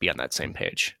would be on that same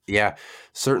page. Yeah,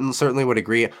 certainly would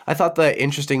agree. I thought the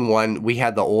interesting one, we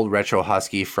had the old retro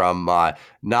Husky from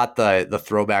not the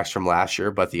throwbacks from last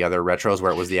year, but the other retros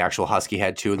where it was the actual Husky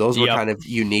head too. Those were kind of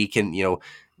unique and,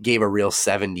 gave a real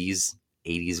 70s,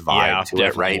 80s vibe to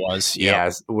it, right? Was. Yeah,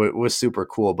 it was super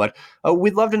cool. But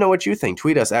we'd love to know what you think.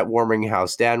 Tweet us at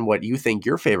Warminghouse Dan what you think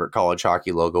your favorite college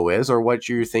hockey logo is, or what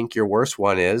you think your worst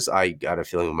one is. I got a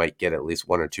feeling we might get at least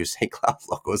 1 or 2 St. Cloud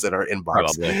logos in our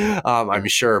inbox. I'm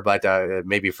sure, but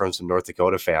maybe from some North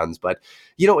Dakota fans. But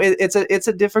it's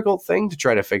a difficult thing to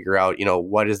try to figure out.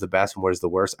 What is the best and what is the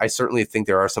worst. I certainly think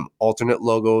there are some alternate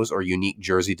logos or unique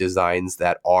jersey designs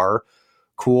that are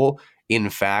cool. In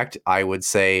fact, I would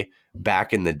say,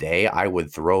 back in the day, I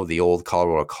would throw the old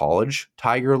Colorado College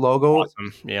Tiger logo.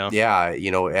 Awesome. Yeah. Yeah,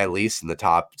 at least in the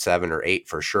top 7 or 8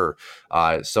 for sure.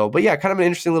 But yeah, kind of an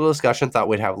interesting little discussion. Thought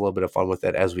we'd have a little bit of fun with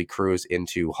it as we cruise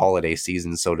into holiday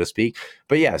season, so to speak.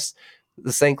 But yes,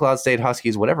 the St. Cloud State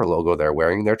Huskies, whatever logo they're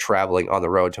wearing, they're traveling on the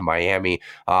road to Miami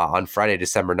on Friday,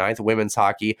 December 9th. Women's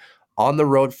hockey on the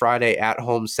road Friday, at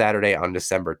home Saturday on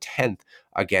December 10th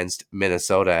against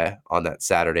Minnesota. On that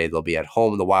Saturday, they'll be at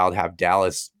home. The Wild have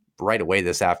Dallas right away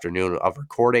this afternoon of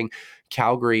recording.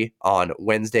 Calgary on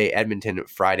Wednesday, Edmonton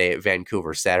Friday,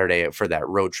 Vancouver Saturday for that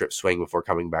road trip swing before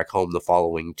coming back home the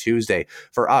following Tuesday.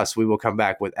 For us, we will come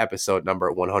back with episode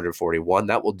number 141.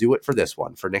 That will do it for this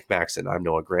one. For Nick Maxon, I'm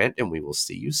Noah Grant, and we will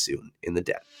see you soon in the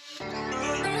den.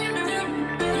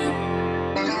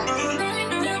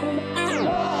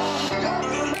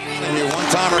 And your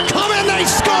one-timer coming, they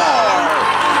score!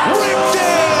 Ripped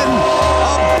in!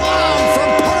 A bomb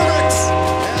from Parvix!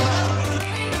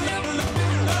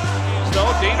 So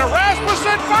Dana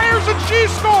Rasmussen fires and she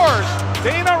scores!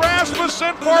 Dana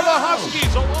Rasmussen for the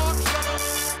Huskies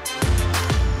alongside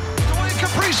Dwayne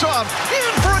Kaprizov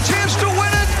in for a chance to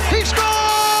win it! He scores!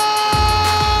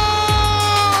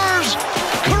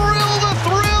 Kirill the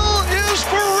Thrill is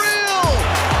for real!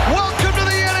 Welcome to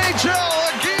the NHL,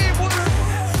 a game winner!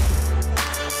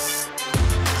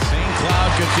 St.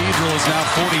 Cloud Cathedral is now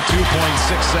 42.6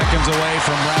 seconds away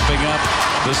from wrapping up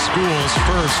the school's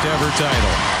first ever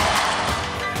title.